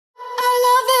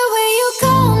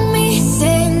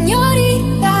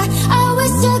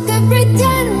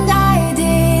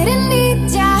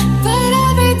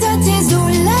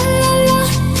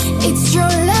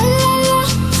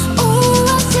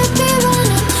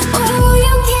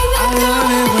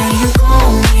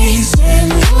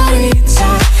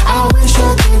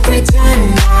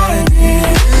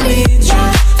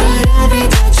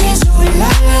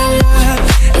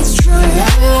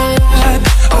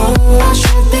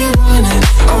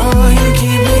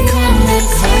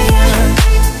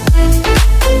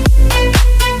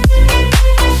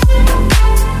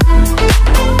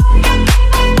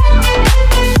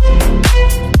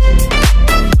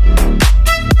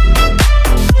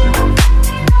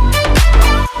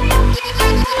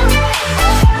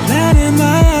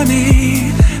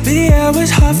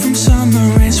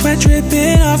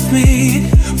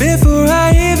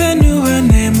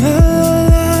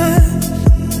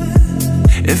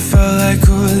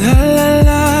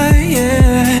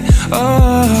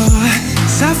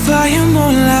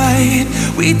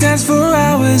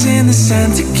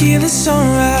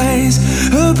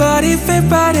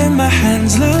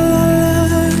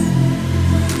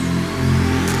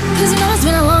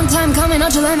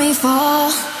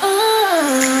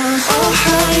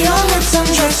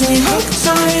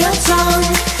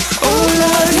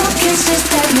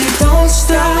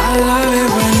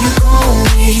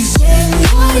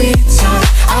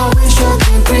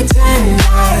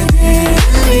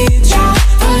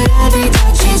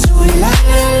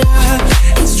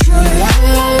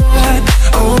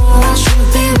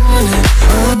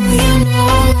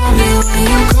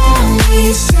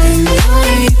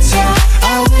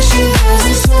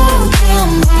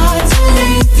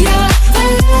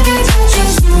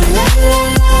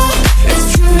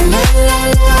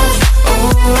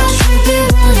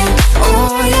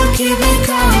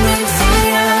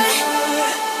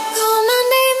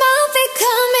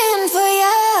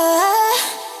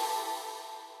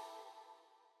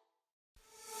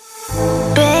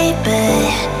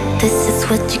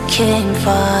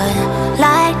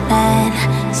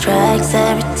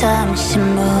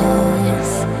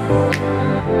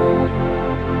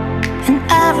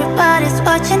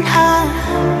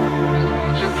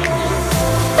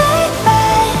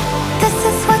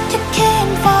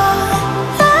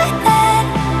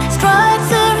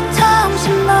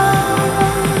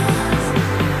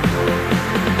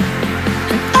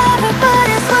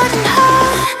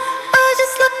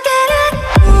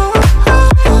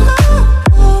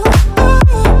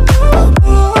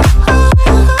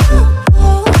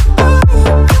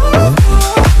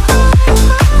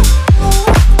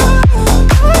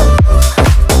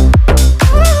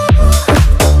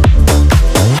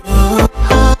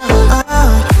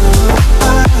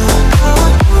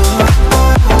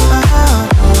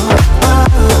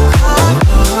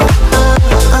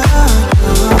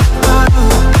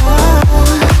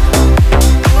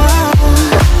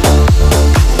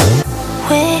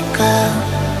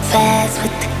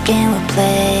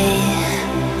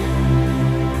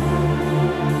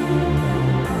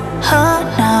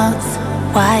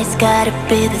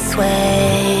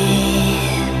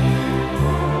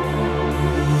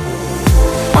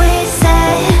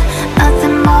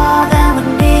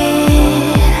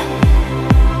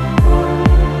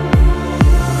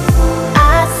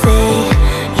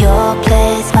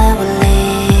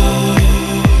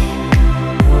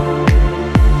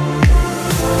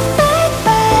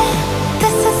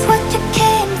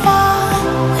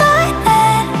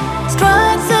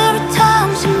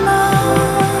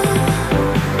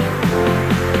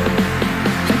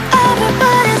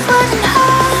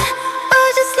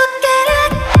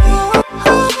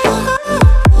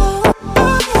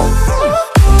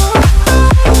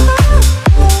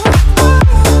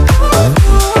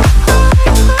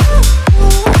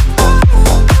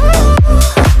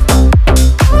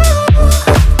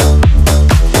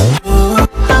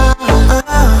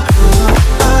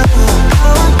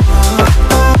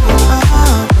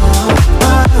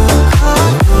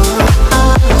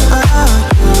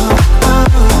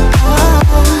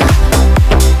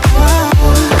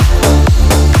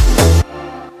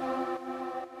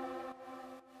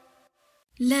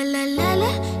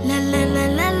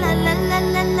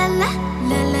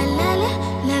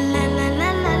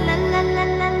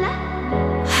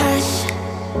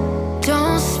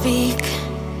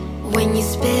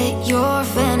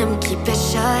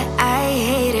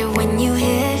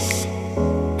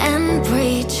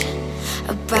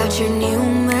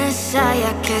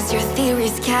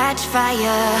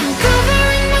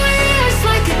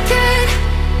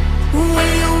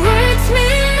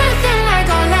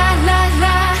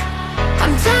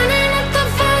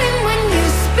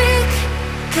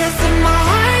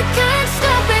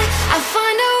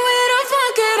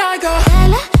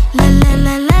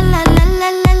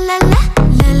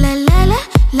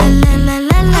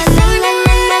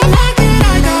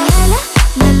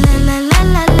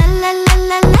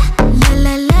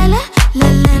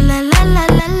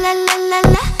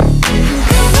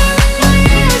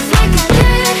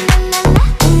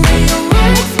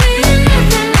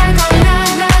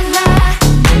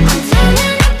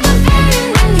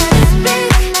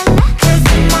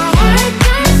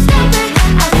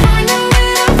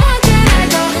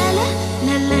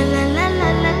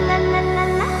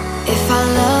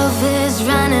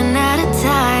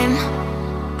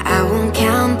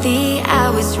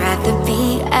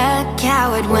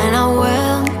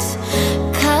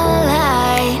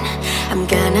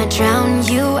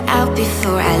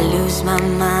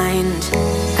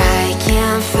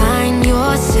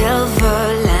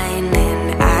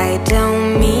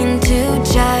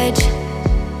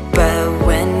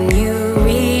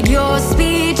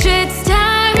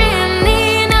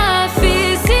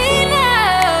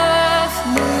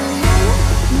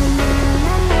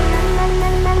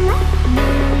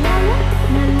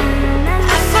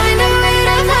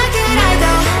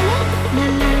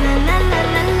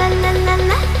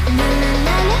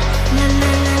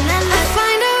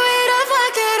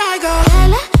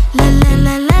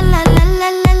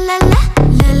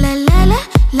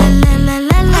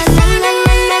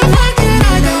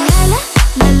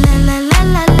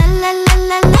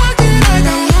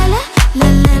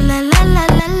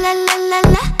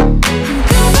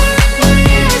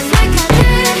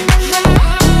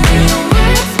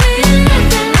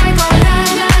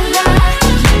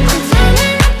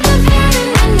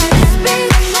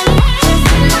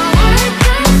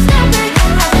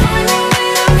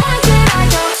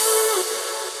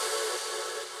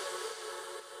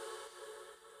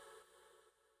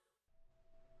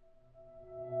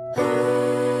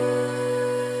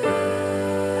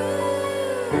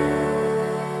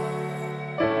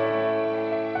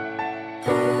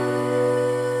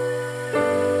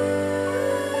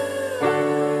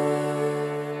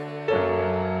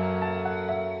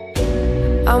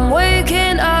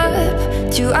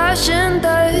to ash and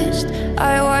dust.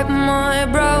 I wipe my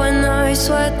brow and I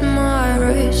sweat my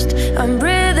wrist. I'm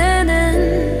breathing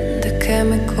in the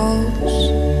chemicals.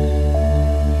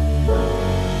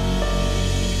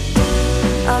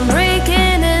 I'm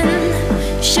breaking in,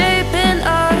 shaping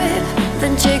up,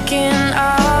 then checking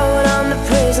out on the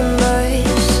prison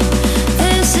bus.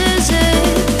 This is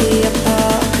it, the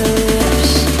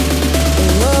apocalypse.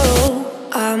 Whoa,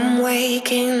 I'm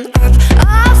waking up.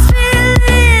 I feel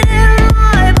it in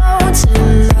my bones,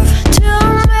 enough to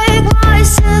make my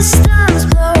systems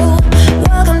blow.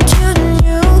 Welcome to the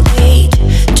new age,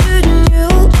 to the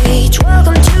new age.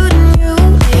 Welcome to the new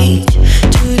age,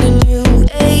 to the new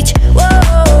age. Whoa.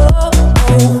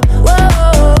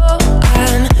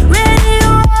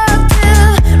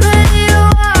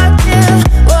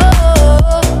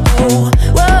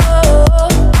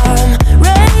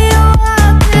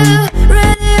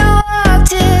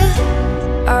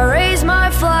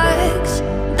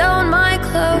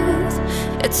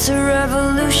 It's a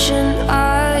revolution,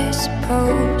 I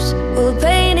suppose. We'll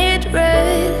paint it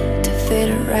red to fit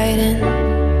it right in.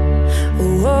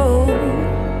 Whoa.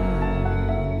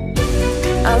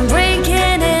 I'm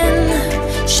breaking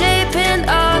in, shaping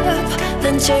up,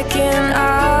 then checking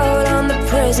out on the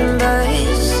prison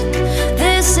bus.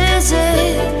 This is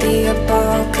it, the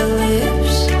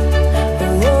apocalypse.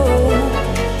 Whoa.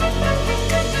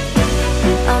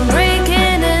 I'm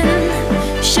breaking in,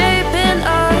 shaping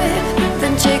up,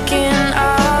 checking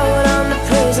out on the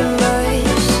prison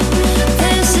bus.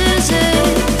 This is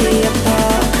it, the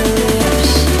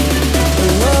apocalypse.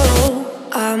 Whoa,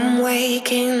 I'm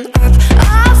waking up. I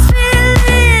feel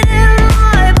it in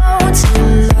my bones,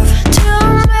 enough to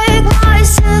make my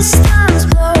systems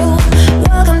blow.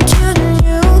 Welcome to the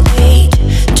new age,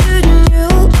 to the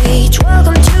new age.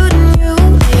 Welcome to the new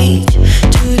age,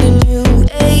 to the new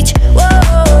age.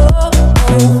 Whoa,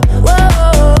 whoa.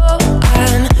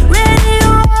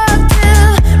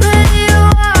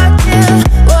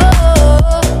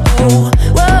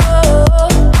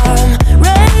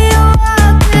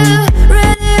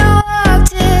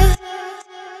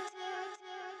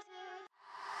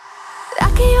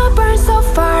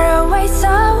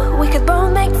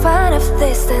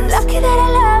 Lucky that I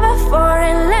love a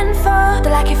foreign land for the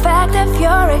lucky fact of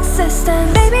your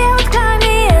existence. Baby, I would climb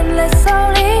the endless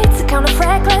solid to count the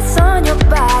freckles on your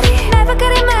body. Never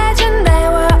could imagine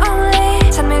there were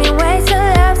only so many ways to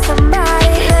love somebody.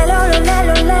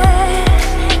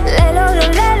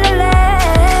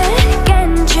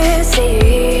 Can't you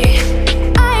see?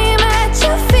 I'm at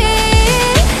your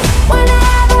feet.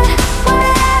 Whenever,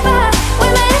 wherever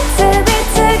we're meant to be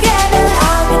together,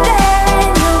 I'll be there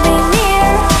and you'll be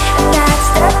near. That's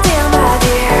the deal, my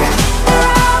dear.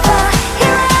 Forever,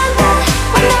 here and there,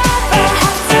 we never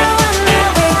have to wonder.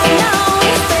 We can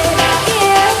always stay right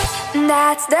here.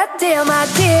 That's the deal, my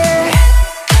dear.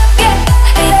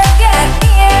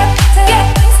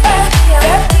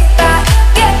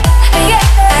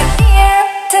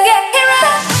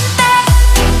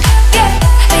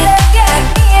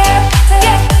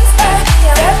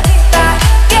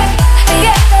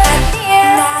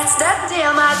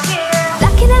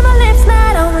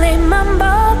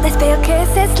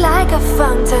 Like a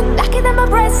fountain. Lucky that my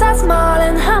breasts are small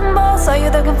and humble, so you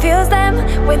don't confuse them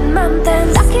with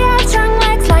mountains. Lucky I have strong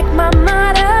legs like my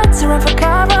mother to run for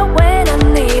cover when I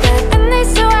need it. And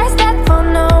these two eyes that for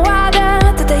no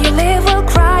other. The day you leave will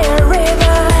cry a river.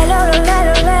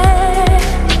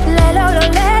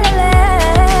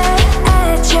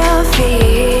 At your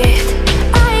feet,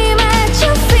 I'm at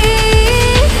your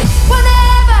feet.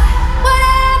 Whenever,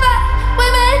 wherever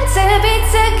we're meant to be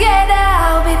together,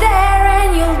 I'll be there and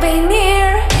you'll be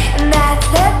near. And that's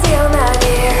the deal, my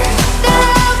dear.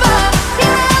 Lover,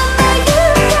 you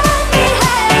got me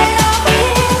head over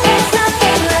here. There's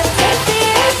nothing left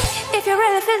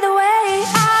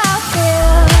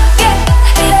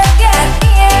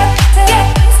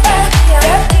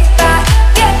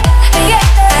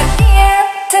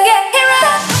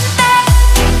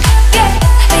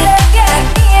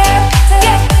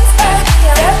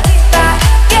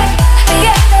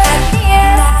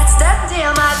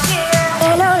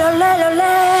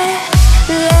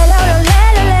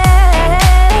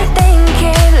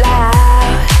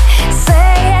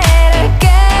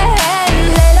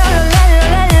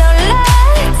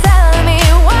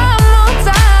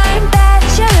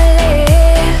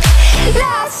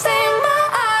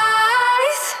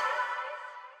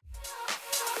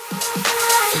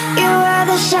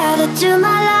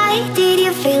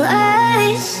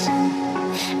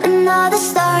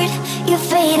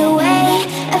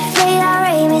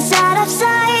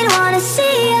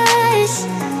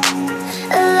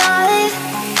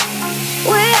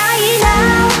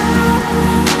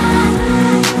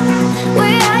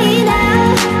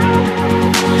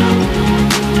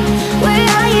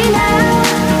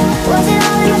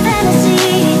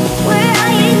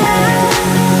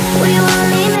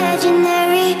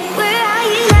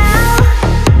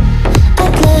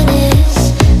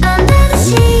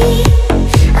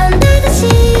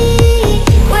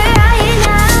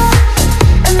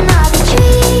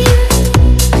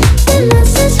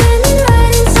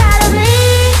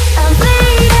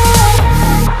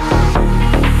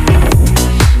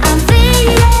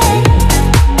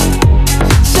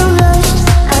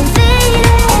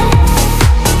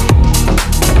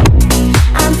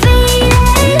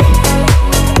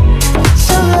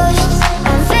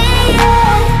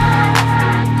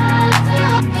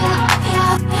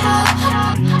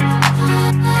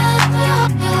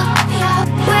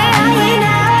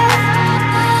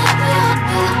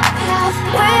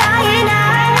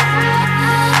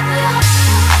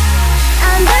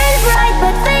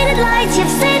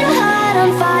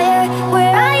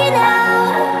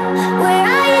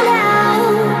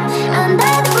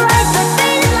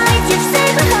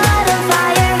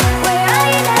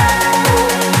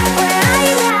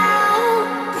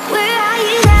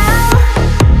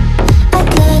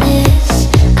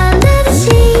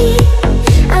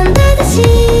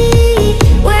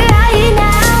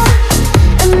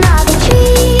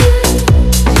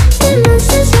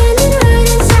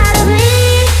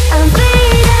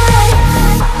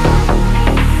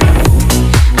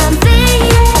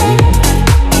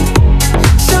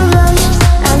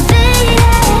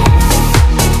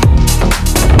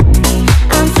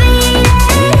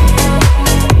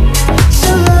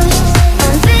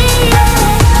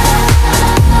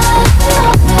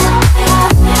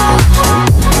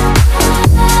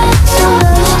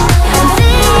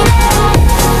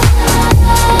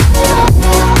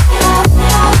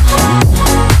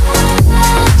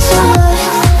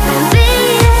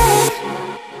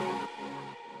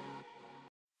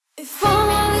If all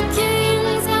of the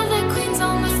kings and the queens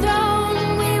on the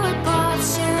throne, we would pop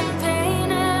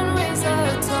champagne and raise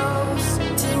a toast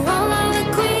to all of the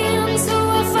queens who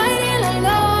are fighting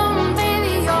alone.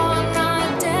 Baby, you're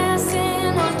not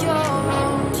dancing on your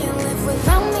own. Can't live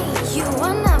without me, you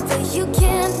wanna, but you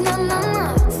can't, no, no, no.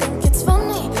 Think it's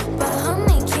funny, but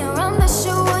honey, can't run the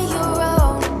show on your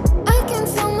own. I can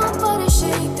feel my body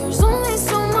shake, there's only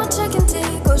so much I can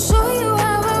take. I'll show you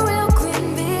how a real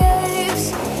queen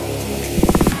behaves.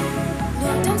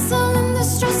 No damsel in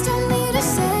distress, don't need to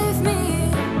save me.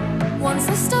 Once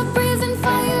I stop breathing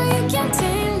fire, you can't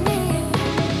tame me.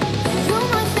 You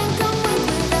might think I'm weak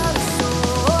without a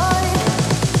sword,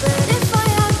 but if I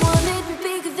had one, it'd be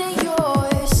bigger than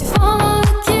yours. If all of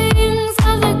the kings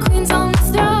and the queens on the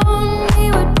throne, we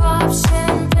would pop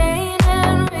champagne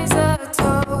and raise a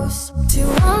toast to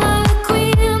all of the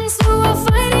queens who are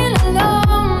fighting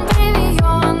alone. Baby,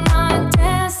 you're not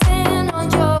dancing on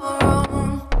your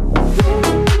own.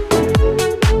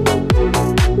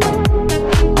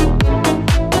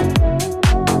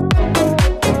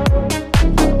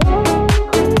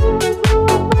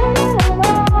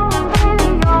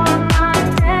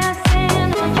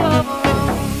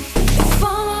 If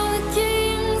all of the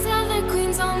kings and the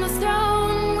queens on the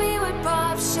throne, we would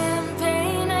pop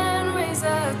champagne and raise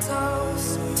a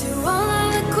toast to all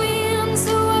of the queens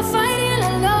who are fighting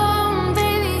alone.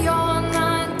 Baby, you're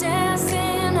not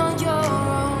dancing on your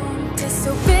own.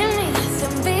 Disobey me,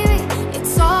 then baby,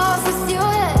 it's off with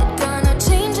your head. Gonna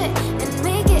change it and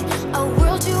make it a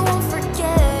world you won't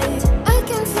forget. I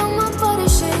can feel my body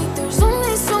shake, there's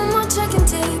only so much I can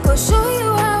take. I'll show you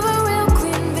how a real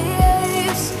queen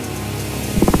behaves.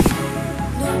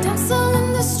 No damsel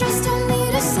in distress, don't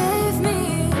need to save me.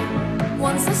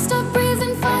 Once I stop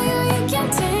breathing fire, you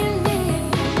can't tame me.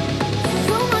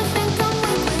 You might think I'm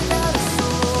weak without a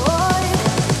sword,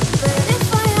 but if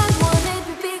I had one, it'd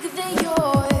be bigger than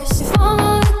yours. If all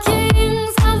of the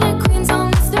kings and the queens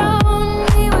on the throne,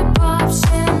 we would pop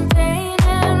champagne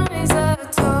and raise a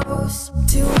toast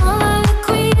to all of the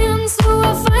queens who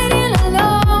are fighting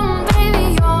alone. Baby,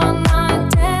 you're not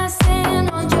dancing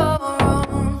on your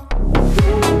own.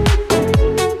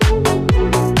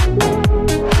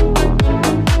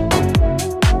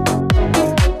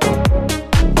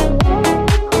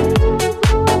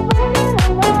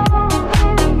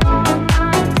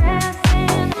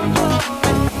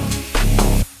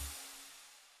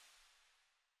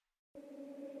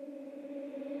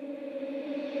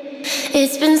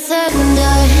 It's been said and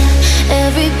done.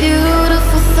 Every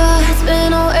beautiful thought's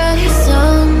been already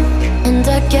sung. And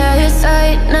I guess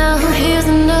right now here's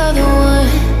another one.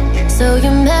 So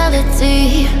your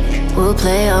melody will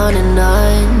play on and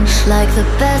on, like the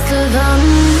best of them.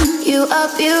 You are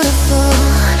beautiful,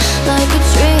 like a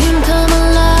dream come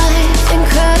alive.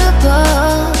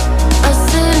 Incredible, a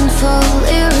sinful,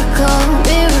 lyrical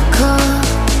miracle.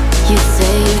 You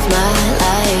saved my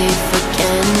life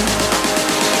again.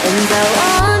 And I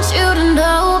want you to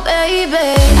know,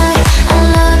 baby, I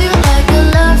love you like a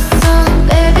love song,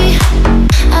 baby.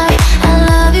 I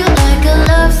love you like a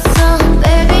love song,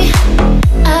 baby.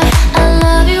 I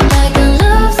love you like a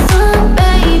love song,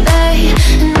 baby.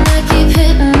 And I keep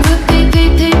hitting repeat,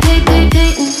 repeat, repeat,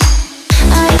 repeating.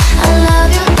 I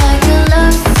love you like a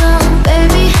love song,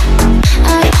 baby.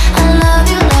 I love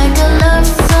you like a love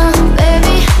song,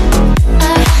 baby.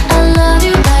 I love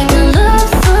you like a love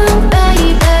song,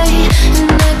 baby.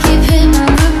 And I keep hitting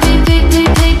repeat, repeat,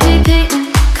 repeat, repeating.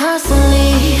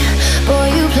 Constantly, boy,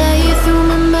 you play through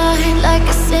my mind like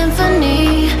a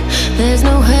symphony. There's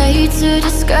no way to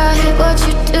describe what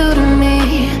you do to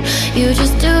me. You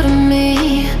just do to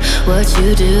me what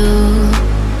you do.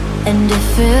 And it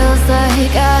feels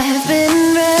like I've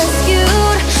been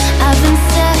rescued, I've been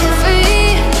set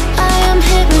free. I am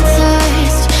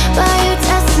hypnotized by your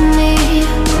destiny.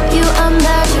 You are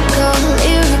magical,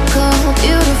 lyrical,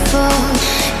 beautiful.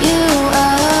 You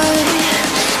are.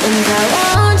 And I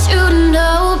want you to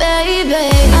know, baby,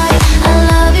 I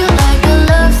love you like a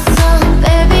love song,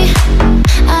 baby.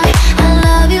 I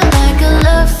love you like a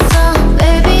love song,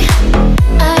 baby.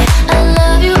 I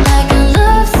love you like a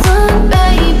love song,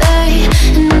 baby.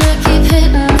 And I keep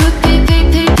hitting repeat,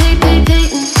 repeat, repeat, repeat.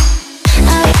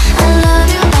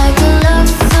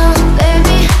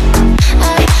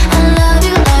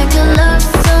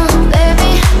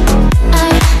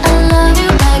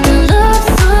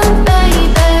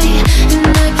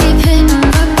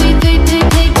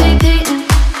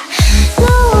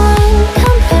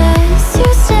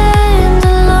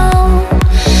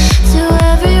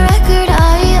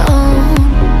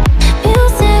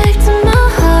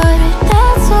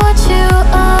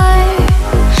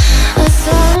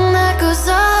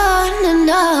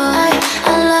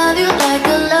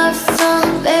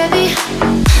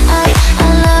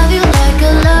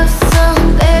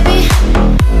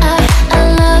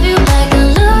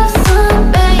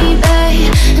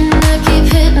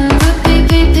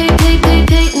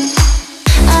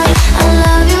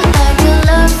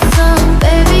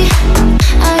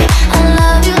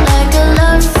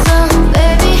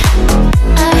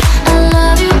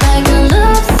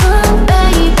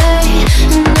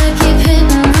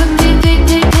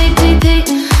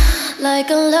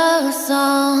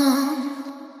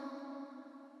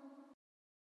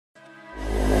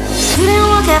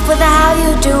 left with a how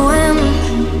you doing.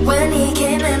 When he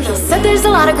came in, he said there's a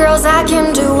lot of girls I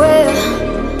can do it,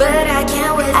 but I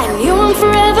can't wait. I knew him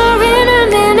forever in a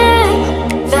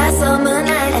minute. That summer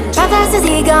night, and by fast as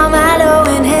he got Milo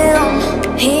in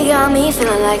him, he got me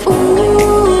feeling like ooh.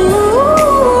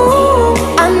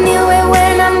 I knew it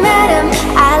when I met him.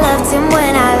 I loved him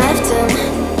when I left him.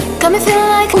 Got me feeling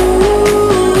like ooh.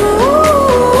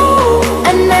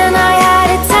 And then I had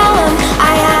to tell him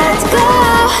I had to go.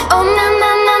 Oh na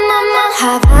na na na na.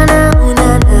 Havana, ooh na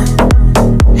na.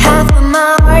 Half of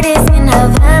my heart is in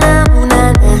Havana, ooh na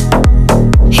na.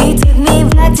 He took me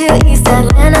back to East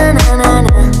Atlanta, na na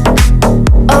na.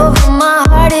 Oh, my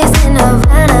heart is in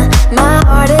Havana. My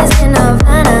heart is in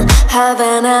Havana.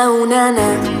 Havana, ooh na na.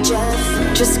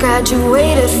 Just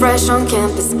graduated fresh on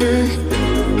campus,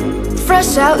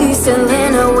 fresh out East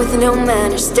Atlanta with no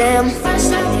manners, damn.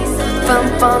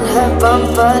 Bump on her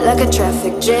bumper like a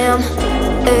traffic jam.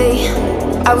 Ayy,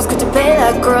 I was good to pay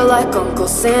that girl like Uncle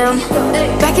Sam.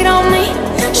 Back it on me,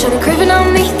 shorty craving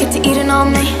on me, get to eating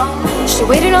on me. She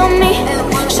waited on me,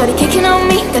 shorty kicking on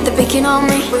me, got the bacon on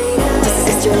me. This is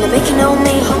sister in the making on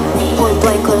me. Point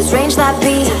blank close range that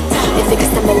beat. If it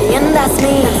gets a million, that's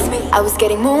me. I was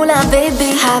getting moolah,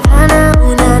 baby. Havana,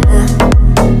 ooh na na.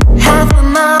 Half of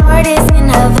my heart is in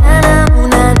Havana, ooh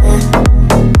na na.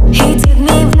 He took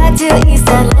me back to East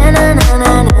Atlanta, na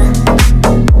na na.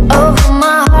 Oh,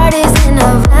 my heart is in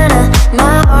Havana.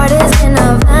 My heart is in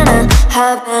Havana.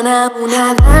 Havana, ooh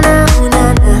na Havana, ooh na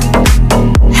na.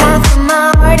 Half of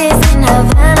my heart is in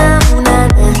Havana, ooh na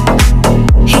na.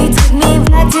 He took me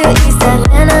back to East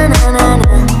Atlanta, na na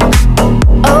na.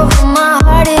 Oh, my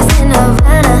heart is in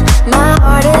Havana. My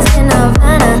heart is in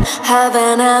Havana.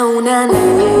 Havana, ooh na na.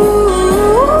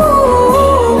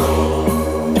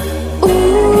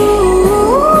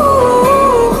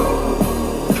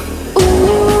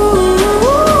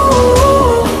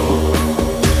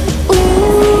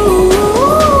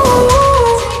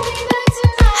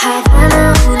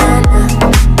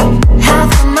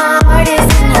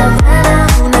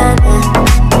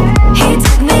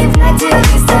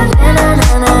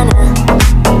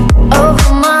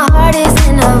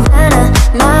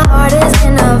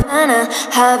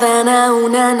 Havana, ooh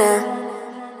na na.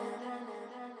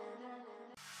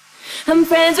 I'm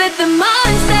friends with the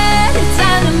monster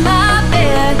inside of my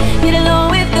bed. Get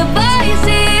along with the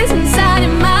voices inside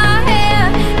of my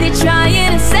head. They're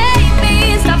trying to save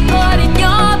me, stop holding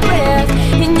your breath.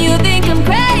 And you think I'm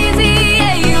crazy,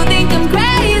 yeah, you think I'm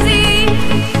crazy.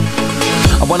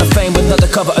 I wanna fame with another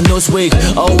cover of Newsweek.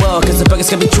 Oh well, cause the beggars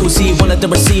can be choosy. Wanted to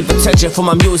receive attention for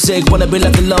my music. Wanna be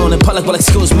left alone and public will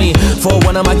excuse me. For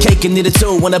one of my cake and needed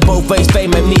two. When I both face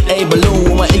fame made me a balloon.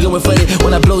 When my ego inflated,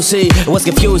 when I blew see, it was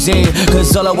confusing.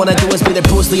 Cause all I wanna do is be the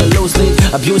Bruce Lee and loosely.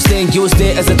 Abused it, used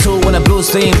it as a tool when I blew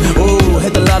steam. Ooh,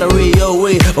 hit the lottery, oh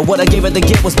wait. But what I gave it to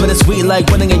get was bittersweet. Like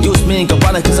winning and use me.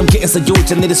 Havana, cause I'm getting so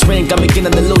huge and need this ring. Got me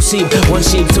getting the loose sheep. One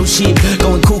sheep, two sheep.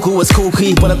 Going cuckoo is cool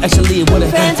key. But I'm actually with it.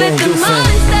 Friends with the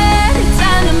monster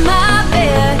inside of my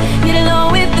bed. Get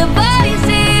along with the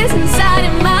voices inside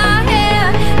of my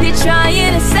head. They're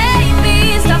trying to save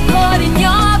me, stop holding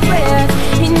your breath.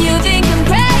 And you think I'm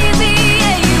crazy,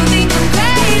 yeah, you think I'm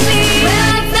crazy.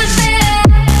 Well, it's not fair.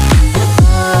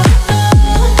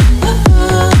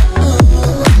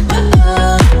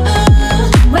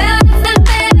 Well, it's not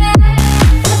fair.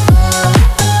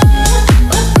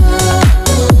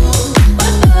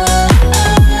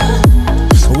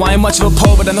 Well, I ain't much of a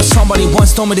poet, but I know somebody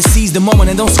once told me to seize the moment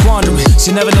and don't squander it.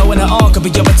 She never know when it all could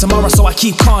be over tomorrow, so I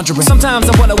keep conjuring. Sometimes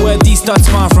I wonder where these thoughts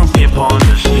spawn from. You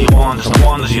ponders, you wonders, no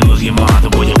wonders you lose your mind the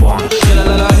way you want.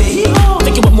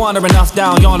 Thinking I'm wandering off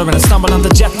down yonder and I stumble onto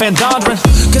Jeff Van Dondren.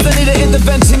 Cause I need an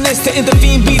interventionist to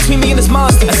intervene between me and this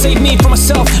monster and save me from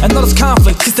myself and all this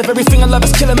conflict. Cause if everything I love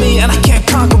is killing me and I can't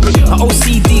conquer it. My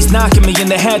OCD's knocking me in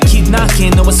the head, keep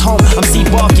knocking. No, it's home, I'm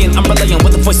sleepwalking. I'm relaying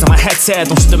what the voice in my head said.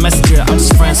 Don't shoot the messenger, I'm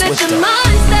just friends with the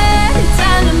monster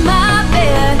inside of my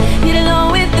bed. Get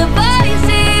along with the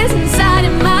voices inside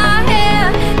of my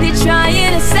head. They're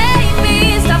trying to save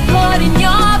me, stop holding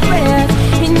your breath.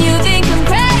 And you think I'm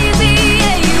crazy,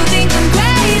 yeah, you think I'm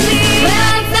crazy.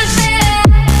 Well, it's not fair.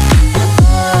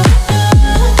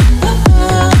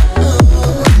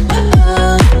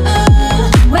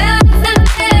 Well, it's not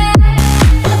fair.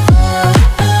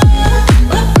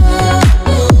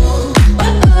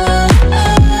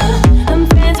 I'm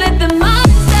friends with the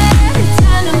monster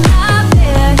inside of my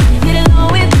bed.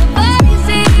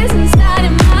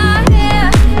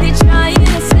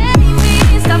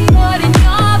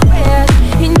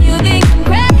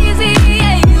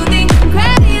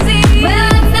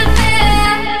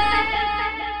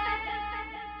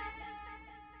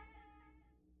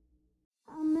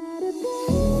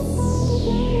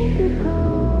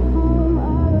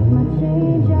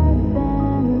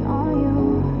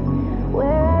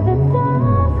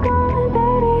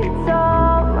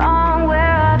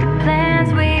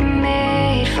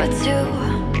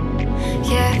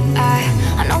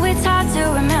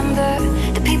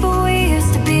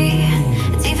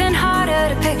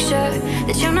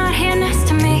 that you're not here next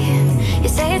to me. You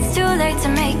say it's too late to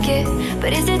make it,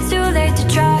 but is it too late to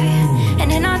try?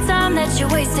 And in our time that you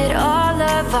wasted, all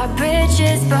of our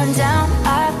bridges burned down.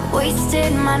 I've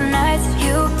wasted my nights,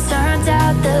 you turned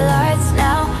out the lights.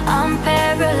 Now I'm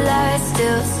paralyzed,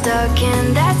 still stuck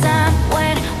in that time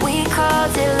when we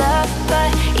called it love.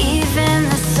 But even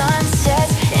the sun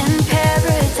sets in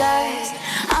paradise.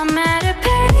 I'm at a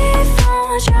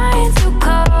payphone trying to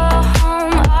call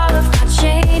home. All of my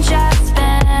change I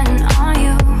spent on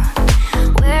you.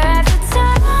 Where have the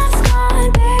time's gone,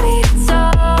 baby, it's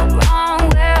all wrong.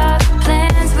 Where are the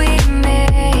plans we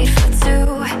made for two?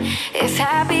 If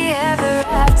happy ever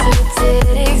after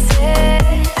did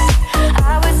exist,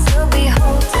 I would still be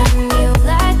holding you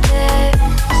like this.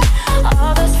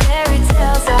 All those fairy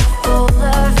tales are full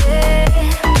of it.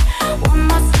 One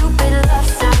more stupid love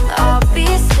song, I'll be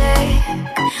sick.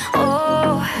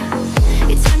 Oh,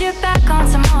 you turned your back on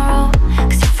tomorrow,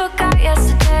 cause you forgot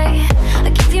yesterday. I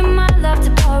gave you my love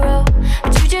to borrow,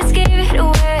 but you just gave it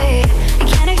away. You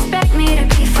can't expect me to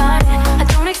be fine, I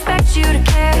don't expect you to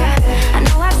care. I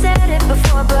know I've said it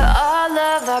before, but all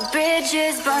of our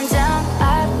bridges burned down.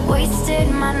 I've wasted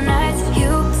my nights, you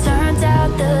turned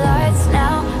out the lights.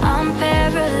 Now I'm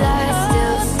paralyzed,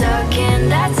 still stuck in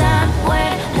that time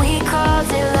when we called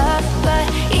it love. But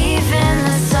even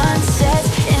the sun sets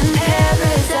in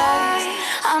paradise.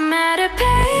 I'm at a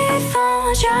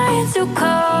payphone trying to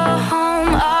call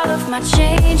home. All of my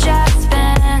change I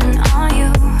spent on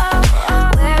you.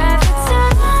 Where have the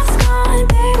time's gone,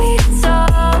 baby, it's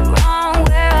all wrong.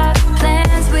 Where are the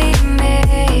plans we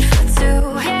made for two?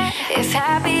 If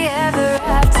happy ever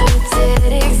after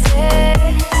did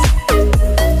exist,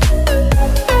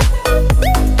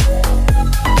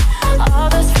 all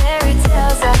those fairy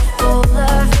tales are full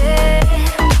of it.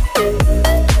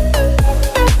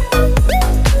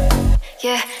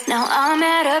 Yeah, now I'm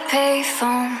at a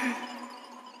payphone.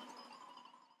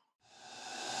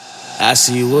 I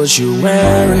see what you're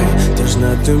wearing, there's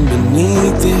nothing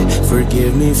beneath it.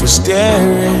 Forgive me for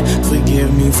staring,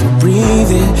 forgive me for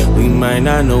breathing. We might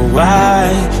not know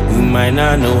why, we might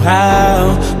not know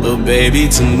how, but baby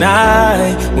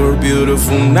tonight, we're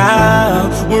beautiful now.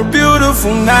 We're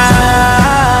beautiful now.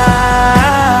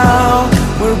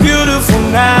 We're beautiful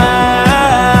now.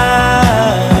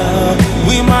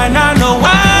 We might not know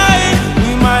why,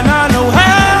 we might not know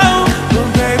how, but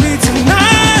baby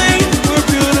tonight, we're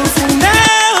beautiful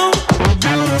now.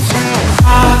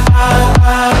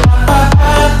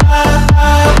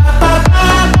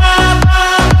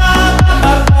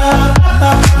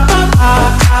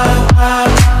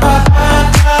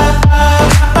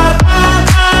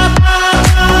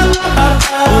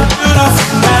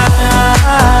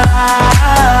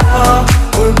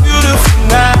 We're beautiful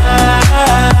now.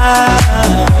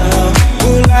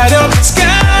 We'll light up the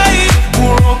sky,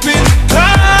 we'll open the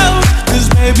clouds, 'cause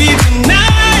baby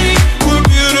tonight, we're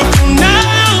beautiful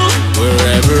now.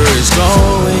 Wherever it's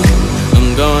going, I'm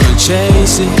gonna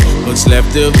chase it. What's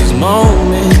left of this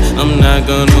moment, I'm not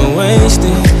gonna waste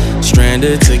it.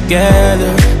 Stranded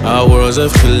together, our worlds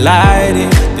have collided.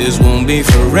 This won't be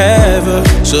forever,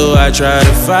 so I try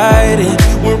to fight it.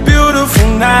 We're beautiful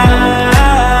now.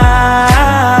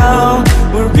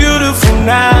 We're beautiful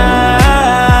now.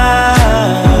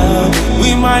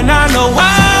 We might not know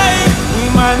why, we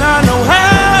might not know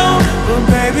how, but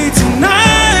baby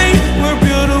tonight, we're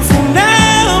beautiful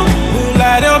now. We'll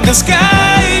light up the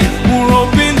sky, we'll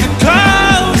open the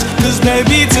clouds, 'cause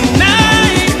baby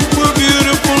tonight, we're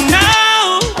beautiful now.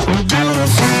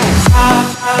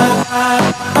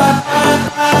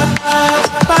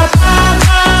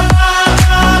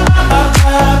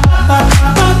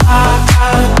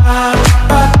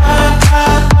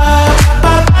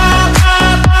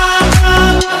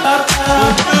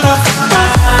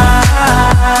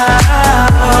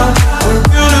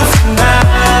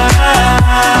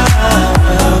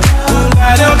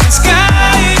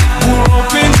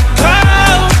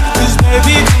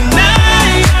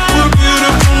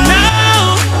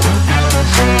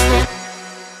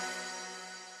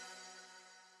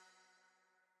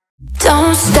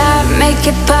 Don't stop, make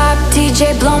it pop,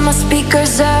 DJ blow my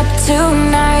speakers up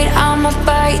tonight. I'ma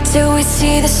fight till we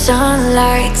see the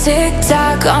sunlight. Tick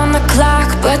tock on the clock,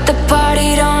 but the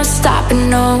party don't stop.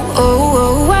 No, oh,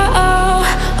 oh, oh, oh,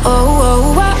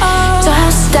 oh, oh, oh.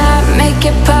 Don't stop, make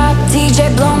it pop, DJ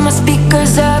blow my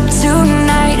speakers up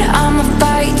tonight. I'ma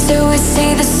fight till we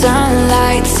see the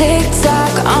sunlight. Tick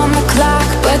tock on the clock,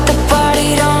 but the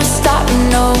party don't stop.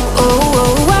 No, oh,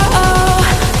 oh, oh,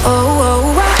 oh, oh, oh,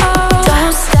 oh.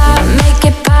 Don't stop, make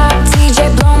it pop, DJ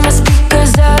blow my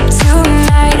speakers up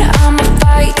tonight. I'ma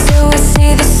fight till we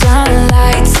see the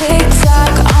sunlight. Tick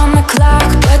tock on the clock.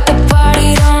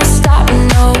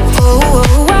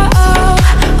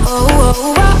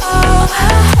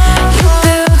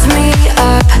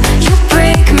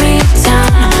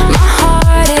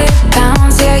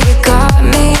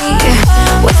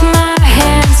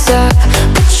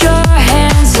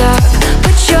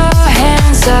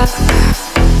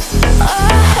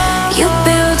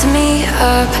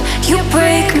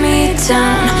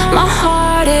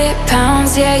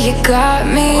 you got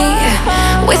me.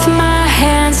 With my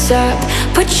hands up,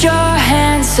 put your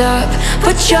hands up,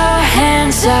 put your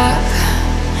hands up.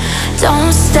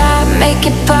 Don't stop, make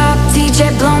it pop,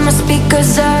 DJ blow my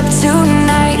speakers up.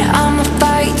 Tonight I'ma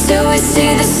fight till we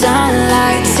see the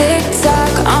sunlight. Tick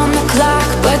tock on the clock,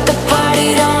 but the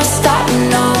party don't stop,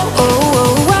 no. Oh,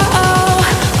 oh, oh,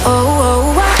 oh, oh,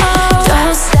 oh, oh.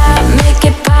 Don't stop, make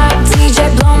it pop, DJ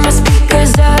blow my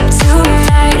speakers up.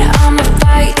 Tonight I'ma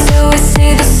fight till we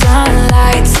see the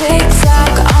sunlight. Tick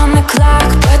tock on the clock,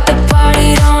 but the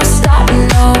party don't stop,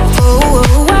 no. Oh,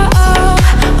 oh, oh,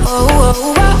 oh, oh,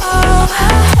 oh, oh.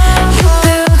 You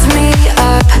build me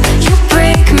up, you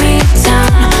break me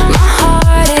down. My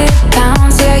heart it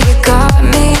pounds, yeah you got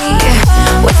me.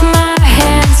 With my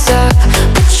hands up,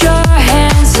 put your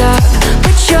hands up,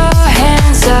 put your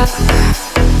hands up.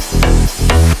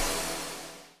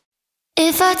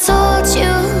 If I told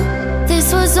you this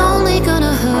was only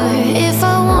gonna hurt, if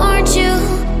I warned you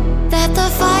that the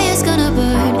fire's gonna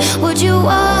burn, would you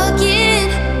walk in?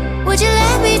 Would you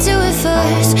let me do it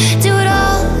first? Do it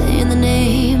all in the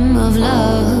name of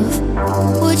love.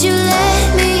 Would you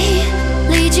let me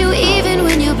lead you even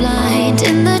when you're blind?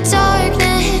 In the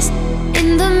darkness,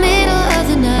 in the middle of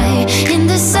the night, in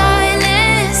the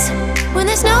silence, when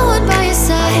there's no one by your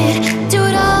side. Do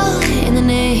it all in the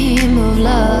name of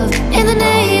love. In the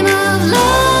name of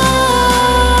love.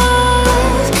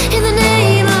 In the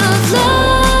name of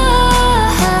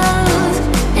love.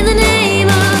 In the name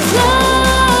of love.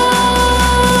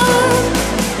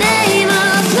 Name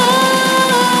of love.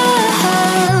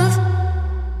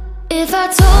 If I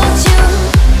told you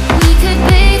we could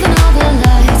bathe in all the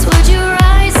lights, would you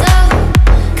rise up?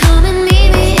 Come and meet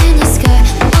me in the sky.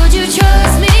 Would you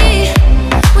trust me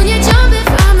when you're jumping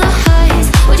from the heights?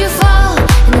 Would you fall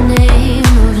in the name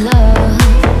of love?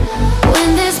 When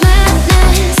there's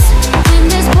madness, when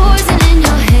there's poison in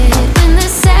your head, when the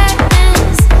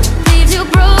sadness leaves you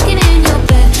broken in your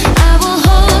bed, I will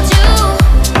hold you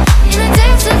in the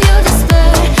depths of your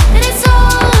despair. And it's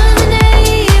all in the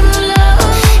name of love.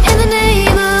 In the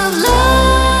name of love.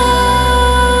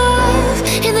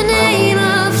 In the name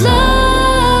of love.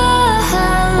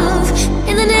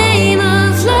 In the name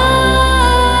of love.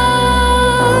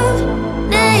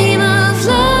 Name of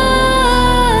love.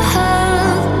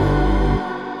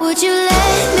 Would you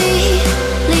let me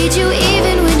lead you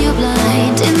even when you're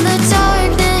blind? In the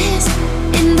darkness,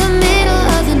 in the middle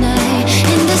of the night,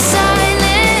 in the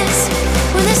silence,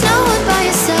 when there's no one by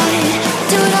your side.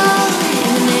 Do it all in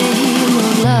the name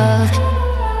of love.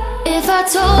 If I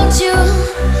told you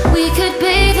we could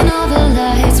bathe in all the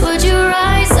lights, would you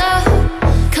rise up?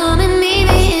 Come and meet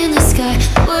me in the sky.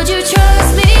 Would you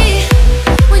trust me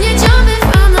when you're jumping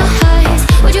from the heights?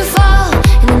 Would you fall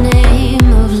in the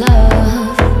name of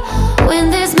love? When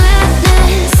there's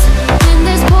madness, when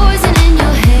there's poison in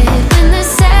your head, when the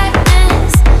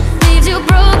sadness leaves you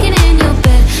broken in your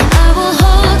bed, I will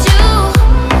hold you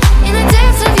in the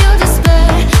depths of your despair.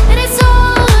 And it's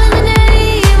all in the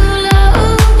name of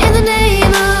love. In the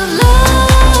name of love.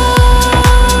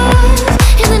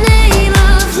 In the name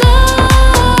of love.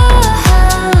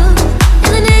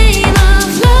 In the name of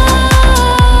love.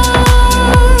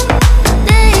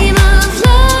 Name of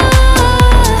love.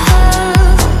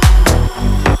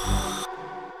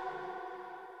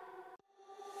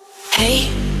 Hey,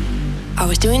 I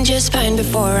was doing just fine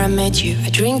before I met you. I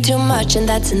drink too much and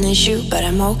that's an issue, but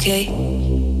I'm okay.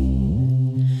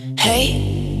 Hey,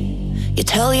 you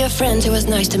tell your friends it was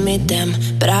nice to meet them,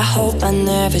 but I hope I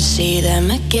never see them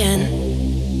again.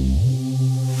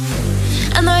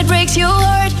 I know it breaks your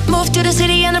heart. Moved to the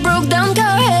city and I broke down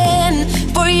car. And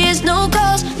 4 years no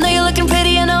calls. Now you're looking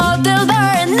pretty in a hotel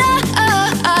bar. And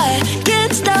I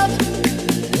can't stop.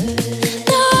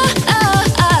 No,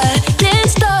 I can't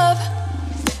stop.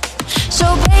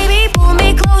 So baby, pull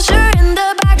me closer in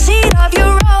the backseat of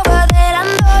your Robbe that I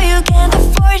know you can't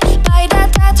afford. Buy that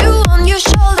tattoo on your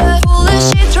shoulder. Pull the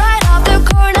sheets right off the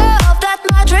corner of that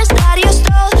mattress that you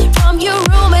stole from your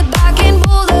roommate back in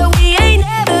Boulder. We ain't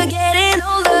never getting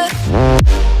older.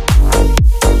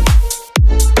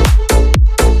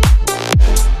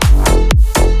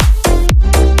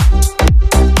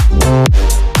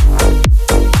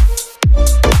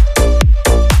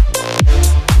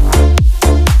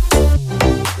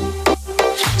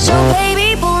 So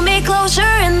baby, pull me closer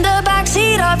in the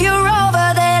backseat of your Robbe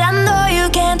that I know you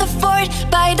can't afford.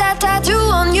 Buy that tattoo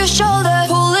on your shoulder.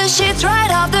 Pull the sheets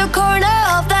right off the corner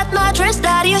of that mattress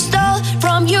that you stole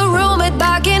from your roommate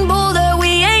back in Boulder.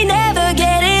 We ain't never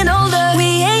getting older.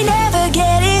 We ain't never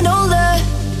getting older.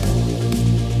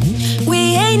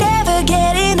 We ain't never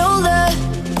getting older.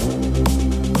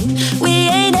 We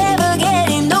ain't never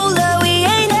getting older. We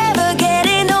ain't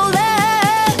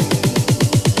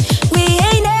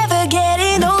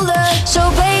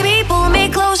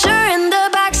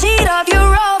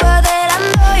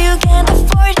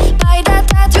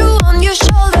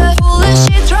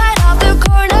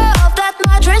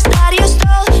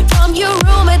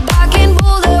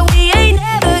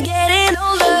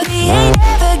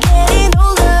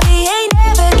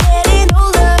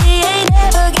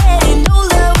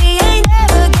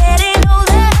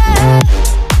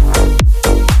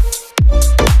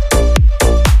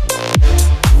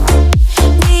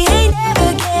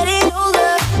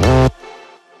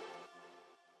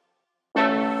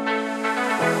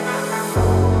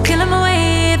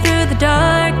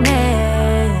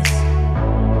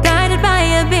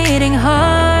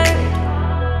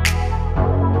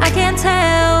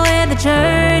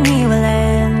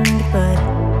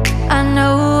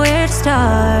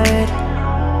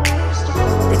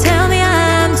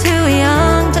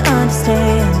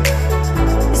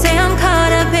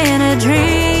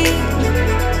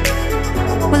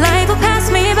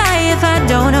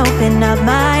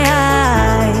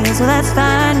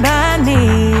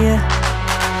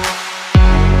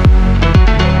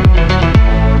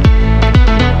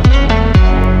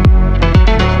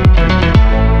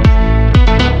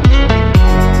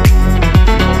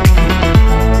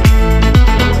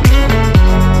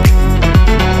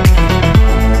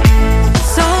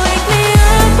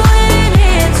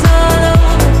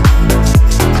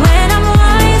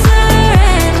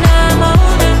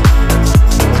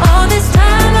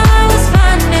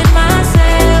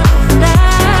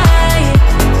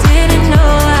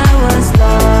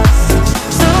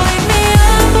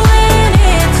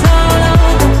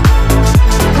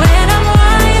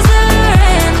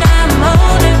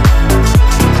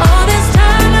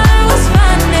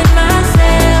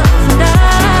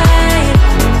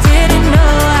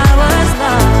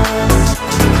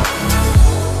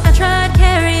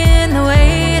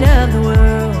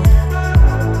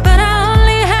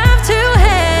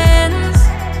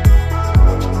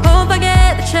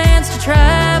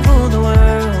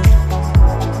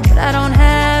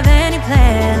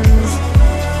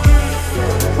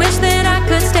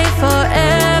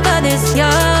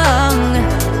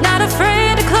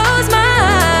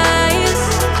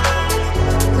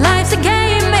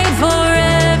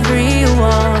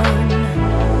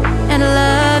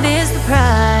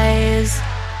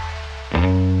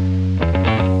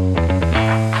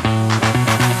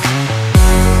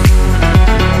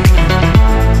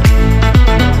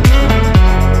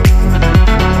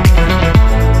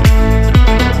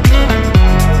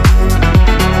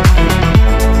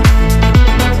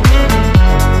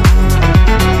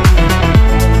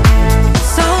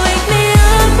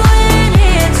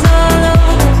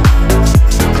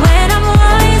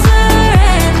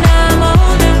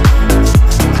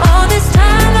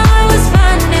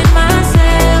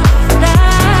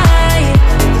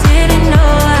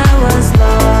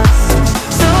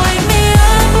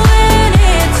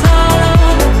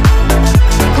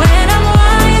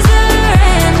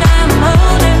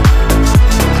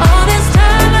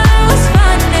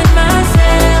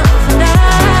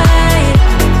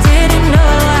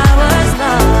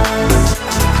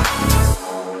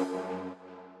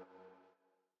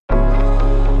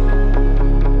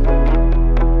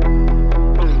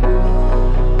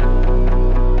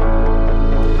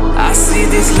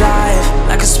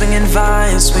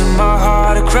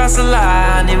cross the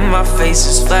line, in my face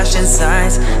is flashing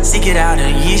signs. Seek it out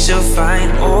and ye shall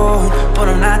find. Old, but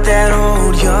I'm not that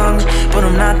old. Young, but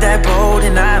I'm not that bold.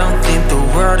 And I don't think the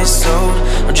world is sold.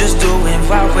 I'm just doing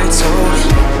what we're told.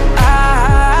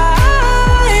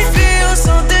 I feel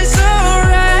something so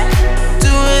right,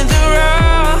 doing the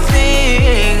wrong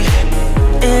thing.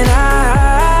 And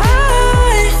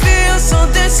I feel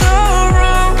something so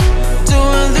wrong,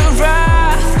 doing the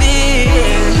right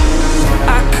thing.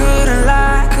 I couldn't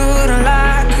lie, couldn't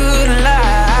lie, couldn't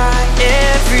lie.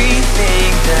 Everything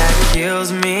that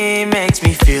kills me makes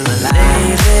me feel alive.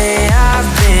 Lately I've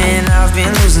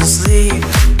been losing sleep,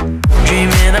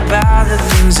 dreaming about the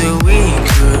things that we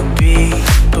could be.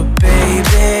 But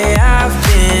baby, I've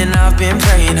been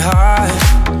praying hard.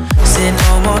 Said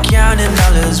no more counting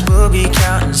dollars, we'll be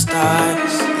counting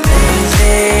stars.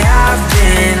 Lately I've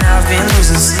been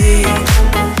losing sleep,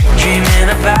 dreaming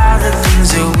about the things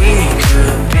that we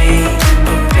could be.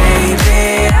 But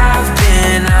baby, I've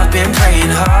been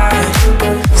praying hard.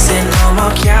 Said no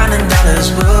more counting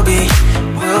dollars, we'll be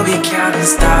counting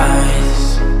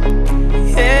stars.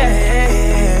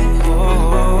 Yeah,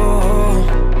 oh.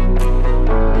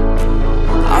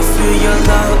 I feel your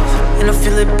love and I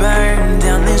feel it burn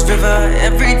down this river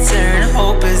every turn.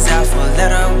 Hope is out for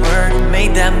letter word.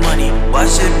 Made that money,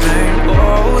 watch it burn.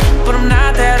 Oh, but I'm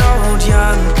not that old.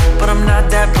 Young, but I'm not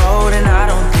that bold. And I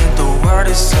don't think the word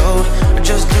is sold. I'm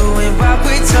just doing what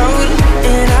we're told.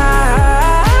 And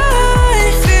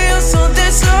I feel something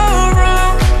so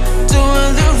wrong,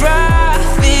 doing the right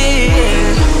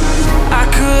thing. I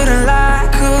couldn't lie,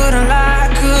 couldn't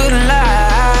lie, couldn't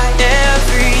lie.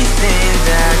 Everything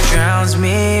that drowns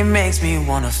me makes me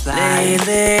wanna fly.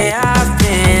 Lately I've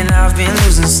been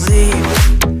losing sleep,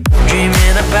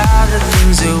 dreaming about the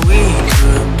things that we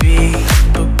could be.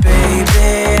 But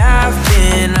baby, I've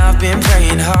been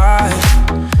praying hard.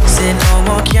 Said no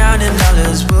more counting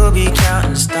dollars, we'll be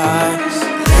counting stars.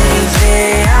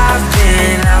 Lately I've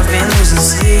been losing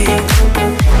sleep,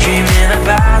 dreaming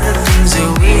about the things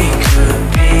that we could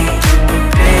be. But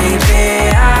baby,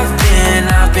 I've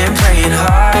been praying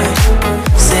hard.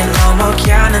 Said no more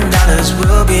counting dollars,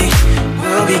 we'll be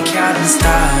counting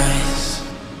stars.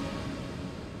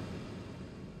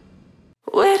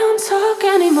 We don't talk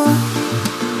anymore.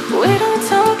 We don't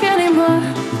talk anymore.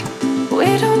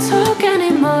 We don't talk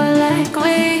anymore like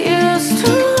we used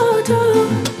to do.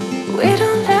 We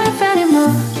don't laugh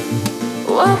anymore.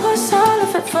 What was all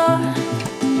of it for?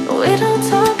 We don't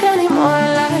talk anymore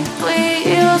like we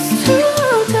used to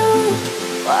do.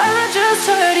 I just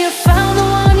heard you found the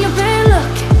one you've been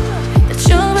looking, that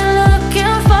you've been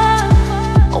looking for.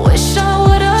 I wish I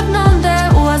would have known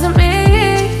that wasn't me.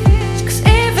 Cause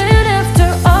even after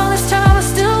all this time I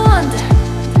still wonder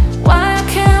why I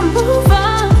can't move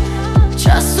on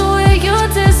just the way you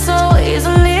did so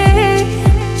easily.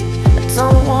 I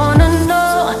don't wanna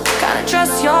know what kind of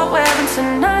dress you're wearing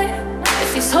tonight,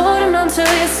 if he's holding on to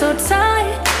you so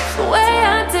tight, the way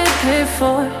I did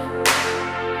before.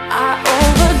 I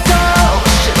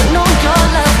overdosed, should've known your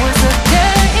love was a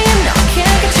game. Now I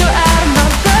can't get you out of my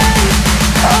brain.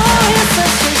 Oh, it's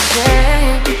such a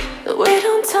shame that we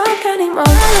don't talk anymore.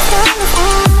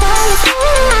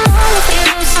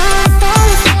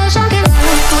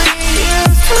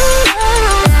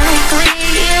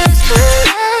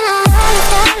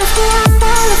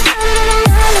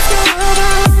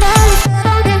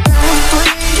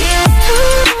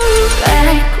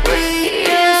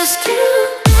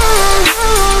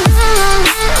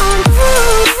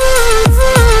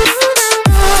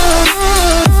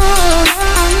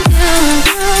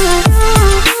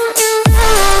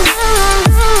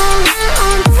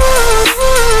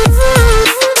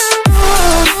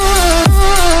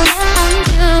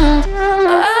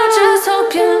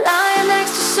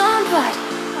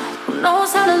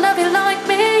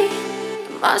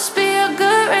 Must be a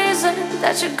good reason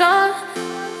that you're gone.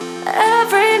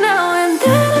 Every now and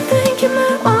then I think you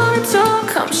might want to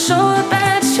come show up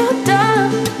that you're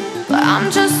done, but I'm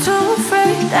just too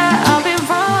afraid that I'll be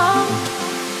wrong.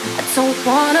 I don't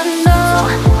wanna know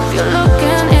if you're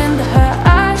looking into her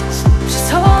eyes, she's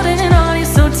holding on you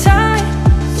so tight,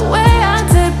 the way I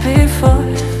did before.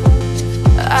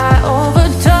 I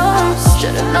overdosed,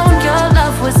 should've known your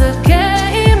love was a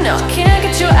game. Now I can't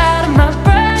get you out of my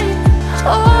brain.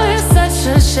 Oh, it's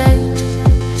such a shame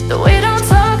that we don't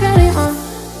talk anymore.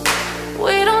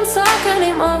 We don't talk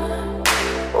anymore.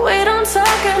 We don't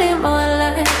talk anymore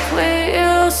like we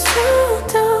used to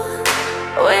do.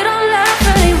 We don't laugh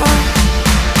anymore.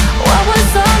 What was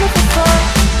all of it for?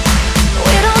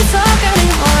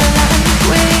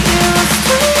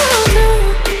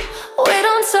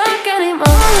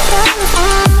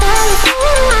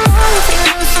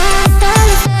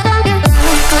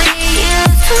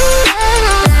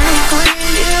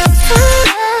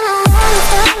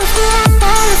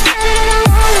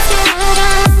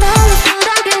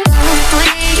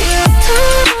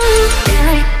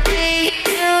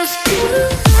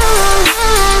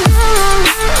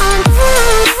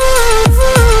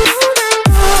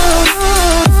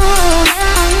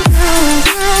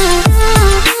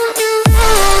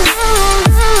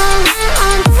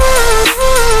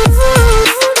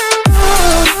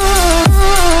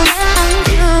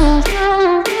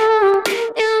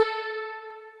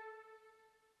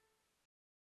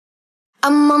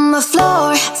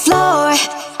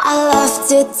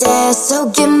 it there, so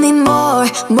give me more,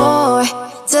 more.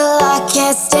 Till I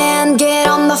can't stand, get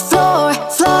on the floor,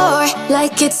 floor.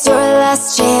 Like it's your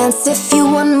last chance. If you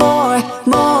want more,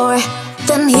 more,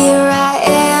 then here I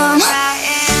am.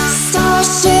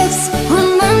 Starships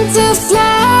were meant to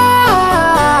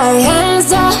fly.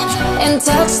 Hands up and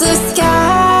touch the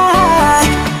sky.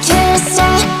 Can't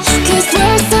stop, 'cause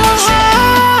we're so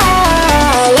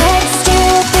high. Let's do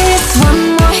this one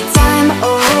more time,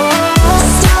 oh.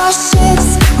 Starships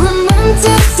were meant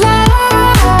to fly.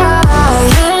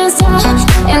 Hands up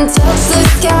and touch the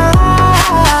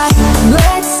sky.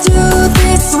 Let's do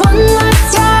this one more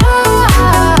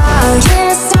time.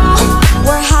 Can't stop,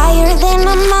 we're higher than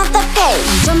a mother babe.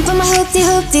 Jump on my hoopty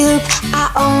hoopty hoop, I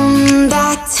own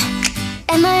that.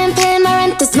 And I am paying my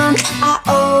rent this month, I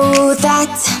owe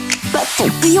that. But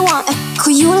who you want, who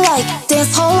you like, this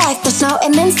whole life there's no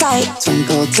end in sight.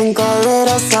 Twinkle, twinkle,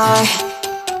 little star.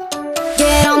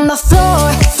 Get on the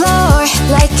floor, floor,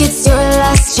 like it's your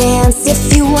last chance. If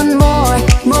you want more,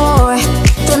 more,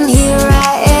 then here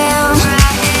I am.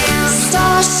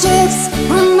 Starships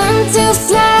were meant to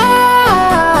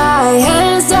fly.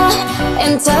 Hands up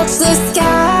and touch the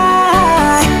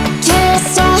sky. Can't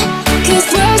stop, 'cause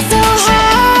we're so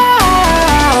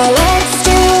high. Let's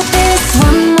do this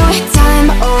one more time,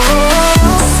 oh.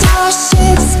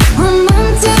 Starships were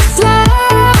meant to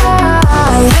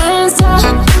fly. Hands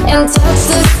up and touch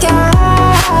the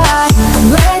sky.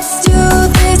 Let's do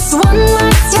this one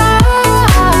more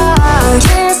time.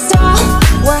 Can't stop,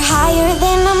 we're higher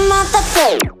than a mother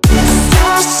babe.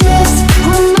 Starships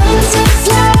were meant to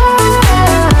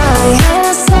fly.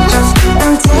 Hands up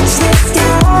and touch the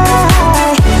sky.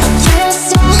 Can't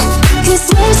stop, 'cause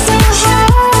we're so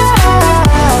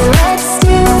high. Let's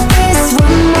do this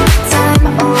one more time,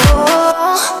 oh.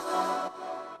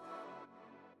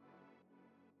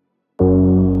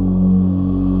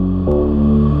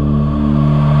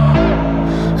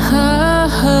 I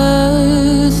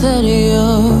heard that you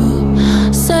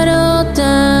settled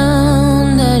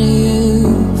down, that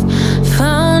you've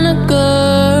found a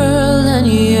girl and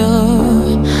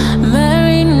you're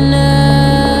married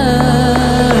now.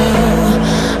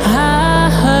 I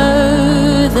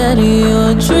heard that your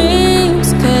dreams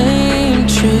came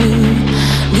true.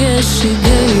 Guess she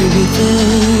gave you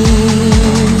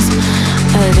things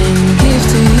I didn't give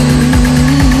to you.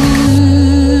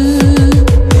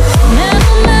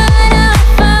 Never mind, I'll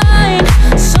find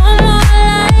someone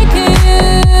like you.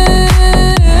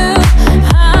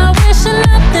 I wish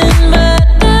nothing but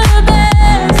the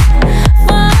best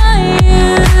for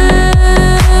you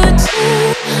too.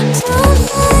 Don't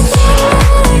forget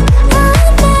I'm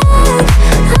back,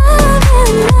 I'm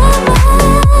by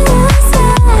your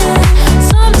side.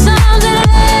 Sometimes it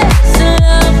lasts in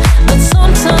love, but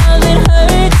sometimes it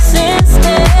hurts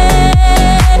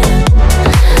instead.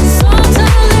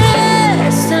 Sometimes it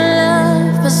lasts in love,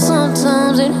 but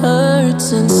sometimes it hurts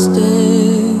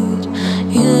instead.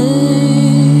 Yeah,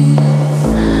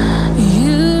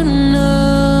 you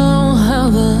know how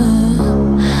the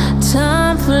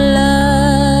time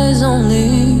flies.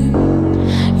 Only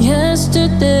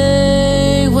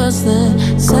yesterday was the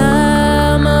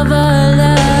time of our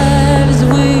lives.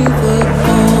 We were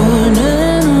born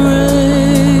and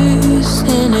raised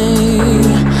in a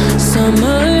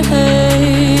summer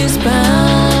haze,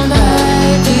 bound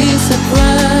by the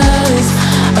surprise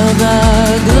of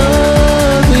our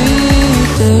glory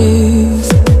days.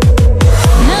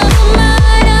 Never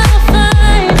mind, I'll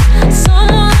find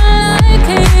someone like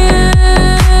you.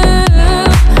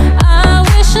 I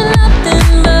wish nothing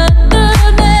but the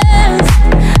best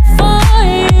for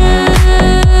you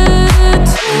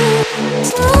too.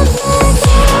 Don't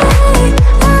forget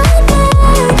I'm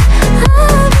back,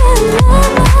 I'm by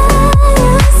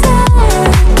your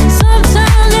side.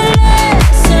 Sometimes it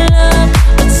lasts in love,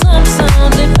 but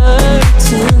sometimes it hurts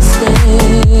instead.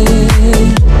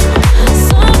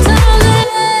 Sometimes it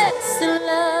lasts in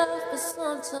love, but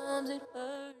sometimes it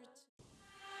hurts.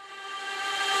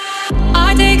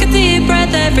 I take a deep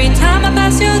breath every time I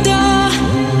pass your door.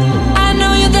 I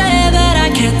know you're there, but I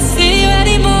can't see you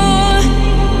anymore.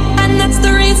 And that's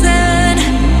the reason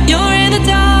you're in the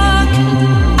dark.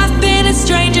 I've been a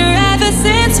stranger ever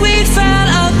since we fell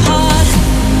apart.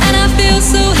 And I feel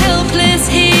so helpless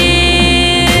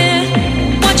here.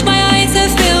 Watch, my eyes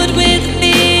are filled with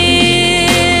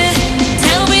fear.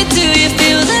 Tell me, do you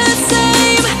feel the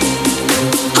same?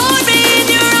 Hold me in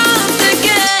your arms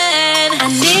again. I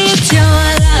need your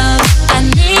love, I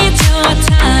need your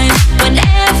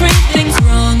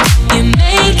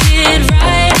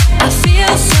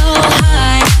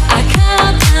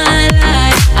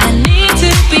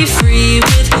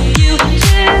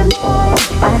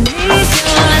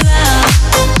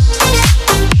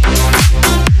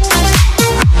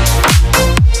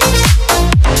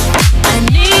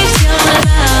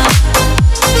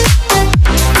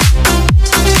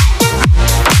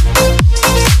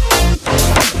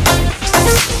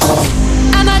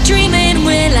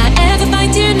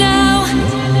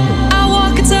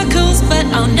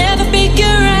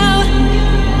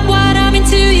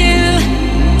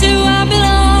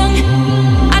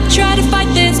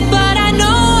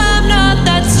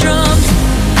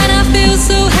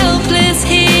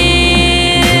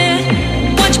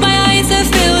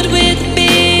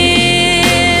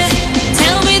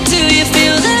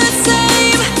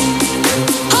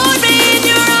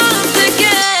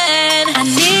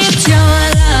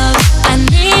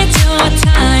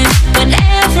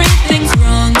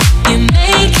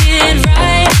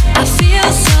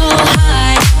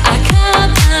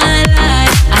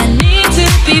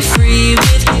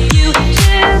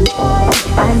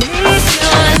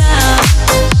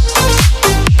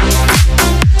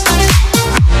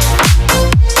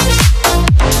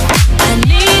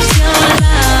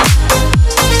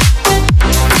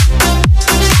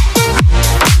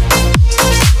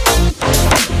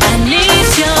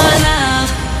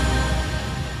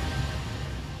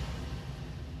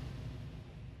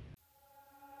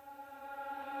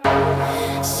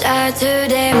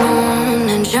Saturday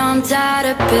morning, jumped out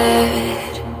of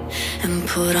bed and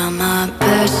put on my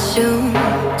best suit.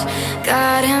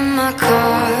 Got in my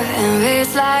car and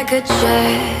raced like a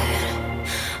jet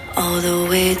all the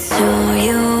way to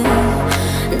you.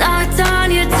 Knocked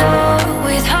on your door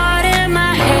with heart in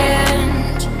my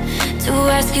hand to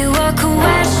ask you a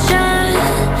question,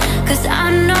 'cause I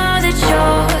know that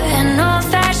you're an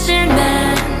old-fashioned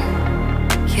man.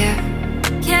 Yeah,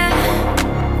 yeah.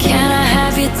 Can I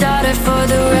have your daughter for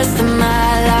the rest of my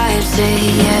life? Say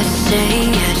yes,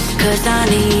 'cause I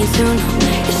need to know.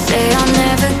 You say I'll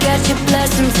never get your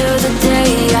blessing till the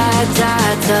day I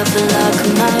die. Tough luck,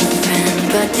 my friend,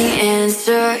 but the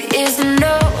answer is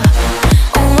no.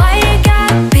 Oh, why you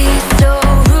gotta be so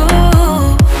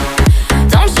rude?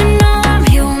 Don't you know I'm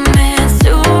human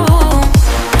too?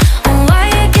 Oh, why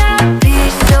you gotta be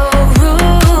so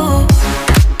rude?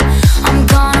 I'm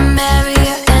gonna marry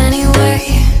you anyway.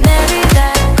 Marry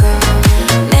that girl,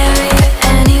 marry you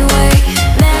anyway.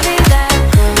 Marry that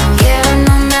girl, yeah,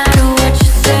 no matter what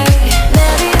you say.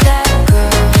 Marry that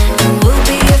girl, and we'll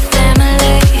be a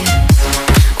family.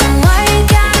 Oh, why you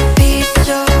gotta be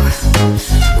so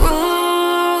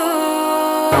rude?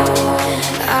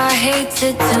 I hate to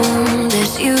do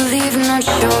this, you leave no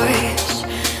choice.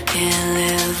 Can't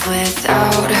live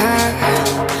without her.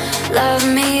 Love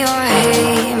me or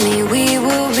hate me, we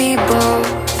will be both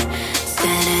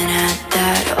standing at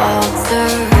that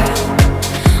altar.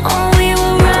 Oh, we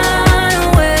will run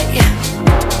away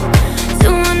to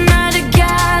another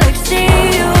galaxy.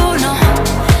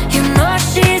 You know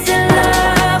she's in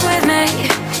love with me.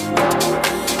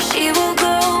 She will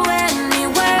go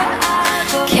anywhere I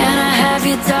go. Can I have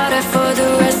your daughter for the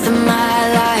rest of my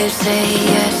life? Say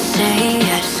yes,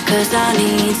 'cause I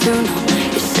need to know.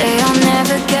 You say I'll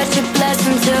never get your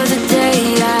blessing till the day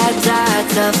I die.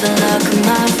 Tough luck,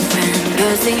 my friend,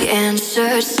 'cause the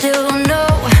answer's still no.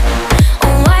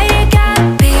 Oh, why you gotta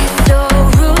be so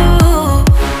rude?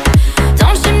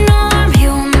 Don't you know I'm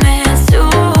human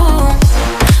too?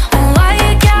 Oh, why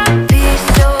you gotta be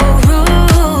so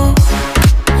rude?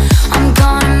 I'm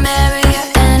gonna marry you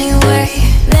anyway.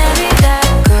 Marry that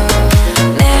girl,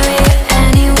 marry you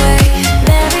anyway.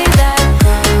 Marry that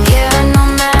girl, yeah, no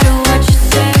matter what you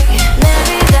say.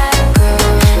 Marry that girl,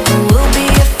 and we'll be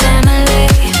a family.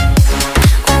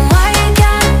 Oh, why you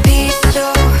gotta be so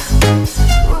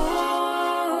rude?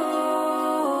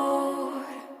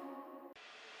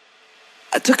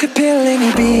 I took a pill in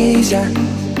Ibiza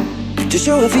to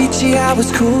show Avicii I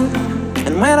was cool.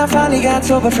 And when I finally got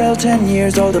sober, felt 10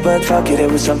 years older. But fuck it,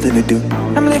 it was something to do.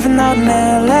 I'm living out in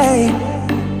LA.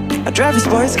 I drive a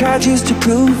sports car just to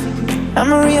prove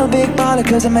I'm a real big baller,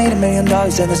 'cause I made $1 million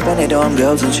and I spent it on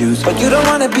girls and shoes. But you don't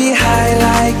wanna be high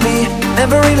like me,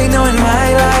 never really knowing why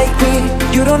like me.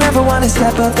 You don't ever wanna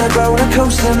step up that roller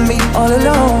coaster and be all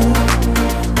alone.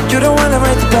 You don't wanna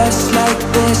ride the bus like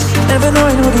this, never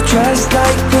knowing who to trust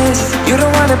like this. You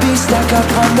don't wanna be stuck up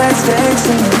on that stage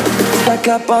singing, stuck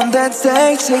up on that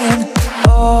stage singing.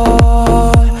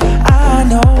 Oh, I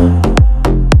know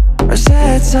our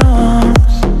sad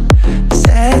songs,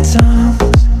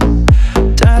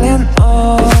 darling.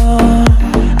 Oh,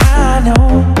 I know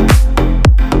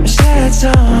our sad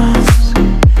songs.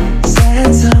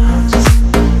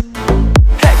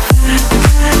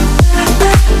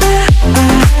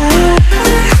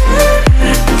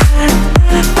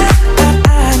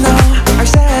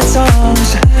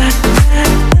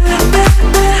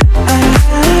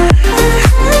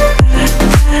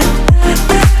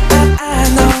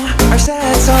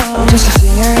 Just a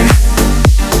singer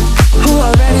who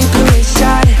already blew his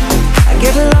shot. I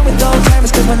get along with old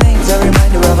timers 'cause my name's a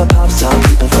reminder of a pop song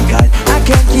people forgot. I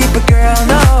can't keep a girl,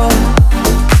 no,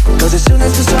 'cause as soon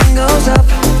as the sun goes up,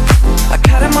 I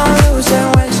cut him all loose and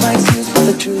wedge my excuse. But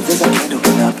the truth is I can't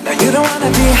open up. Now you don't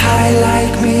wanna be high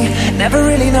like me, never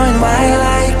really knowing why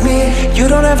like me. You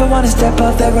don't ever wanna step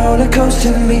off that roller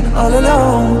coaster and be all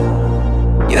alone.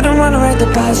 You don't wanna ride the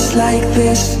bus like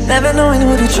this, never knowing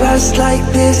who to trust like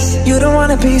this. You don't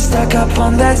wanna be stuck up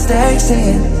on that stage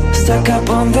singing, stuck up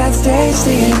on that stage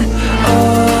singing.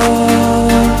 Oh,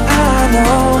 I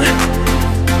know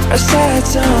our sad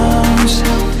songs,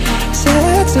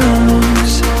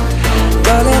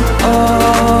 darling.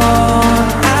 Oh,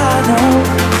 I know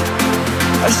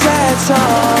our sad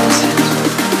songs,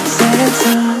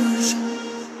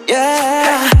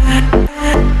 yeah.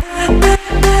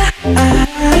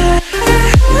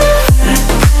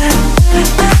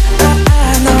 I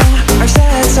know our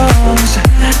sad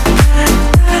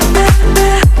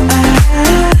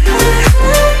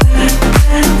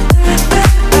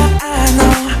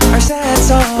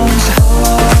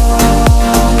songs.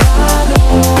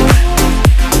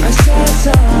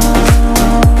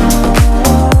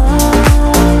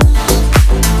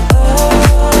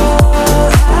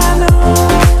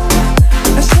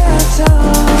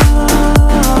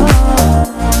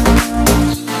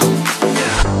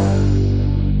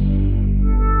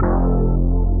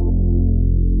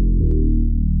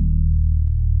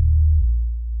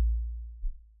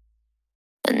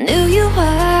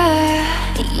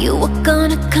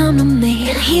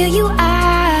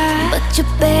 But you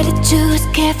better choose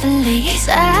carefully, 'cause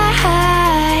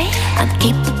I'm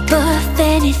capable of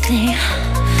anything,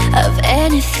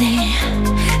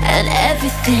 and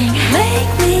everything.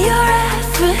 Make me your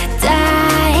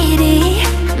Aphrodite,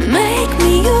 make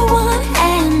me your one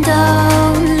and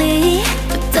only.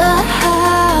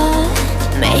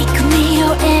 Make me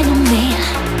your enemy,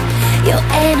 your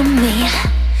enemy,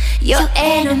 your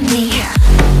enemy.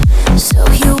 So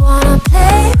you wanna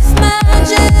play with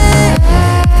magic?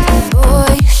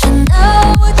 Boy, you should know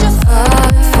what you're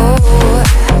falling for.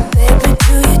 Baby,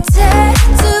 do you dare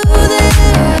to do this?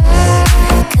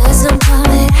 'Cause I'm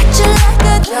coming at you like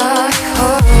a dark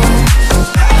horse.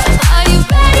 Are you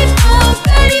ready for a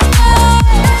perfect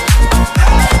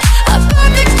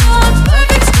storm,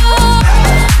 perfect storm?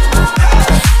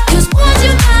 'Cause once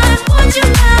you're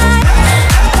mine,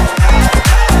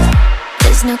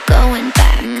 there's no going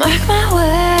back. Mark my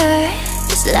words,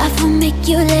 this love will make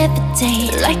you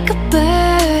levitate like a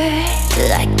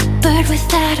bird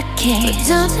without a cage.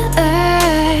 Down to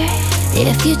earth,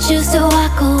 if you choose to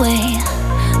walk away,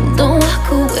 don't walk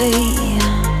away.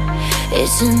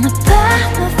 It's in the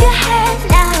palm of your hand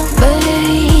now,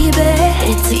 baby.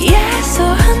 It's a yes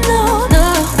or a no, no,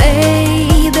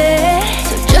 baby.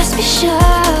 So just be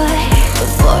sure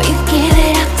before you give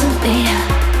it up to me,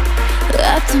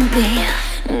 up to me.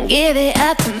 Give it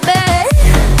up to me.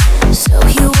 So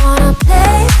you wanna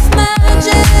play with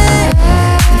magic?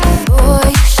 Boy,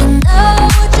 you should know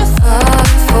what you're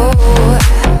falling for.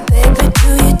 Baby, do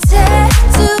you dare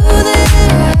to do this?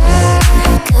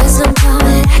 'Cause I'm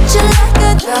coming at you like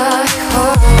a dark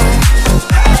horse.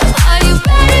 Are you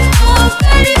ready for a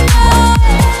perfect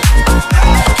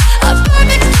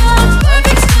storm,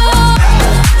 perfect storm?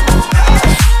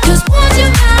 'Cause once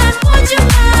you're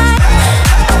mine,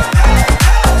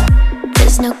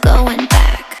 there's no going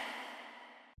back.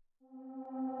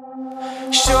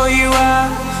 Show you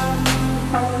out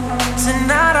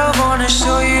tonight. I wanna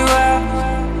show you out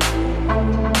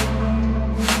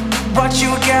what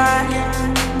you got.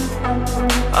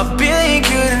 A billion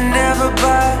could never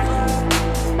buy.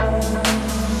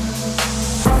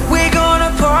 We're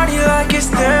gonna party like it's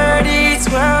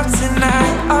 30-12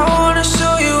 tonight. I wanna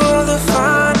show you all the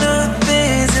finer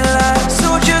things in life. So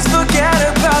just forget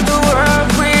about the world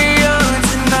we own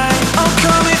tonight. I'm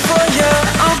coming for you,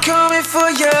 I'm coming for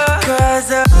you.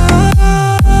 'Cause all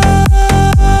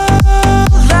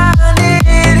I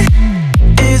need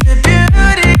is the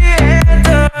beauty and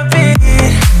the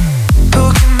beat. Who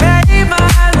can make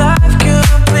my life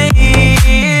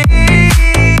complete?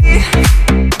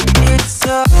 It's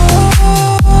all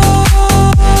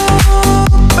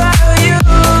about you.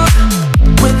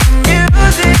 When the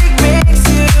music makes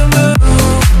you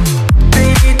move,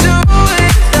 baby, do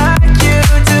it like you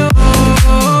do.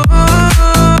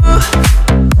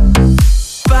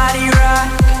 Body rock,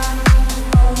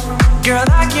 girl,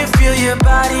 I can feel your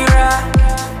body rock.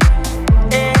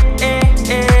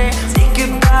 Think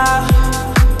about,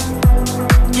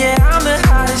 yeah, I'm the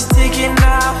hottest ticket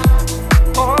now.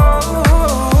 Oh,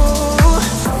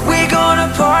 we're gonna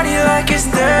party like it's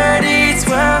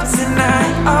 30-12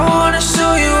 tonight. I wanna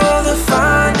show you all the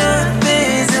finer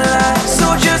things in life. So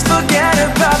just forget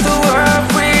about the world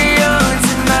we own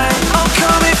tonight. I'm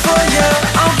coming for you,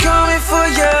 I'm coming for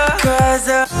you. 'Cause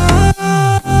all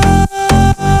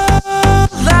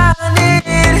I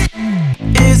need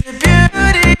is the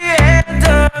beauty and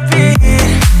the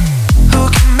beat. Who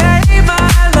can make my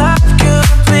life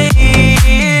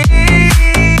complete?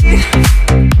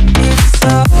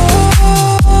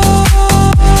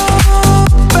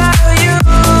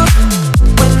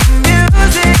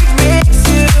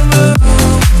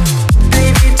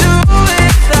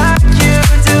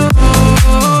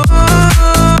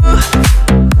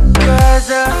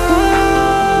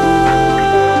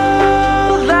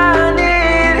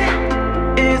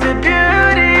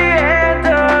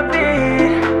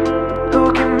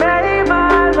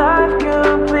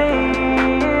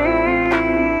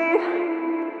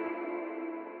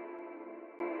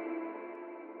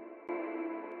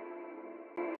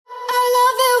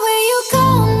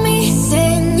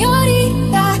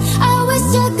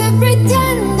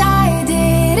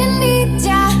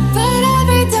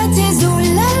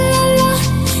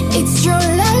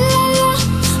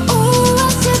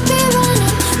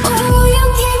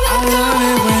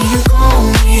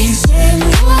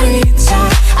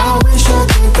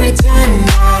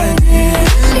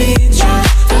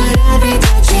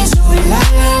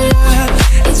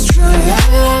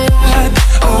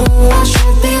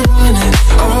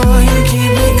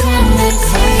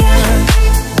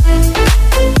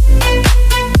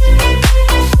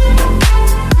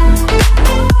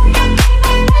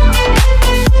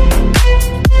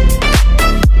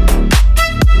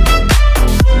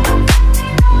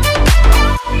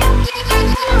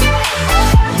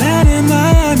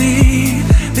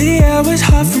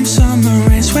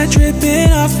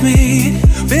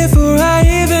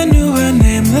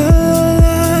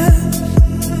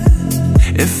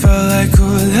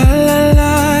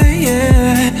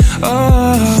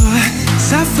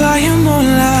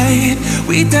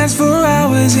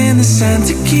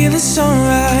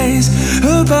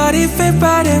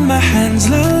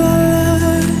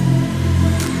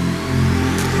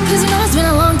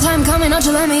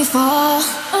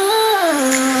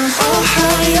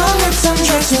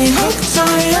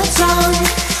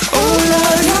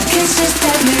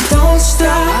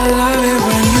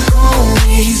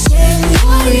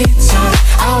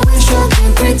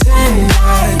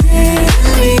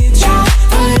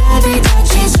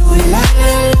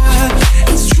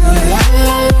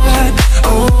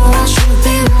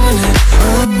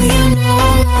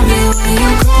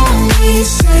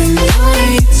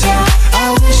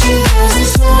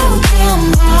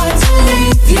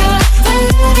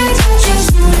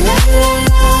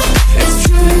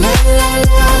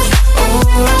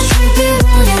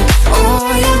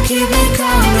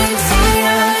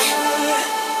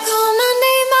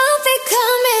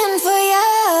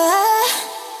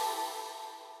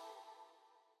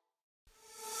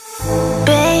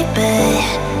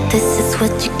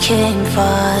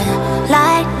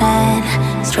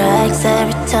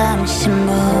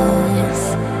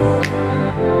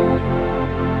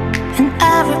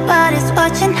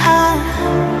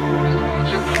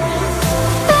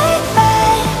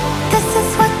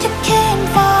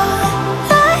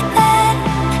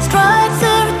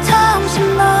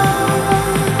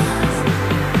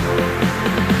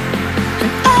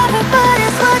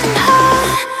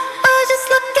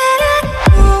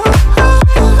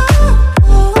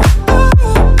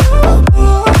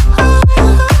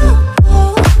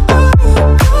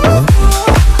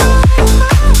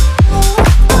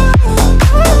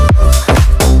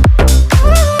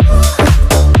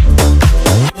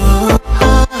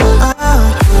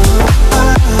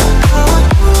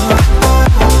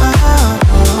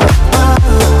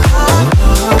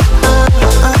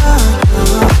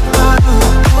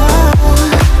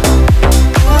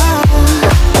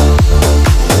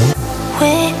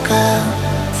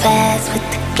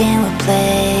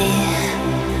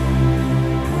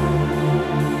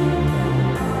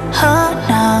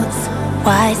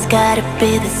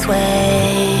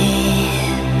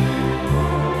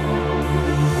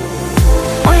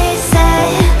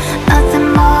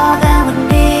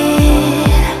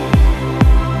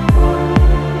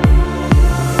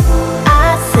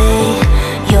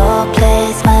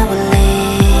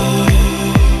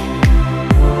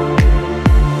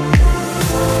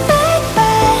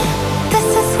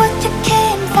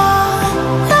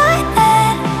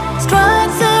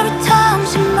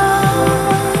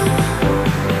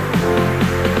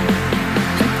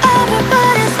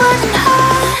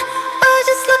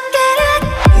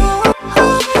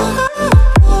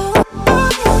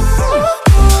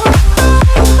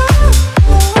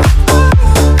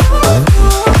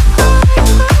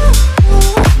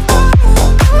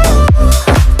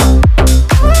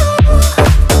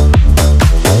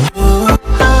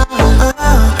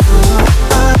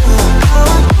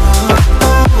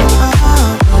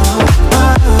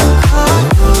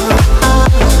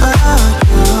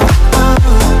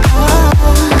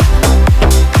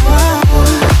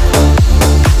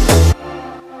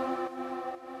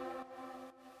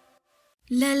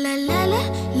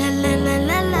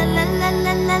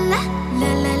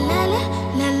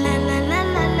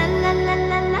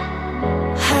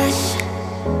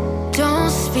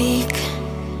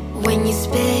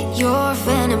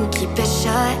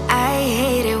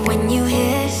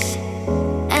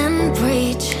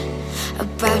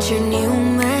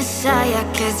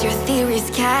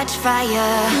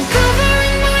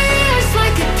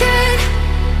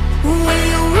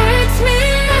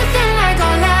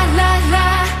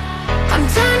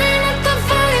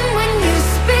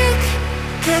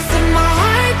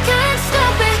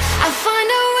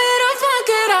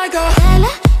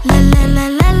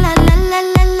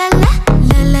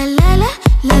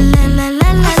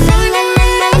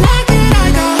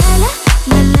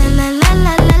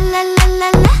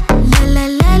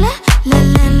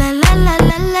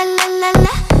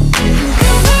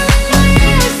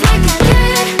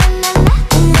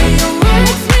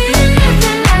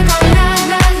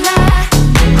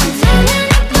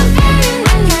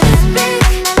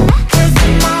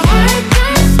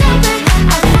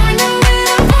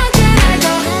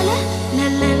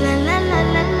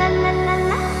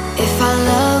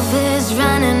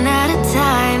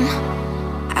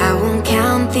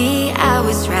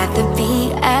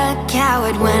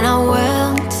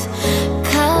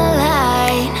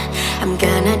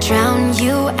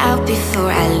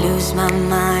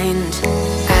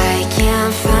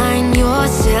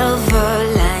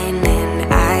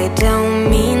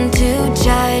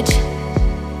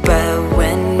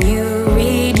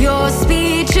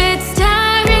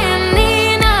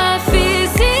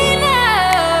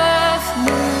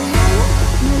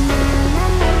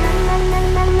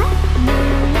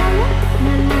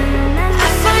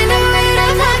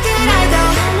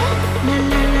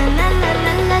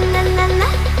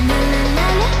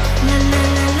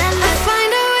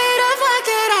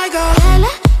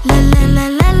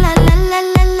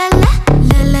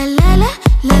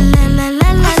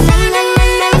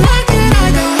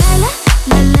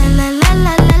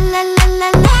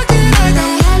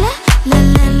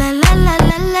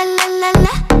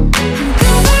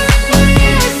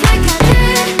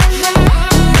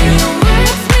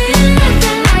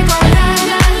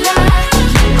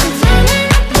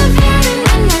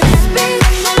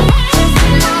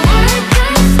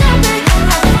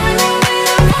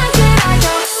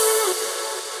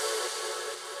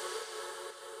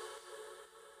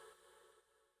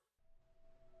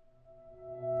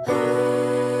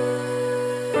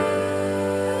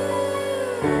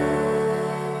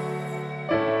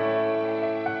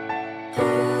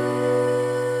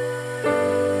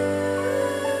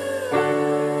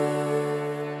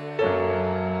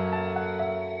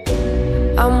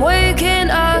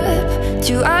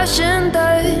 to ash and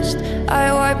dust.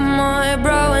 I wipe my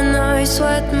brow and I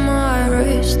sweat my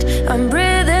wrist. I'm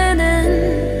breathing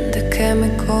in the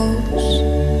chemicals.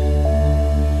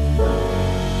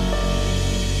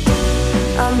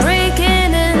 I'm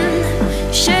breaking in,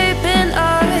 shaping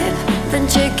up, then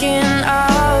checking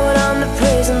out on the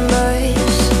prison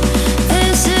bus.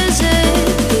 This is it,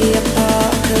 the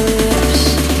apocalypse.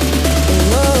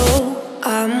 Whoa,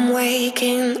 I'm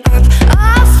waking up.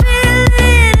 I feel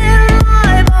it in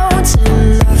my bones,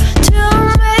 enough to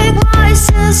make my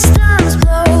systems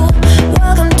blow.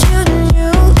 Welcome to the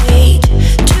new age,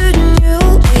 to the new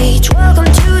age. Welcome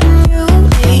to the new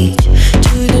age,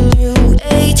 to the new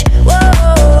age.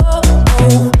 Whoa,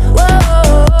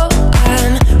 whoa,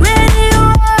 I'm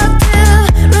radioactive,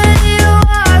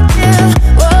 radioactive.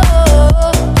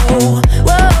 Whoa,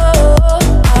 whoa,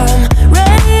 I'm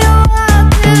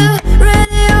radioactive,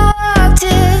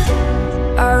 radioactive.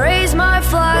 I raise my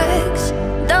flags,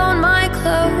 down my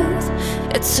clothes.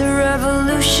 It's a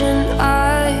revolution,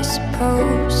 I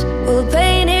suppose. We'll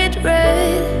paint it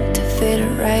red to fit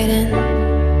it right in.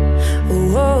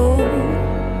 Whoa,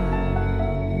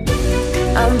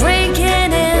 I'm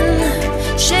breaking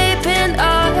in, shaping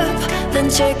up, then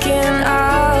checking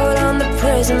out on the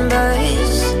prison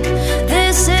bus.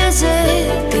 This is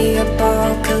it, the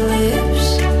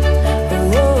apocalypse.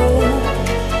 Whoa,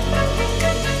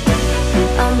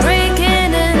 I'm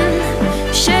breaking in,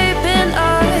 shaping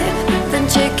up, then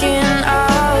checking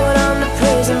out on the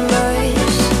prison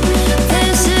bus.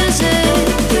 This is it,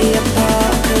 the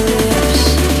apocalypse.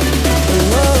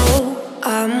 Whoa,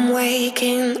 I'm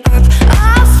waking up. I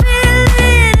feel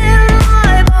it in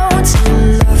my bones,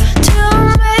 enough to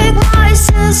make my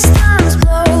systems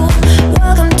blow.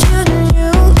 Welcome to the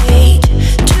new age,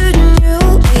 to the new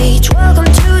age. Welcome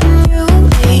to the new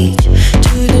age,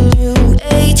 to the new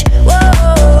age.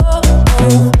 Whoa,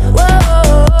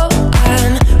 whoa,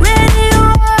 I'm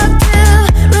radioactive,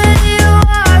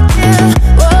 radioactive.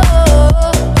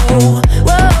 Whoa,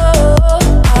 whoa,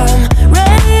 I'm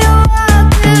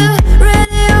radioactive,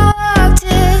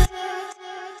 radioactive.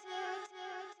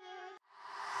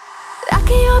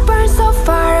 Lucky you burn so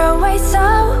far away, so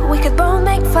we could both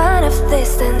make fun of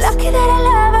distance. Lucky that I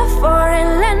love a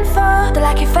foreign land for the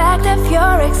lucky fact of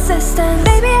your existence.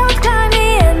 Baby, I would climb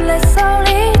the endless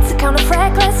solid to count of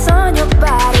freckles on your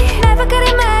body. Never could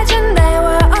imagine there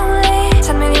were only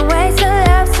so many ways to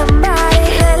love somebody.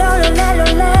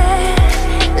 Le-lo-lo-le-lo-le,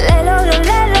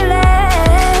 le-lo-lo-le-lo-le.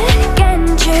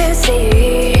 Can't you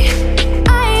see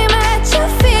I'm at your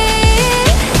feet?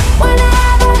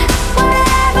 Whenever,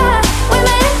 wherever we're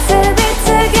meant to be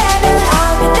together,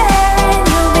 I'll be there and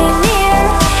you'll be near,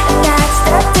 and that's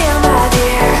the deal, my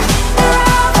dear.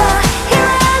 Forever,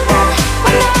 here and there,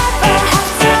 we'll never have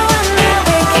to wonder.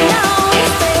 We can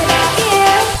always stay right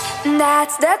here, and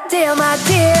that's the deal, my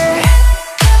dear.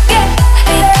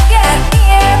 Get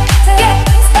here to get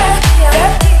this back, get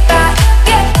back,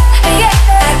 get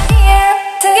here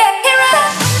to get here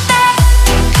right back.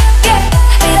 Get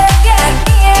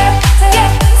here to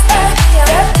get this back, get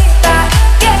back,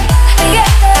 get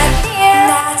here.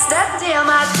 That's the deal,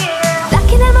 my dear.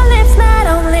 Lucky that my lips not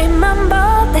only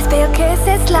mumble, they spill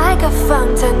kisses like a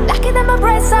fountain. Lucky that my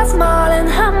breasts are small and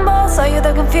humble, so you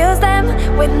don't confuse them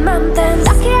with mountains.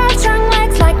 Lucky I have strong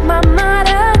legs like my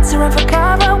mother to run for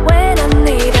cover when I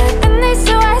need it. And these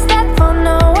two eyes that for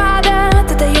no other,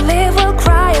 the day you leave will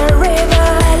cry a river.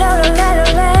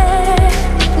 Le-lo-lo-le-lo-le,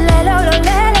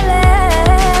 le-lo-lo-le-lo-le.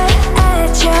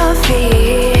 At your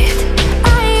feet,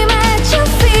 I'm at your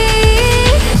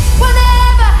feet.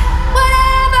 Whenever,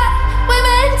 wherever we're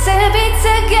meant to be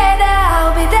together,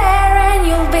 I'll be there and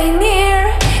you'll be near,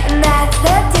 and that's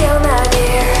the deal, my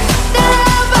dear.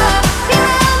 Forever,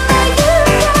 remember you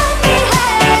got me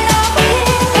head over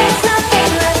heels. There's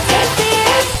nothing left to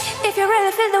fear if you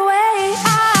really feel the way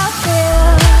I feel.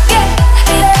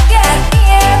 Get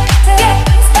here to get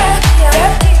this back, get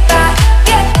back,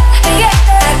 get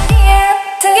here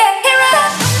to get here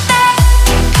right back.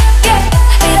 Get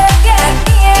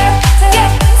here to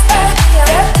get this back, get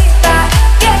back,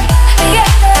 get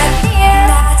here.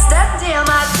 That's the deal,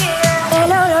 my dear.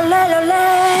 Le-lo-lo-le-lo-le,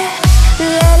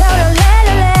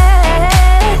 le-lo-lo-le-lo-le.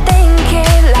 Think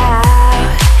it loud,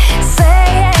 say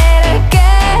it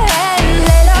again.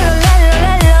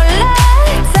 Le-lo-lo-le-lo-le-lo-le.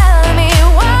 Tell me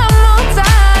one more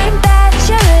time that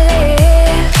you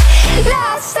live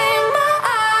lost in my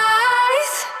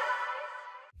eyes.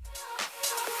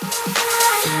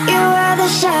 You are the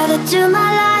shadow to my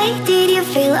light. Did you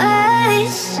feel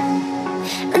us?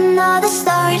 Another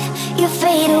start, you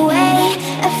fade away.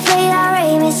 Afraid our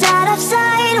aim is out of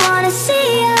sight. Wanna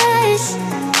see us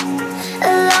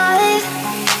alive.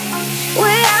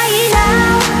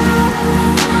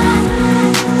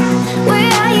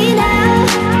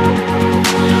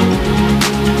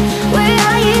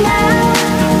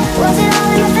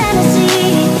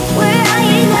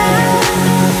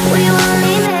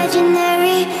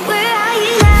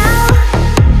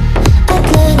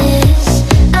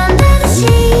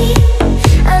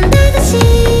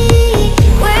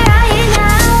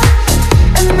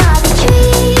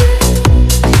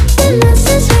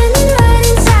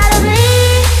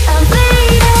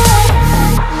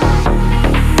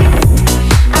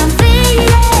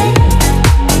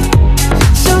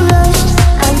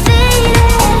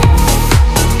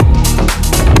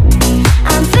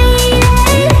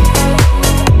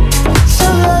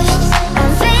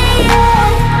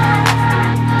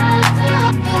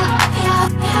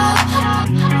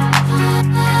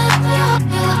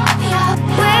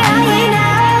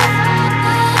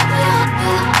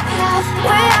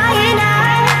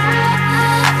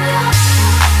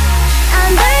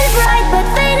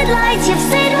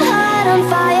 on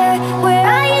fire. Where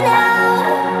are you now?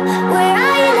 Where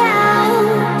are you now?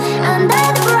 Under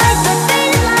the bright but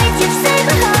fading lights, you've set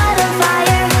my heart on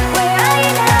fire. Where are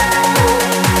you now?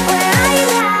 Where are you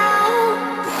now?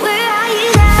 Where are you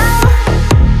now?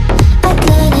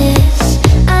 Atlantis,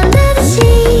 under the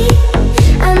sea,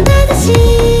 under the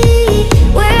sea.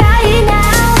 Where are you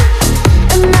now?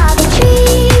 Another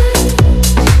dream.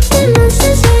 The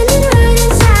monster's hiding right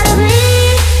inside of me.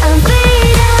 I'm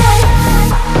faded.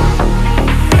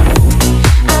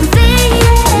 I'm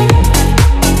faded.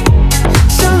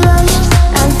 So lost.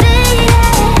 I'm faded.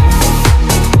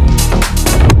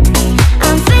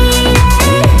 I'm faded.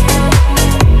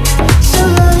 So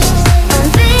lost. I'm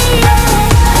faded. So lost. I'm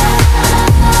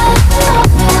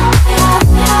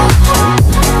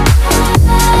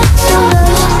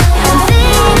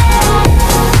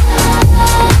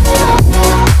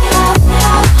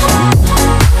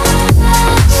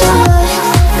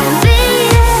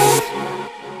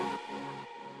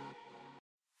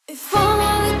if all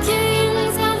of the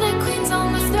kings and the queens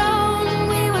on the throne,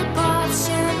 we would pop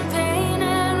champagne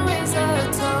and raise a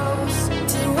toast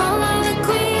to all of the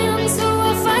queens who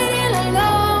are fighting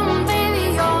alone. Baby,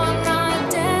 you're not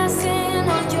dancing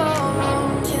on your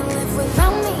own. Can't live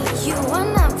without me, you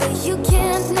wanna, but you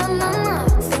can't. No, no, no.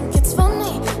 Think it's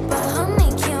funny, but honey,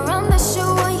 can't run the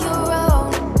show on your own.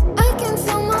 I can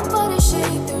feel my body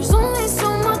shake. There's only so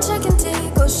much I can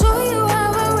take. I'll show you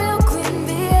how a real queen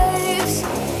behaves.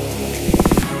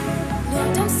 No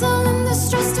damsel in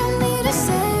distress, don't need to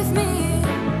save me.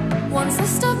 Once I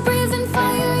stop breathing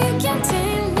fire, you can't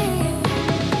tame me.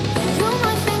 You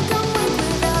might think I'm weak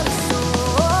without a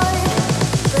sword,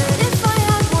 but if I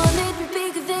had one, it'd be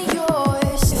bigger than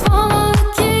yours. If all of the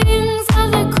kings and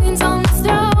the queens on the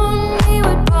throne, we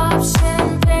would pop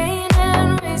champagne and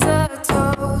raise a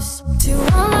toast to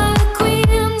all of the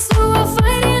queens who are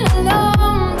fighting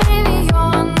alone. Baby,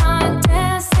 you're not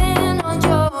dancing on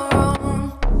your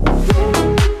own.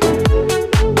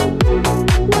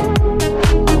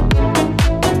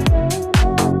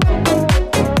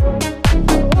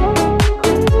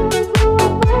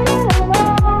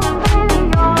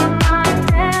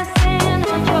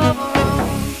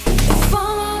 If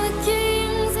all of the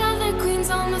kings and the queens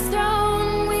on the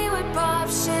throne, we would pop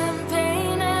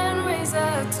champagne and raise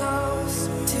a toast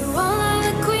to all of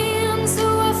the queens who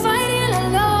are fighting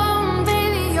alone.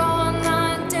 Baby, you're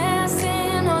not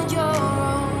dancing on your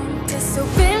own.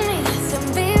 Disobey me, then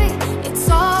baby, it's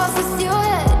off with your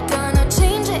head. Gonna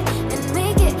change it and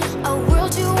make it a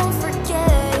world you won't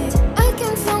forget. I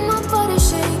can feel my body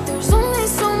shake. There's only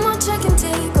so much I can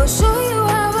take. I'll show you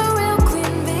how a real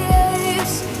queen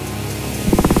behaves.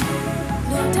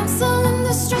 No damsel in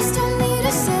distress, don't need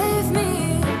to save me.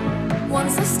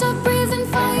 Once I stop breathing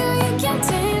fire, you can't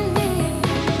tame me.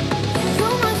 You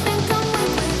might think I'm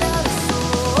weak without a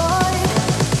sword,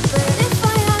 but if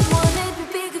I had one, it'd be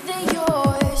bigger than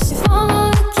yours. If all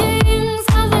of the kings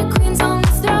and the queens on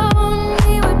the throne,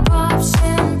 we would pop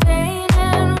champagne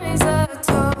and raise a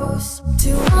toast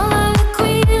to all of the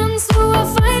queens who are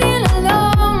fighting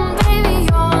alone. Baby,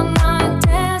 you're not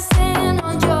dancing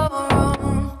on your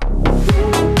own.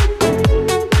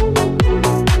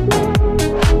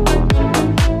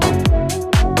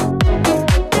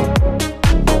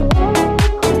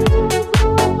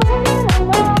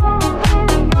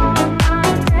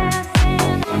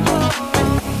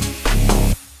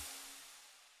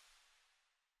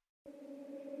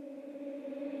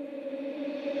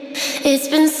 It's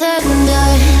been said and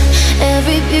done.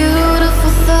 Every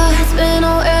beautiful thought's been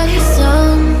already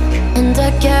sung, and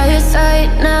I guess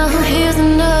right now here's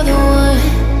another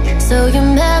one. So your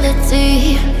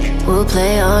melody will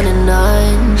play on and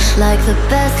on, like the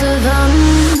best of them.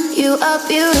 You are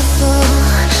beautiful,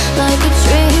 like a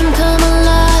dream come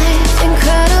alive,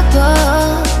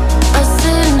 incredible, a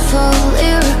sinful,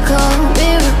 lyrical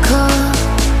miracle.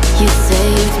 You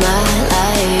saved my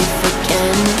life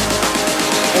again,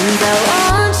 and I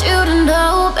want you to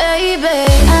know, baby,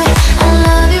 I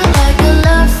love you like a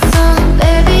love song,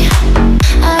 baby.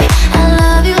 I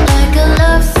love you like a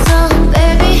love song,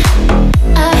 baby.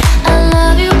 I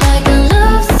love you like a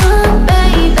love song,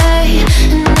 baby.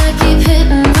 And I keep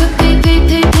hitting,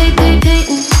 repeating.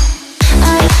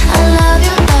 I love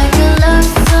you like a love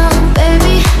song,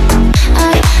 baby.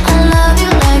 I love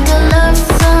you like a love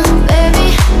song, baby.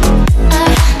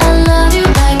 I love you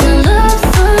like a love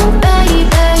song, baby.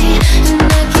 And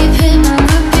I keep hitting,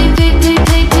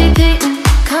 repeating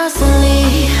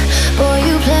constantly. Boy,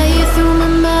 you play through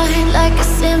my mind like a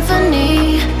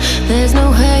symphony. There's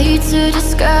no way to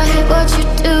describe what you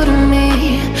do to me.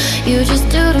 You just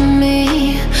do to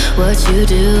me what you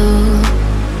do,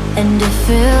 and it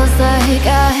feels like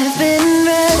I've been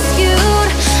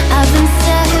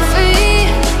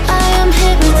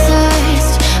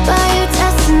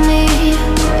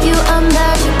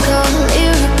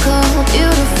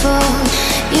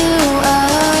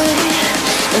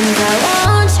I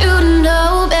want you to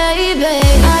know, baby,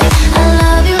 I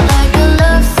love you like a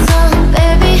love song,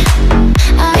 baby.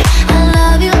 I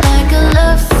love you like a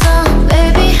love song,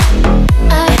 baby.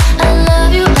 I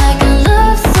love you like a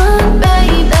love song,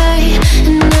 baby.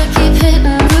 And I keep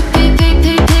hitting, repeat,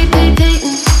 repeat.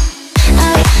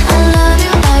 I love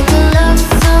you like a love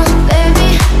song, baby.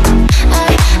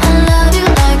 I love you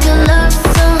like a love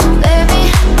song, baby.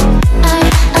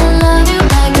 I love you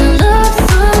like a love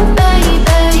song,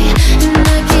 baby. And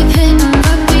I keep hitting,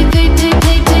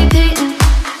 repeat.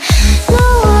 No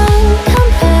one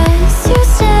compares, you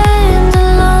stand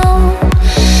alone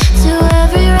to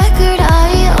every record I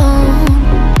own.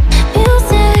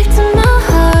 Music to my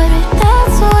heart,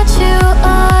 that's what you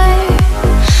are.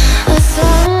 A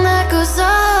song that goes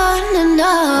on and on.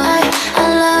 I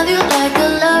love you like a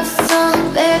love song,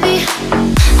 baby.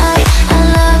 I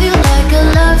love you like a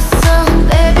love song,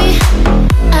 baby.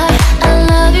 I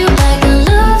love you like a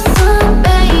love song,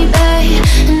 baby.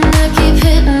 And I keep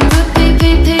hitting,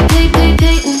 repeat.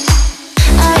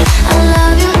 I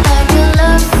love you like a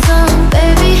love song,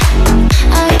 baby.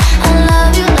 I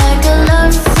love you like a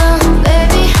love song,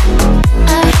 baby.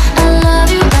 I love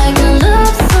you like a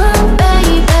love song,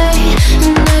 baby.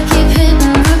 And I keep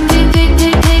hitting,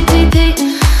 repeat,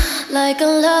 like a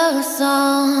love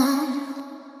song.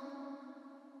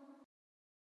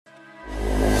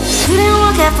 You didn't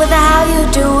walk half with the how you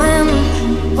doing.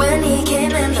 When he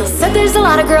came in, he said there's a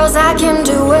lot of girls I can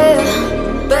do it,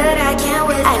 but I can't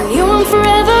wait. I knew him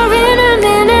forever in a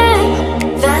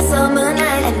minute. That summer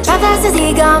night, and by fast as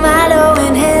he got mellow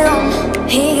in him,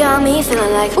 he got me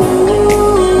feeling like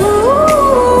ooh.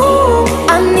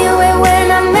 I knew it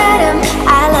when I met him. I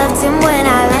loved him when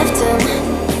I left him.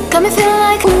 Got me feeling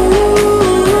like ooh.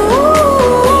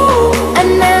 And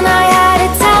then I had to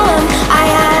tell him I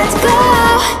had to go.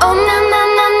 Oh na na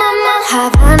na na na.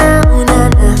 Havana, ooh na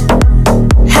na.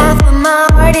 Half of my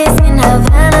heart is in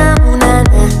Havana, ooh na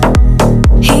na.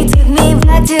 He took me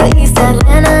back to East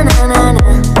Atlanta, na na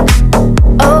na.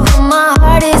 Oh, my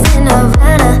heart is in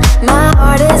Havana. My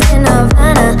heart is in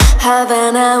Havana.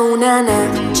 Havana, ooh na na.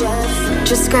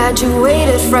 Just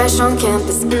graduated fresh on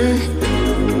campus,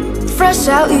 fresh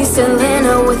out East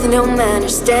Atlanta with no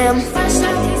manners, damn.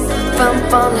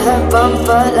 Bump on her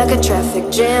bumper like a traffic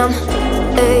jam.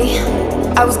 Ayy,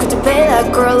 I was good to pay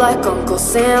that girl like Uncle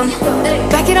Sam.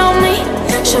 Back it on me,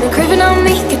 shorty craving on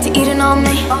me, get to eating on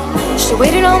me. She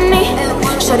waited on me,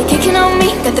 shorty kicking on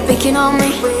me, got the bacon on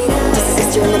me. This is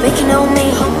sister in the making on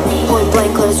me. Point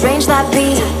blank close range that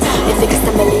beat. If it gets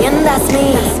a million, that's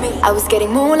me. I was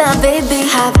getting moolah, baby.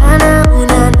 Havana, ooh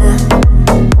na na.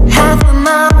 Half of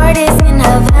my heart is in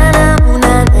Havana, ooh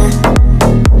na na.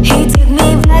 He took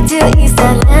me back to East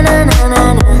Atlanta, na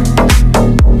na na.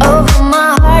 Oh,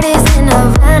 my heart is in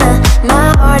Havana. My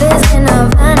heart is in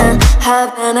Havana.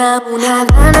 Havana, ooh na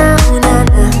na, ooh na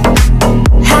na.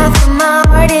 Half of my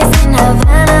heart is in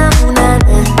Havana, ooh na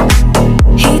na.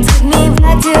 He took me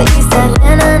back to East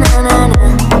Atlanta, na na na.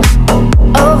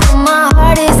 Oh, my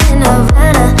heart is in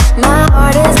Havana. My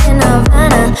heart is in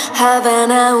Havana.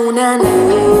 Havana, ooh na na.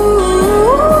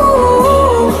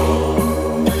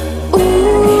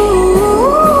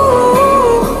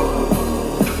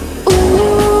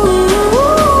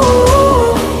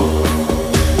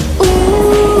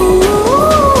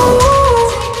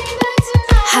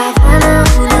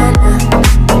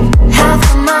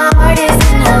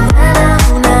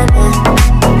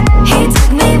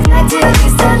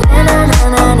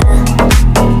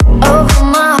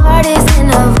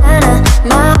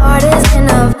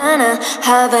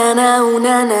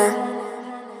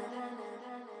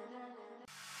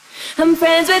 I'm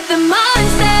friends with the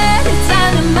monster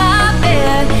inside of my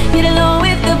bed. Get along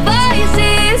with the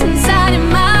voices inside of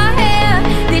my head.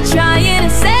 They're trying to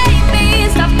save me,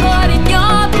 stop holding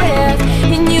your breath.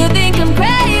 And you think I'm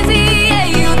crazy, yeah,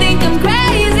 you think I'm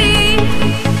crazy.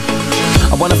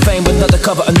 I wanna fame with another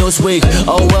cover of Newsweek.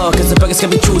 Oh well, cause the beggars can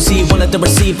be choosy. Wanted to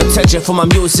receive attention from my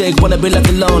music. Wanna be left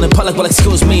alone and public will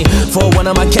excuse me. For one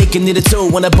of my cake and needed two.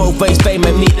 When I both face fame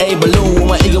and meet a balloon. When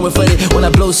my ego inflated, when I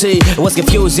blue see, it was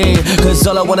confusing. Cause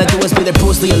all I wanna do is be the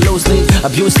Bruce Lee and loosely.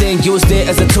 Abused it, used it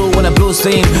as a tool when I blue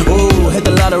steam. Ooh, hit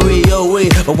the lottery, oh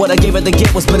wait. But what I gave it to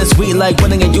get was bittersweet. Like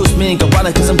winning and use me.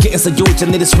 Ironic cause I'm getting so huge. I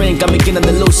need this ring, I'm beginning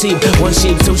to lose sheep. One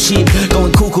sheep, two sheep,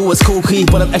 going cuckoo is cool key.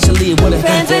 But I'm actually what it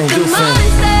friends with the monster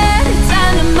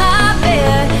inside of my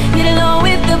bed. Get along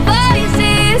with the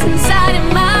voices inside of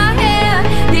my head.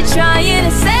 They're trying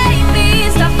to save me,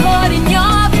 stop holding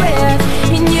your breath.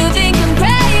 And you think I'm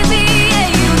crazy, yeah,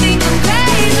 you think I'm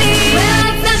crazy. Well,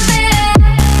 it's not fair.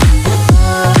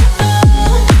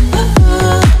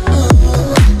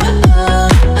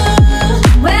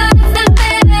 Well,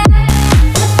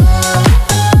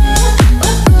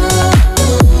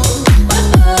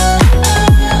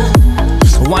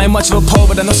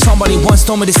 moments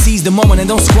told me to seize the moment and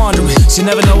don't squander it. You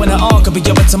never know when it all could be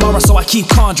over tomorrow, so I keep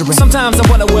conjuring. Sometimes I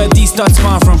wonder where these thoughts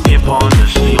spawn from. You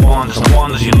ponders, you wonders, and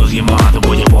wonders, you lose your mind, the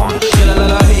way you want.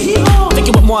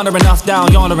 Thinking I'm wandering off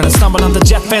down yonder and I stumble onto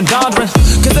Jeff Van Dondren.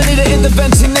 Cause I need an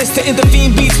interventionist to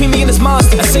intervene between me and this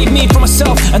monster and save me from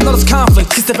myself and all this conflict.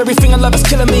 Cause if everything I love is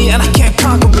killing me and I can't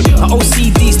conquer it. My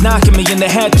OCD's knocking me in the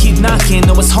head, keep knocking.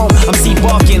 No, it's home, I'm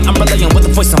sleepwalking. I'm relaying what the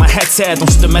voice in my head said. Don't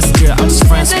shoot the messenger, I'm just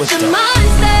friends with the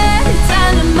monster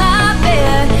inside of my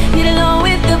bed. Get along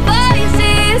with the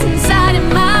voices inside of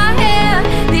my head.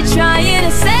 They're trying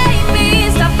to save me,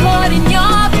 stop holding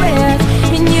your breath.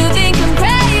 And you think I'm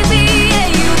crazy, yeah,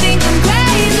 you think I'm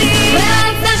crazy. Well,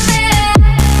 it's not fair.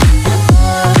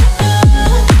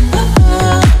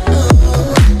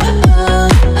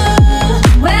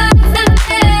 Well, it's not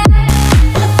fair.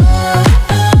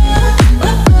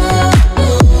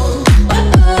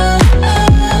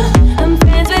 I'm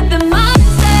friends with the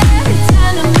monster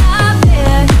inside of my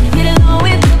bed. Get along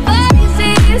with the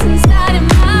voices inside of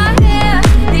my head.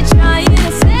 They're trying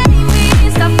to save me,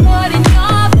 stop holding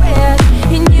your breath.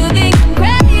 And you think I'm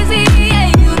crazy, yeah,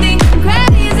 you think I'm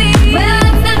crazy. Well,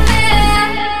 it's not fair.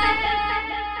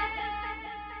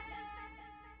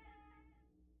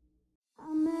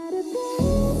 I'm at a place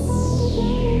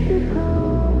to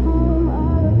home.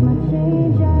 All of my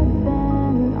change I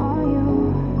spend on you.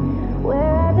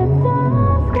 Where are the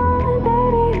times gone,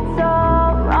 baby? It's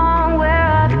all wrong. Where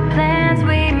are the plans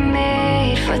we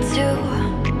made for two?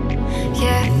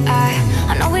 Yeah,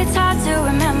 I know it's hard to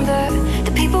remember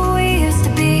the people we used to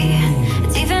be.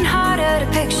 It's even harder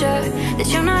to picture that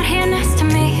you're not here next to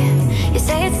me. You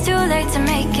say it's too late to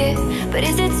make it, but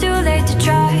is it too late to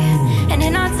try? And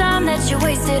in our time that you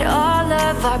wasted, all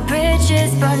of our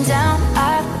bridges burned down.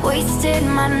 I wasted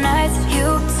my nights,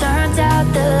 you turned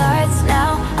out the lights.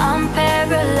 Now I'm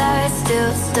paralyzed,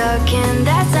 still stuck in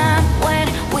that time when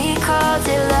we called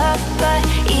it love. But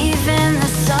even the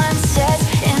sun sets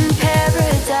in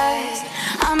paradise.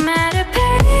 I'm at a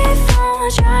payphone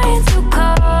trying to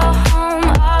call home.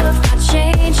 All of my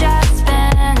change I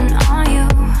spend on you.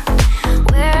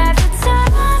 Where have the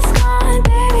times gone,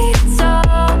 baby? It's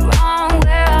all wrong.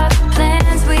 Where are the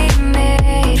plans we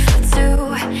made for two?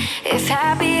 If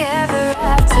happy ever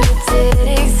after did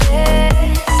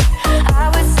exist, I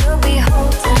would still be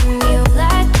holding you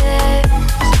like this.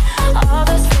 All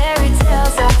those fairy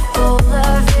tales are full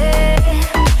of it.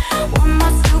 One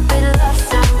more stupid love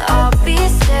song, I'll be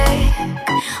sick.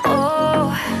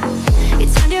 Oh, you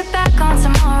turned your back on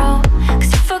tomorrow,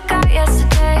 cause you forgot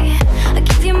yesterday. I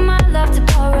give you my love to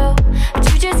borrow, but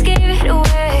you just gave it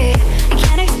away. You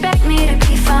can't expect me to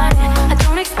be fine, I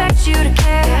don't expect you to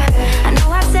care. I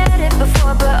know I've said it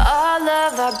before, but all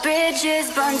of our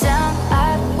bridges burned down.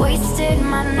 I wasted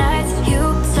my nights, you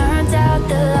turned out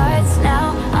the lights.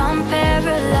 Now I'm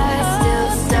paralyzed, still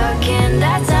stuck in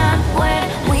that time when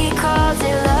we called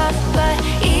it love. But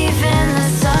even the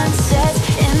sun sets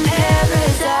in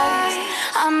paradise.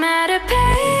 I'm at a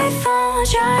payphone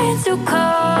trying to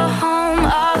call home.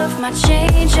 All of my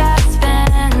change I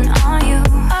spend on you.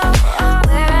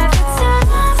 Where have the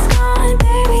times gone,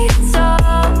 baby? It's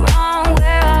all wrong.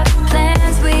 Where are the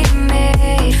plans we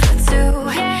made for two?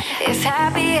 If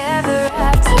happy ever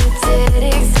after did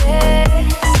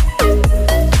exist,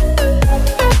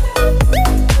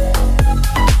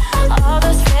 all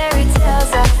those fairy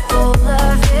tales are full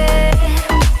of it.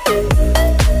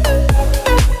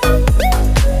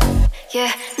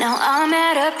 Yeah, now I'm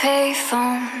at a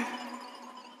payphone.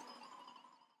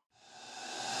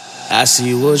 I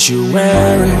see what you're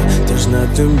wearing, there's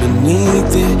nothing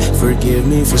beneath it. Forgive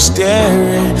me for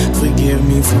staring, forgive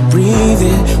me for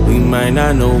breathing. We might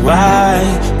not know why,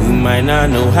 we might not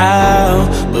know how,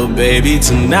 but baby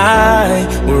tonight,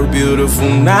 we're beautiful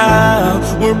now.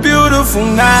 We're beautiful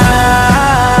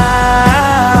now.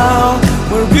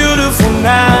 We're beautiful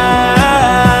now.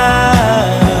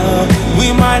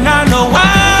 We might not know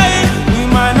why, we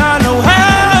might not know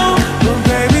how, but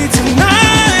baby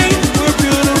tonight, we're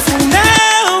beautiful now.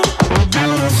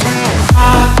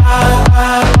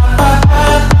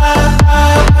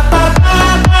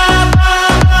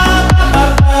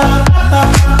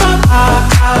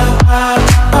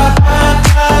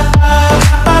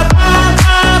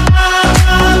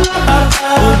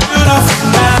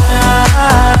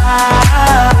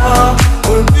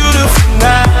 We're beautiful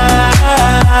now.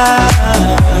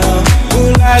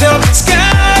 We'll light up the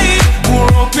sky,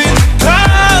 we'll open the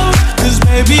clouds, 'cause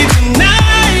baby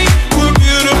tonight, we're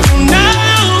beautiful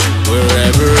now.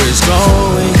 Wherever it's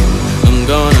going, I'm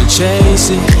gonna chase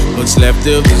it. What's left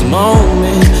of this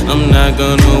moment, I'm not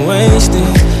gonna waste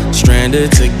it.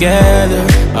 stranded together.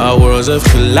 Our worlds have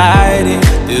collided.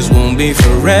 This won't be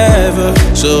forever,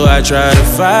 so I try to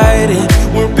fight it.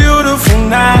 We're beautiful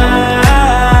now.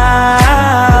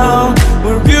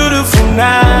 We're beautiful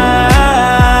now.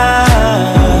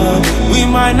 We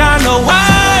might not know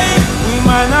why, we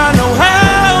might not know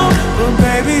how, but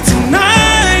baby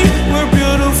tonight we're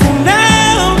beautiful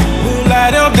now. We'll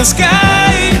light up the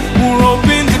sky, we'll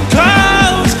open the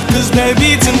clouds, 'cause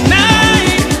baby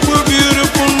tonight we're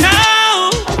beautiful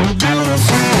now. We're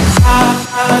beautiful.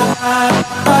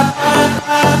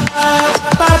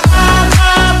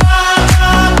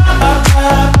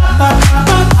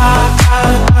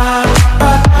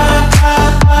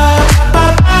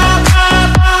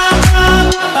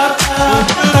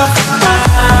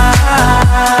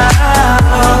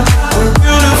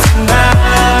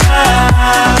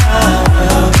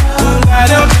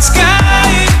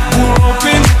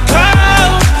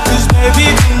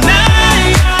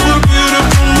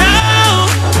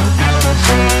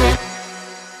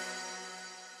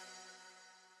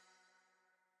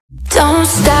 Don't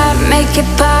stop, make it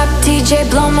pop, DJ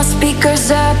blow my speakers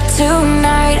up.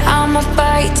 Tonight I'ma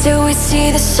fight till we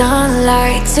see the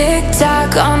sunlight. Tick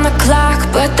tock on the clock,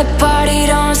 but the party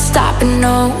don't stop. And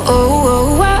oh, oh,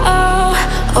 oh, oh, oh,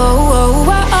 oh,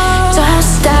 oh, oh. Don't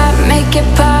stop, make it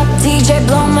pop, DJ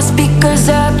blow my speakers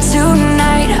up.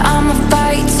 Tonight I'ma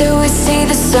fight till we see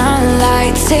the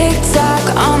sunlight. Tick tock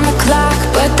on the clock,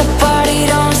 but the party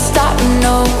don't stop. And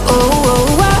oh, oh,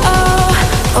 oh, oh,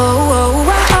 oh, oh,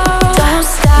 oh.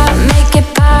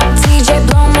 DJ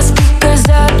blow my speakers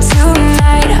up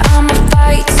tonight. I'ma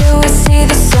fight till we see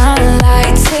the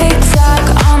sunlight. Tick tock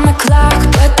on the clock,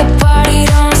 but the party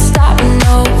don't stop.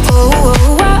 No, oh,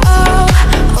 oh, oh,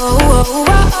 oh, oh,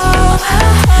 oh, oh.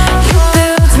 You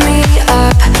build me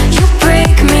up, you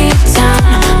break me down.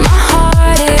 My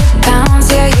heart it pounds,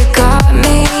 yeah you got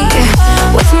me.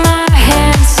 With my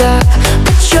hands up,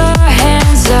 put your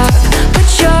hands up, put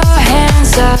your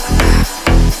hands up.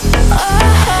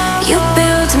 You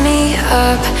build me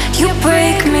up, you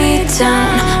break me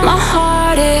down. My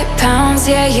heart it pounds,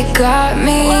 yeah you got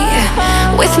me.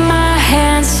 With my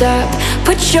hands up,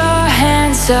 put your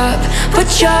hands up,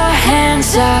 put your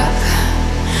hands up.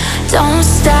 Don't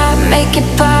stop, make it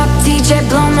pop, DJ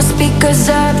blow my speakers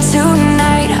up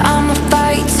tonight. I'ma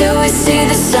fight till we see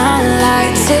the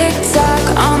sunlight. Tick tock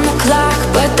on the clock,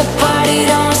 but the party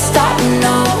don't stop.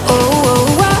 No, oh,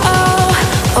 oh, oh,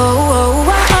 oh, oh, oh,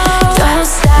 oh. Don't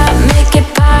stop, make it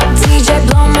pop, DJ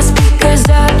blow my speakers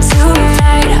up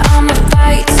tonight. I'ma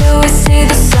fight till we see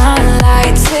the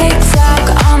sunlight. Tick tock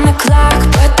on the clock,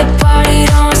 but the party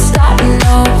don't stop.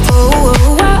 No, oh,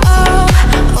 oh, oh,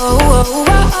 oh, oh,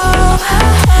 oh, oh.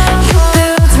 You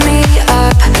build me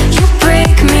up, you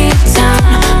break me down.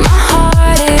 My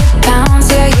heart it pounds,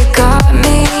 yeah you got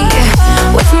me.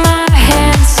 With my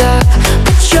hands up,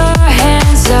 put your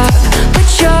hands up, put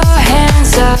your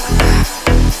hands up.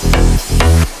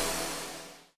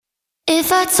 If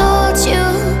I told you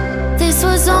this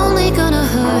was only gonna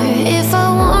hurt, if I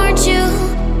warned you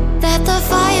that the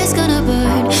fire's gonna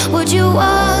burn, would you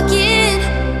walk in?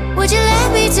 Would you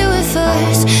let me do it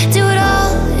first? Do it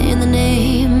all in the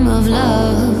name of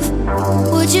love.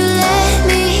 Would you let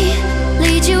me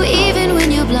lead you even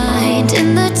when you're blind?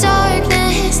 In the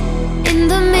darkness, in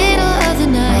the middle of the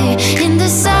night, in the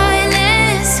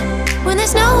silence, when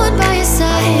there's no one by your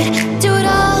side. Do it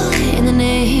all in the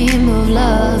name of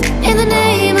love. In the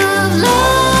name of love.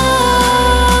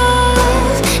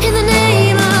 In the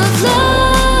name of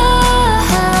love.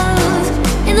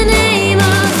 In the name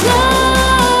of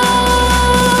love.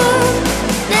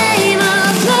 Name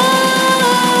of love.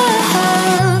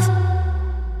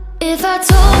 If I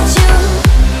told you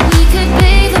we could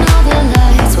bathe in all the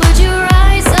lights, would you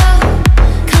rise up?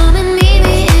 Come and meet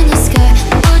me in the sky.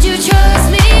 Would you trust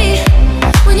me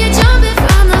when you're jumping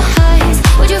from the heights?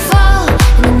 Would you fall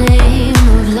in the name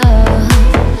of love?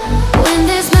 When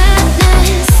there's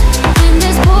madness, when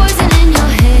there's poison in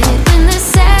your head, when the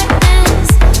sadness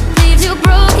leaves you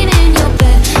broken in your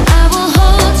bed, I will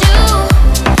hold you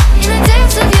in the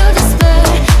depths of your despair.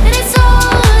 And it's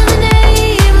all in the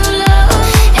name of love.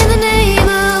 In the name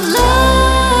of love.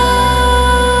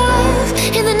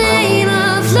 In the name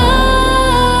of love.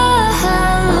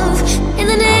 In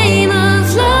the name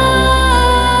of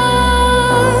love.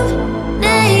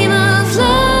 Name of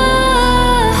love.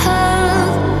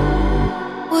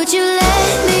 Would you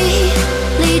let me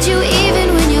lead you even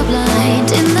when you're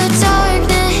blind? In the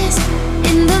darkness,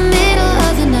 in the middle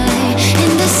of the night,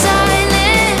 in the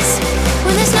silence,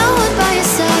 when there's no one by your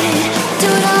side. Do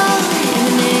it all in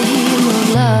the name of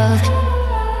love.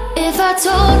 If I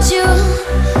told you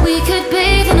we could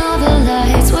bathe in all the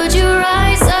lights, would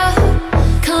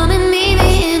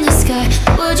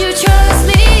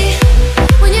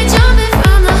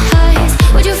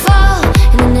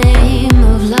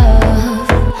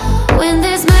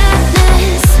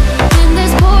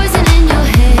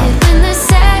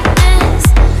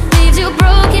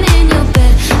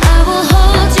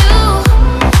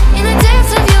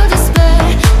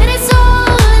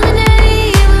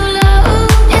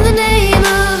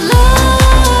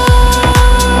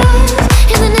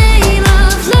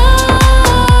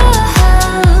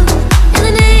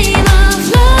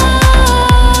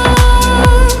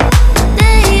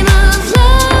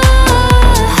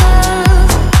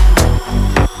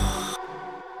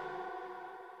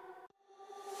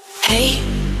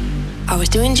was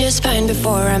doing just fine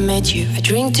before I met you. I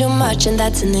drink too much and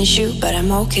that's an issue, but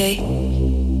I'm okay.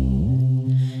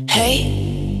 Hey,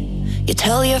 you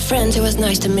tell your friends it was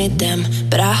nice to meet them,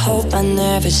 but I hope I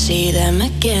never see them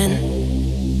again.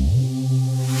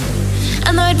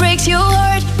 I know it breaks your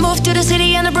heart. Moved to the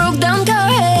city and I broke down car.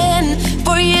 And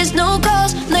 4 years no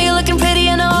calls. Now you're looking pretty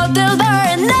in a hotel bar.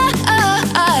 And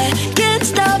I can't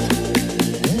stop.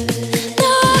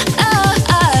 No,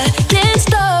 I can't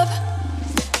stop.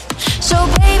 So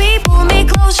baby, pull me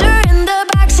closer in the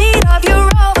backseat of your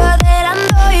Robbe that I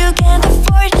know you can't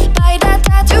afford. Buy that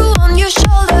tattoo on your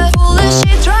shoulder. Pull the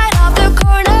shit right off the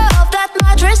corner of that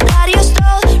mattress that you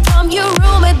stole from your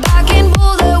roommate back in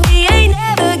Boulder. We ain't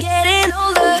never getting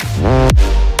older.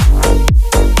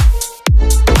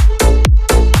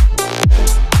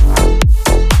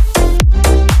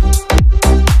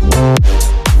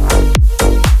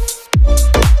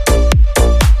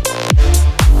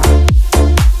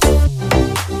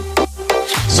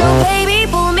 So baby,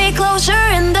 pull me closer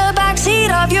in the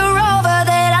backseat of your Robbe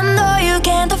that I know you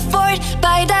can't afford.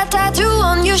 Buy that tattoo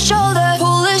on your shoulder.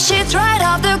 Pull the shit right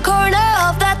off the corner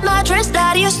of that mattress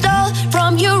that you stole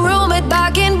from your roommate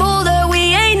back in Boulder.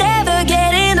 We ain't never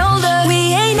getting older.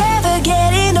 We ain't never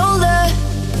getting older.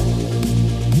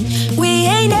 We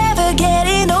ain't never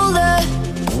getting older.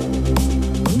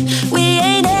 We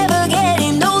ain't never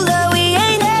getting older. We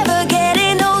ain't never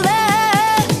getting older.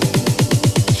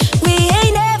 We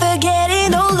ain't never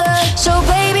getting older. So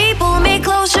baby, pull me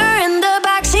closer in the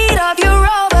backseat of your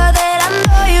Robbe that I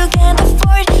know you can't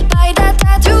afford. Buy that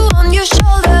tattoo on your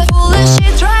shoulder. Pull the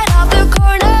shit right off the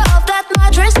corner of that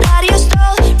mattress that you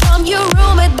stole from your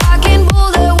roommate back in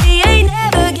Boulder. We ain't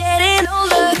never getting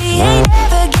older. We ain't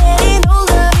never getting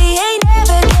older. We ain't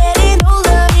never getting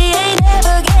older. We ain't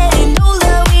never getting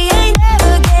older. We ain't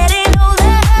never getting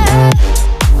older.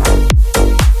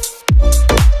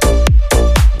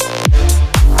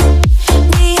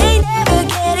 We ain't never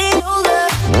getting older.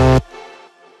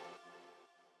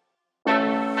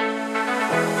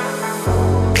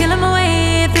 Killing my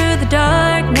way through the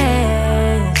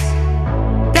darkness,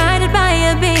 guided by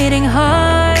a beating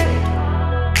heart.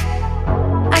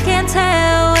 I can't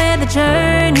tell where the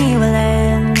journey will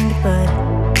end, but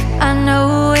I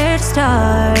know where to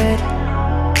start.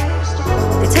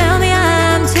 They tell me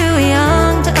I'm too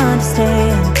young to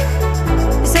understand.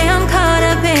 They say I'm caught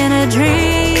up in a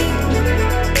dream.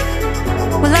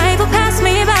 Well, life will pass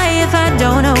me by if I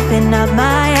don't open up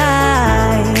my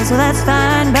eyes. Well, that's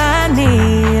fine by me.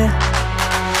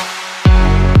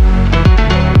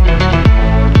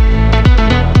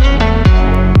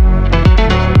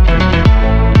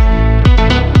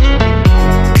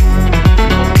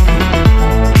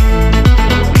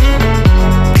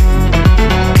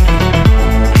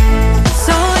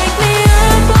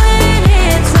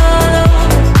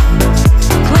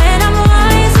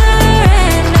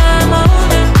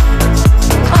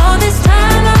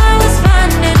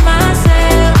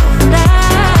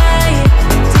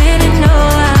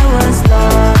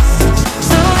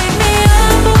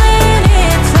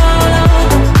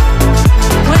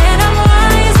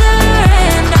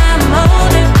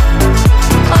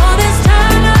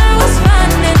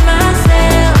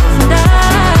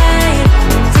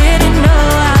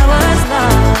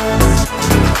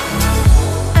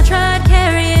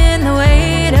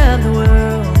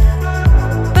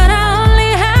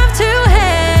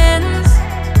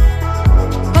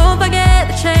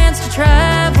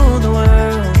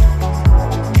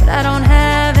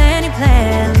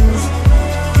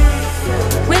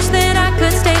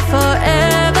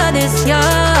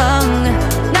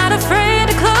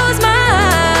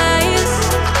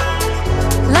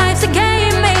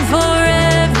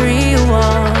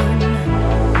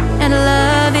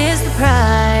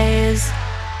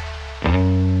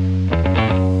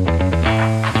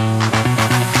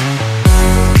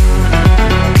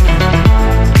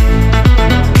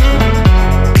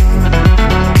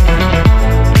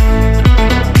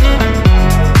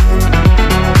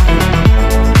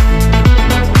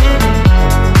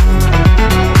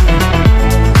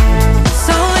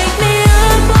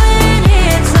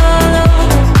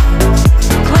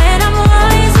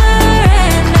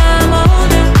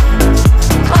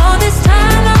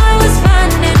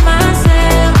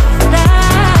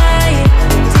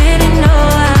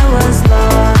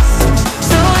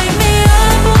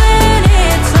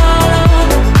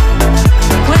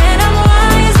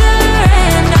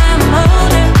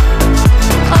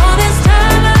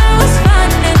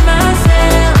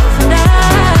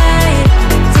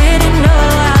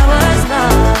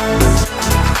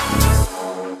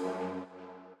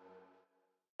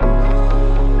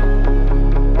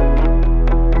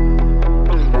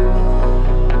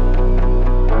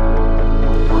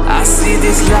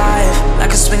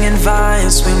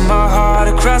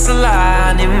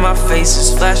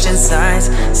 signs.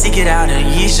 Seek it out and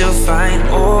ye shall find.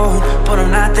 Old, but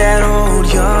I'm not that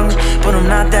old. Young, but I'm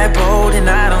not that bold. And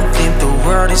I don't think the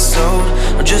world is sold.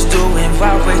 I'm just doing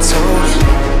what we're told.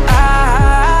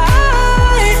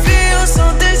 I feel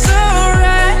something so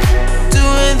right,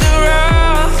 doing the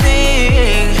wrong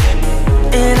thing.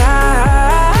 And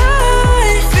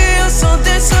I feel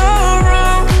something so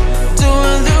wrong,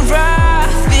 doing the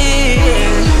right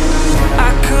thing.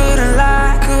 I couldn't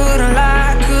lie, couldn't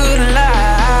lie, couldn't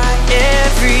lie.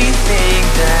 Everything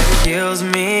that kills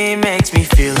me makes me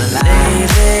feel alive.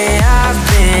 Lately I've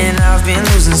been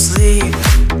losing sleep,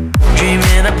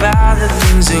 dreaming about the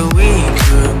things that we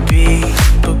could be.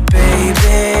 But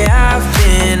baby, I've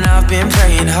been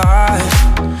praying hard.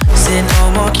 Said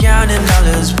no more counting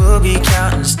dollars, we'll be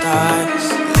counting stars.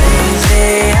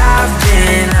 Lately I've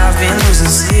been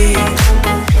losing sleep,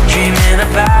 dreaming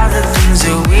about the things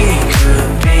that we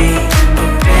could be.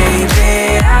 But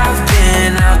baby, I've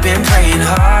been praying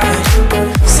hard.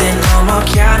 Said no more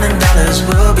counting dollars,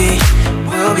 we'll be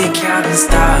counting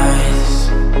stars.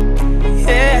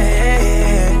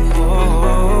 Yeah,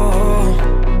 oh.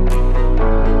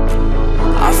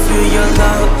 I feel your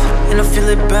love and I feel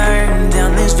it burn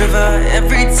down this river.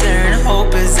 Every turn,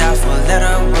 hope is out for a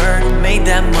letter word. Made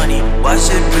that money, watch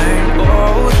it burn.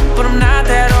 Old, but I'm not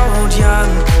that old. Young,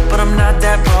 but I'm not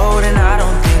that bold. And I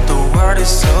don't think the word is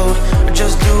sold. We're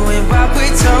just doing what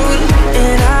we're told.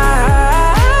 And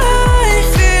I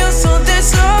feel something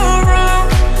so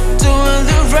wrong, doing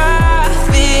the right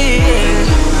thing.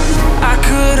 I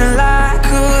couldn't lie,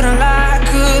 couldn't lie,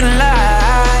 couldn't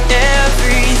lie.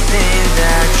 Everything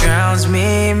that drowns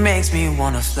me makes me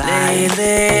wanna fly.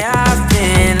 Lately I've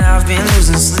been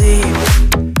losing sleep,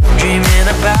 dreaming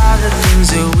about the things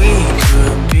that we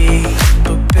could be.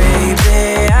 But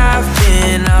baby, I've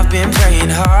been praying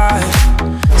hard.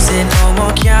 Said no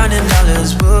more counting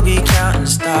dollars, we'll be counting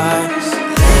stars.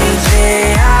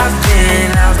 Lately I've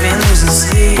been losing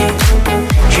sleep,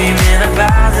 dreaming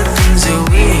about the things that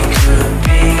we could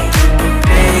be. But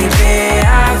baby,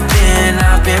 I've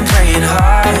been praying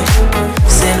hard.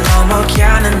 Said no more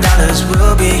counting dollars,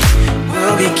 we'll be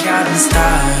counting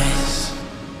stars.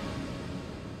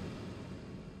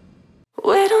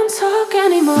 We don't talk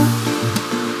anymore.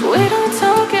 We don't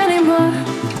talk anymore.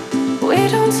 We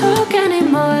don't talk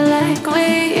anymore like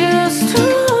we used to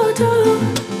do.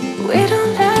 We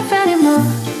don't laugh anymore.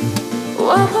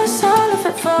 What was all of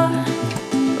it for?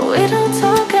 We don't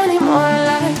talk anymore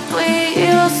like we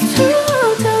used to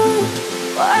do.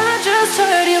 I just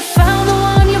heard you found the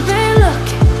one you've been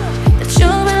looking, that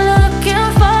you've been looking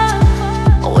for.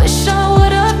 I wish I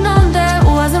would have known that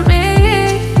wasn't me.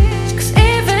 Cause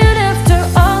even after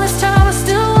all this time I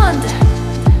still wonder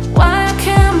why I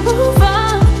can't move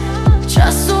on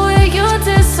just the way you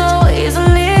did so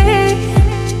easily.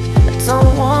 I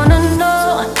don't wanna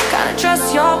know kind of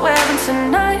dress you're wearing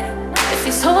tonight, if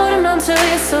he's holding on to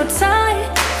you so tight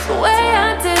the way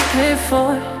I did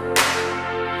before.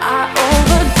 I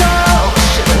overdosed,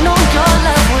 should've known your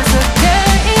love was a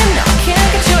game. Now I can't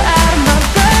get you out of my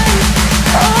brain.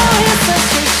 Oh, it's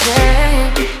such a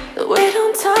shame that we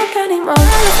don't talk anymore.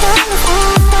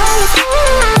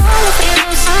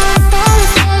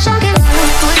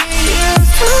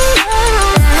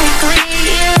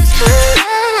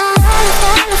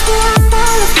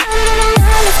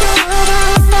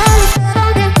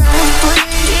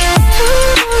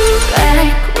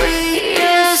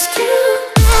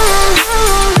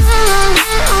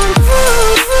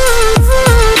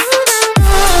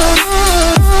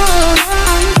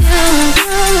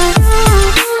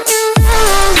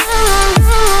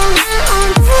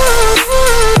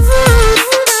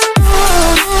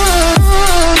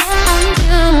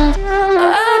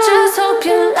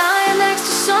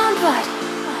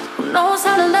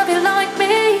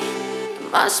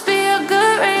 Must be a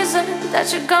good reason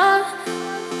that you're gone.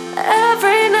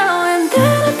 Every now and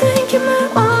then I think you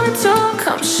might want to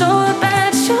come show a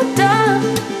bet you're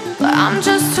done, but I'm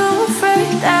just too afraid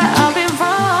that I'll be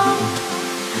wrong.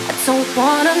 I don't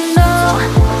wanna know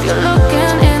if you're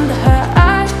looking into her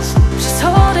eyes, she's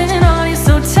holding on you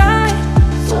so tight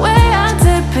the way I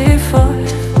did before.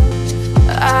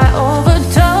 I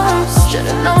overdosed,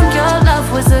 should've known your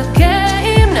love was a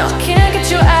game. Now I can't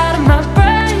get you out of my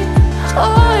brain.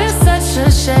 Oh, it's such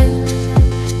a shame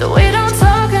that we don't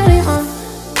talk anymore.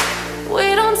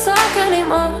 We don't talk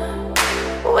anymore.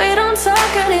 We don't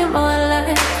talk anymore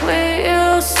like we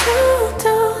used to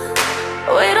do.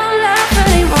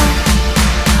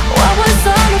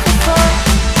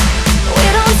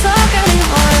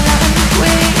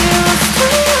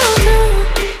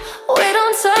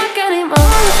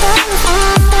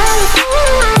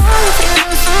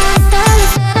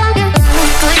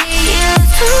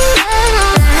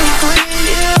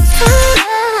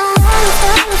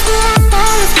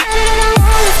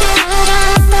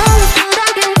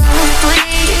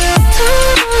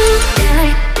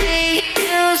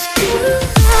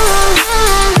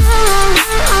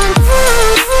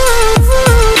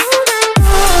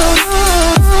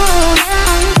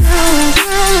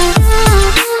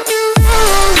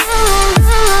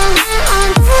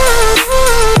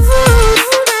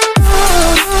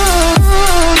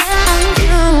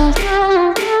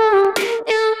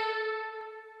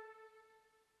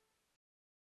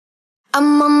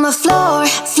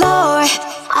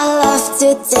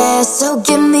 it there, so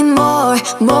give me more,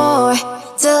 more,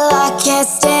 till I can't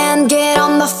stand. Get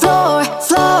on the floor,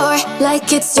 floor,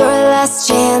 like it's your last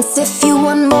chance. If you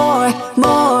want more,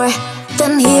 more,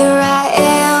 then here I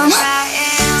am.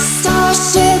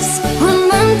 Starships were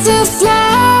meant to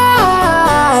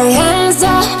fly, hands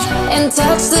up and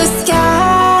touch the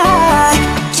sky.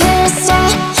 Can't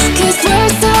stop, 'cause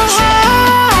we're so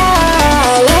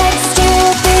high. Let's do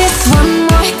this one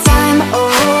more time, oh.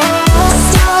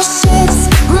 Starships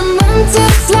were meant to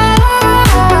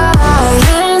fly,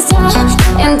 hands up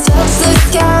and touch the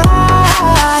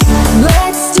sky.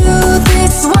 Let's do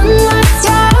this one more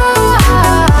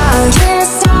time. Can't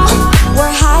stop,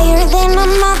 we're higher than a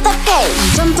motherfucker.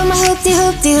 Jump on my hoopty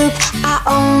hoopty hoop, I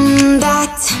own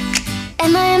that.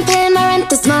 And I am paying my rent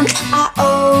this month, I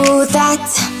owe that.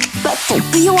 But who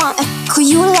you want, who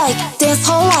you like, this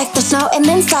whole life there's no end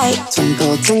in sight.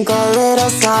 Twinkle, twinkle,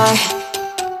 little star.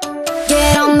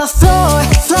 Get on the floor,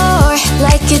 floor,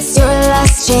 like it's your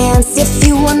last chance. If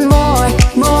you want more,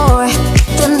 more,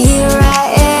 then here I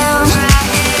am.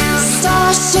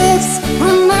 Starships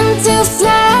were meant to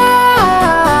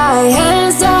fly,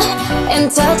 hands up and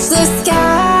touch the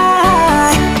sky.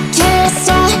 Can't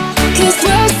stop, 'cause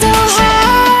we're so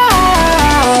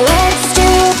high. Let's do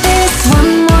this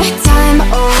one more time,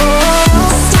 oh.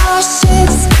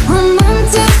 Starships were meant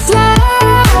to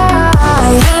fly,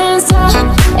 hands up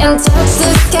and touch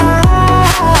the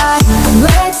sky.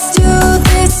 Let's do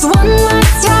this one more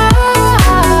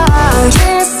time.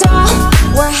 Can't stop,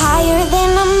 we're higher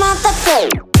than a motherfucker.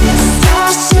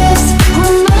 Starships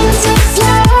were meant to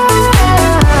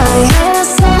fly,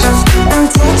 hands up and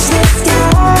touch the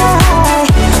sky.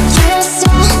 Can't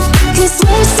stop, 'cause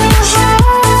we're so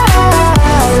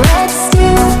high. Let's do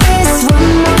this one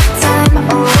more time,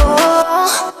 oh.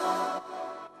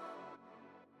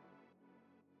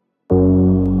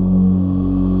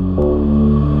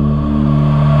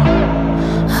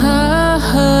 I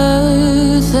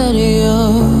heard that you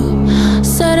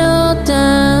settled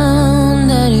down,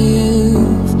 that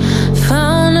you've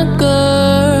found a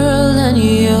girl and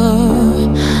you're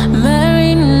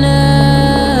married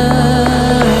now.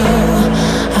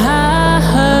 I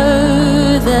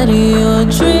heard that your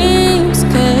dreams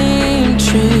came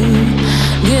true.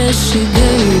 Guess she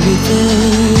gave you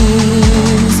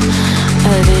things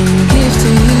I didn't give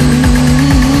to you.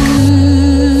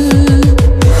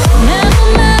 Never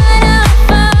mind, I'll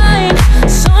find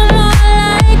someone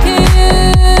like you.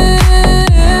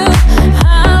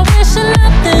 I wish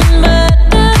nothing but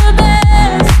the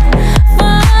best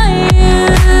for you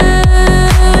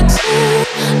too.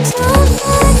 Don't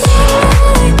forget,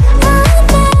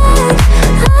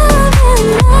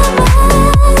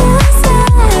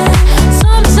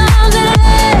 sometimes it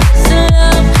lasts in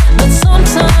love, but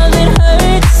sometimes it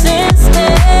hurts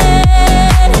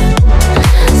instead.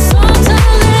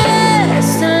 Sometimes it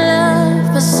lasts in love,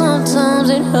 but sometimes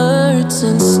it hurts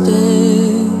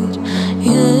instead.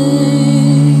 Yeah,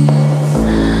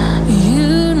 you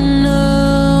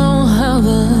know how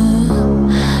the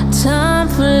time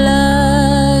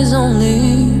flies. Only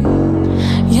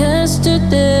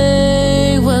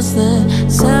yesterday was the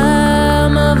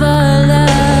time of our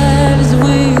lives.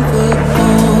 We were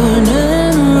born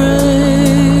and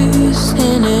raised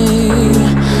in a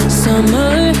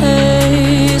summer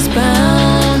haze,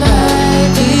 bound by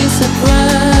the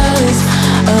surprise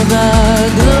of our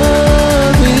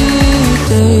glory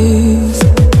days.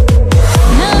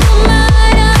 Never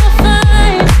mind, I'll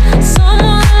find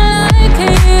someone like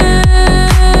you.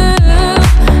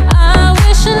 I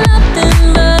wish nothing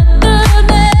but the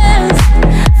best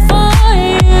for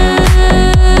you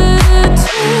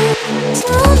too.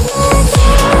 Don't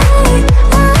forget,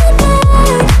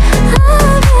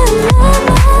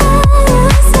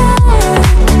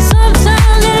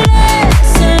 sometimes it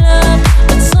lasts in love,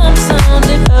 but sometimes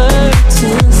it hurts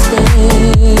inside.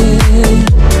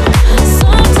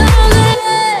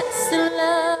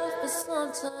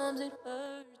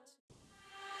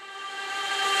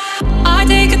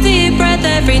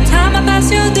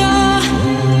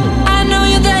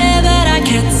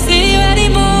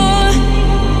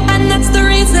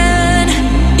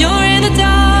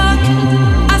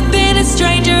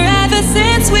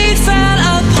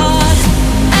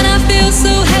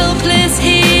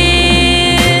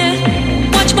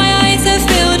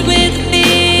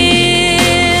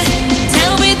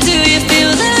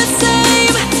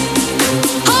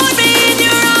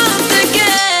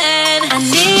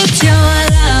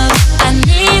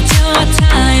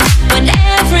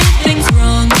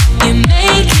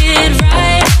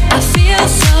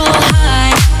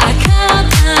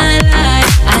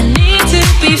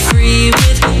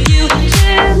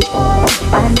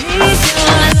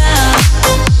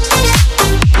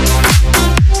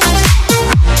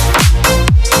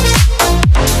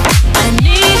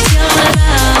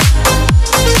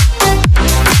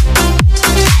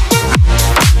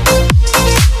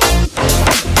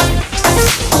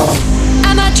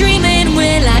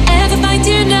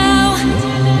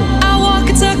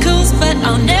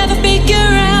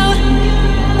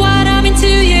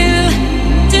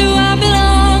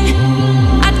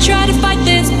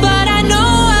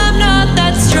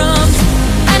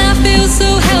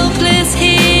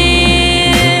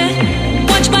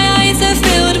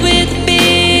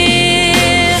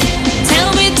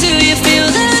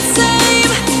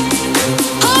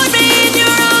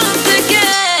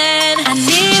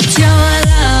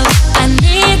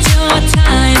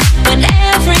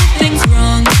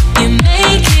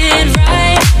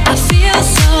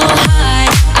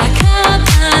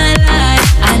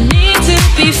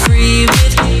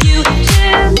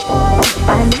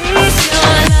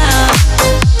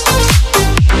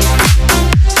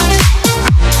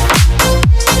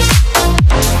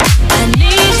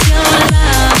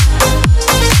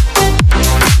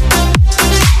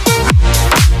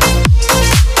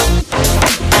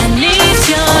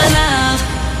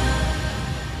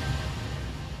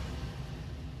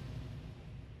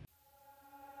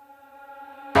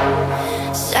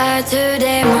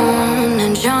 Saturday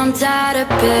morning, jumped out of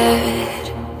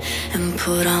bed and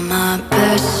put on my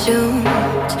best suit.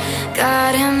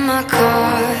 Got in my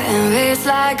car and raced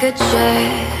like a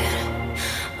jet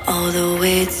all the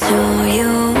way to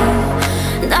you.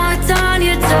 Knocked on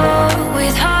your door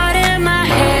with heart in my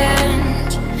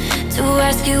hand to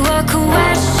ask you a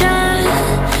question,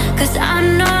 'cause I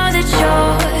know that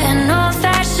you're an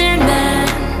old-fashioned man.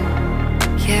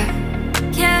 Yeah,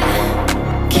 yeah.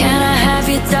 Can I have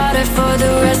your daughter for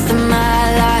the rest of my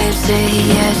life? Say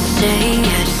yes,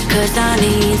 'cause I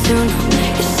need to know.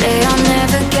 You say I'll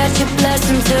never get your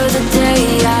blessing till the day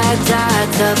I die.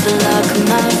 Tough luck,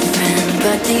 my friend,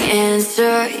 but the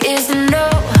answer is no.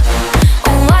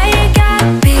 Oh, why you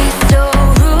gotta be so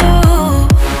rude?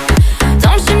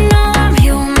 Don't you know I'm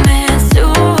human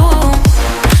too?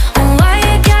 Oh, why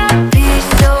you gotta be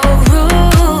so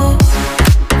rude?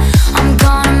 I'm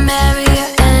gonna marry you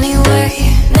anyway.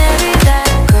 Marry that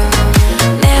girl,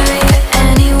 marry you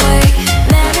anyway.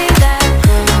 Marry that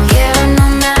girl, yeah, no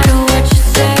matter what you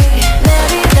say.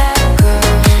 Marry that girl,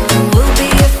 and we'll be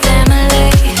a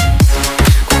family.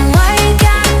 Oh, why you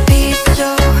gotta be so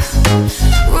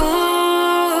rude?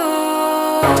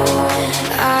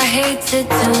 I hate to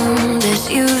do this,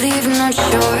 you leave no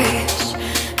choice.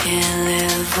 Can't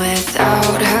live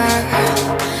without her.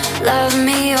 Love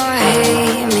me or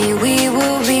hate me, we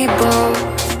will be both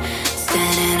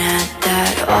standing at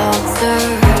that altar.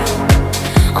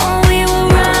 Oh, we will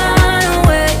run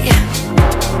away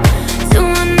to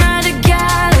another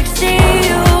galaxy.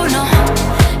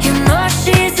 You know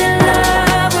she's in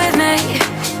love with me.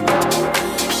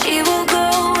 She will go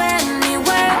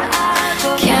anywhere I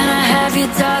go. Can I have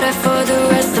your daughter for the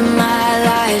rest of my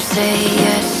life? Say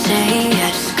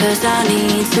yes, 'cause I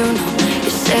need to know.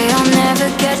 You say I'll never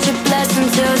get your blessing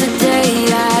till the day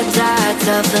I die.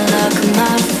 Tough luck,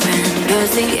 my friend,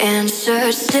 'cause the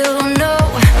answer's still no.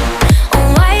 Oh,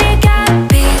 why you gotta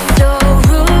be so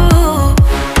rude?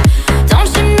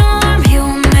 Don't you know I'm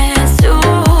human too?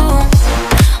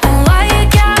 Oh, why you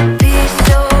gotta be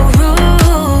so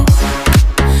rude?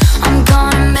 I'm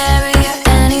gonna marry you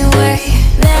anyway.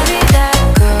 Marry that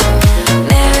girl,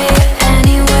 marry you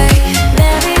anyway.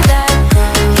 Marry that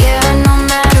girl, yeah, no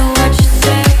matter what you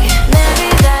say. Marry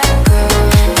that girl,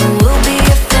 and we'll be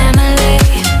a family.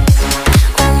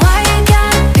 Oh, why you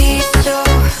gotta be so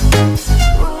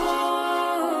rude?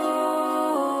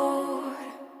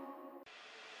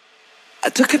 I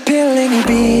took a pill in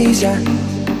Ibiza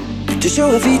to show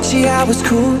Avicii I was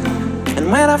cool. And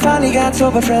when I finally got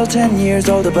sober, felt 10 years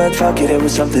older, but fuck it, it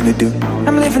was something to do.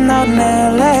 I'm living out in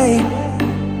LA.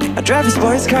 I drive a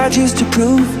sports car just to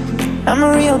prove I'm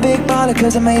a real big baller,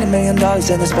 'cause I made $1 million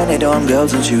and I spent it on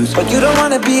girls and shoes. But you don't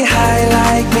wanna be high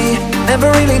like me, never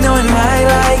really knowing why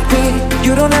like me.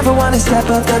 You don't ever wanna step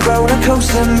up that roller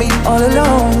coaster and be all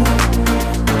alone.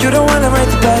 You don't wanna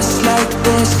ride the bus like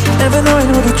this, never knowing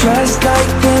who to trust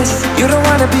like this. You don't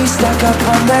wanna be stuck up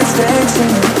on that stage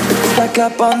singing, stuck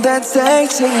up on that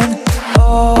stage singing.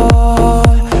 Oh,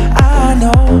 I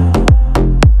know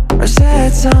our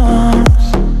sad songs,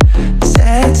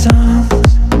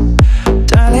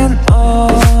 darling.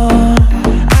 Oh,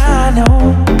 I know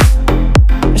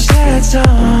our sad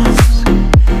songs.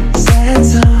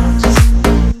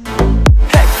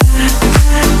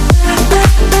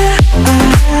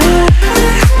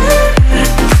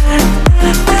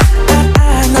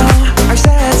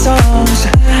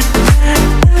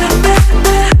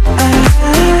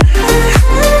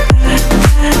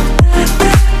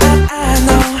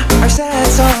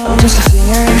 Just a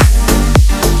singer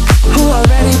who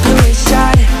already blew his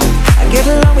shot. I get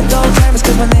along with old timers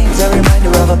 'cause my name's a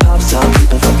reminder of a pop song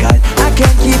people forgot. I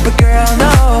can't keep a girl,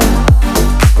 no,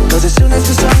 'cause as soon as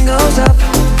the sun goes up,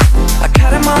 I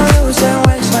cut him all loose and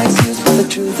wax my excuse. But the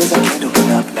truth is I can't open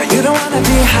up. Now you don't wanna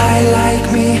be high like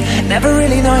me, never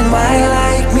really knowing why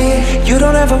like me. You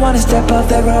don't ever wanna step off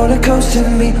that roller coaster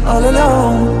and be all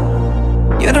alone.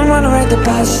 You don't wanna ride the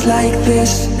bus like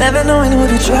this, never knowing who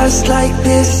to trust like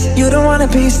this. You don't wanna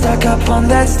be stuck up on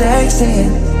that stage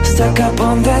singing, stuck up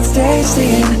on that stage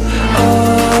singing.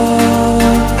 Oh,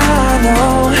 I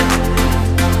know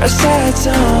our sad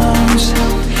songs,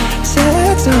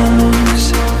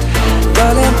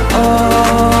 darling.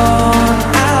 Oh,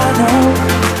 I know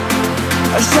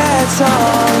our sad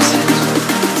songs,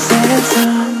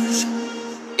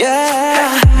 yeah.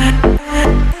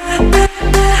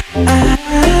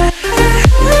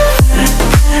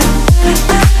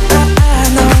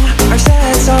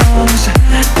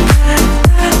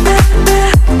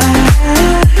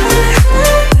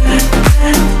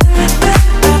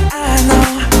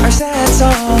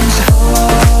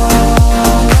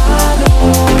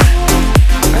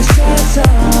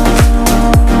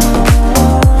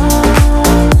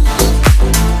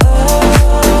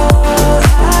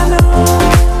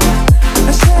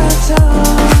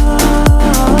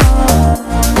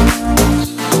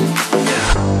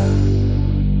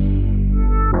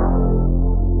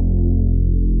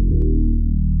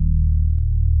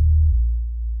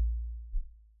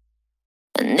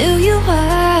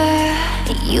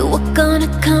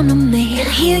 come to me, and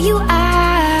here you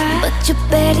are. But you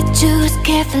better choose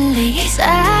carefully, 'cause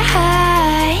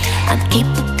I'm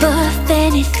capable of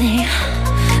anything,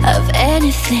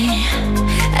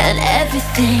 and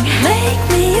everything. Make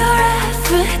me your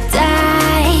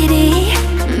Aphrodite,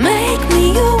 make me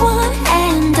your one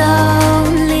and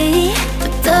only.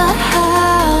 But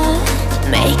don't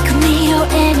make me your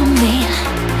enemy,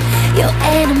 your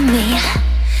enemy,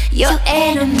 your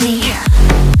enemy.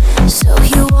 So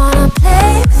you wanna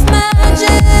play with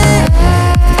magic?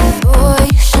 Boy,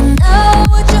 you should know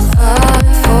what you're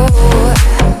falling for.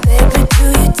 Baby, do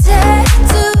you dare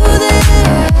to do this?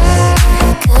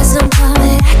 'Cause I'm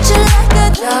coming at you like a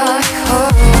dark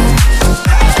horse.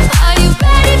 Are you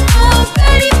ready for a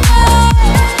perfect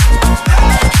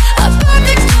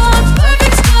storm,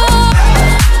 perfect storm?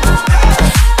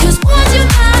 'Cause once you're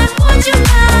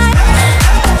mine,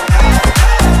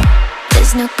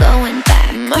 there's no going back.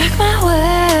 Mark my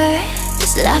words,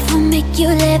 this love will make you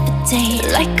levitate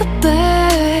like a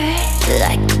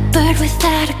bird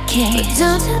without a cage.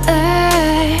 Down to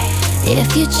earth, if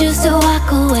you choose to walk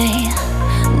away,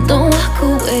 don't walk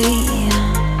away.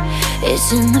 It's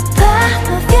in the palm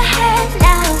of your hand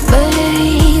now,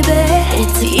 baby.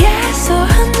 It's a yes or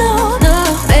a no, no,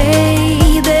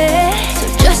 baby. So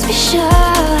just be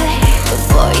sure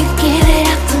before you give it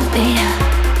up to me,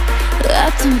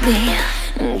 up to me.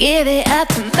 Give it up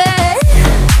to me.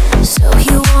 So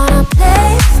you wanna play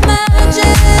with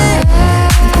magic?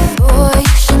 Boy,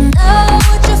 you should know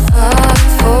what you're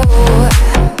falling for.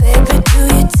 Baby, do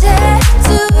you dare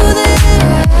to do this?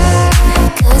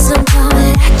 'Cause I'm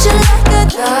coming at you like a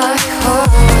dark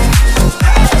horse.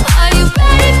 Are you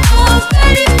ready for a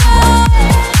perfect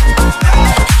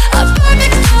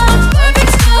storm,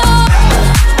 perfect storm?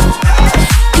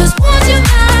 'Cause once you're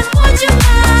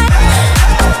mine,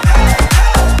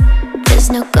 there's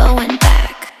no going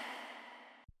back.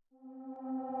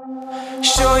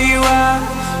 Show you out.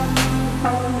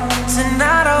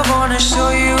 Tonight I wanna show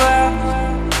you out.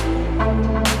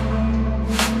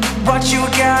 What you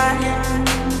got,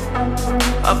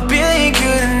 a billion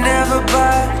could've never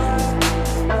buy.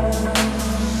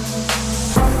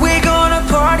 We're gonna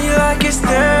party like it's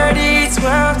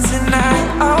 30-12 tonight.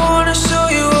 I wanna show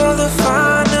you all the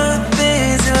finer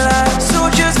things in life. So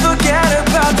just forget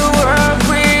about the world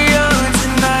we're on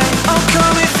tonight. I'm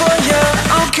coming for you,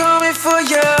 I'm coming for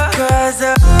you. 'Cause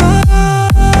all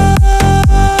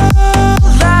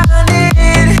I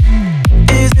need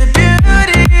is the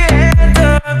beauty and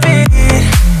the beat.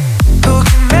 Who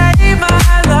can make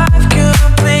my life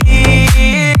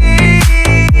complete?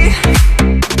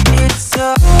 It's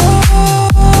all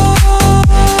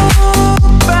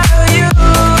about you.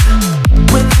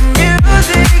 When the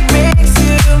music makes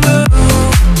you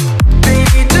move,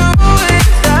 baby, do it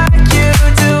like you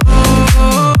do.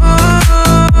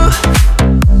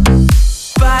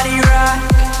 Body rock,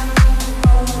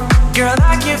 girl,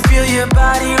 I can feel your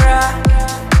body rock.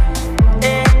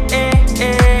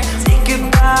 Think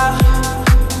about,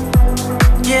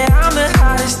 yeah, I'm the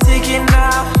hottest ticket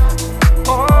now.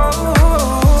 Oh,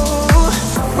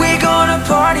 we're gonna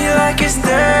party like it's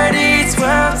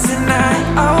 30-12 tonight.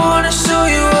 I wanna show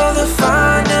you all the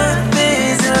finer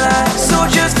things in life. So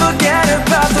just forget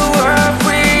about the world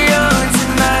we're on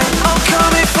tonight. I'm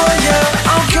coming for you,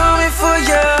 I'm coming for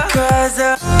you. 'Cause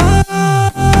all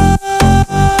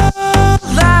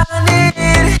I need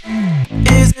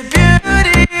is the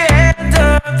beauty and the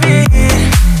beat.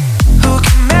 Who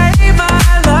can make my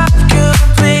life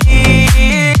complete?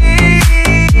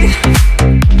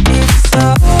 It's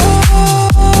all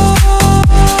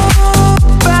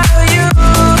about you.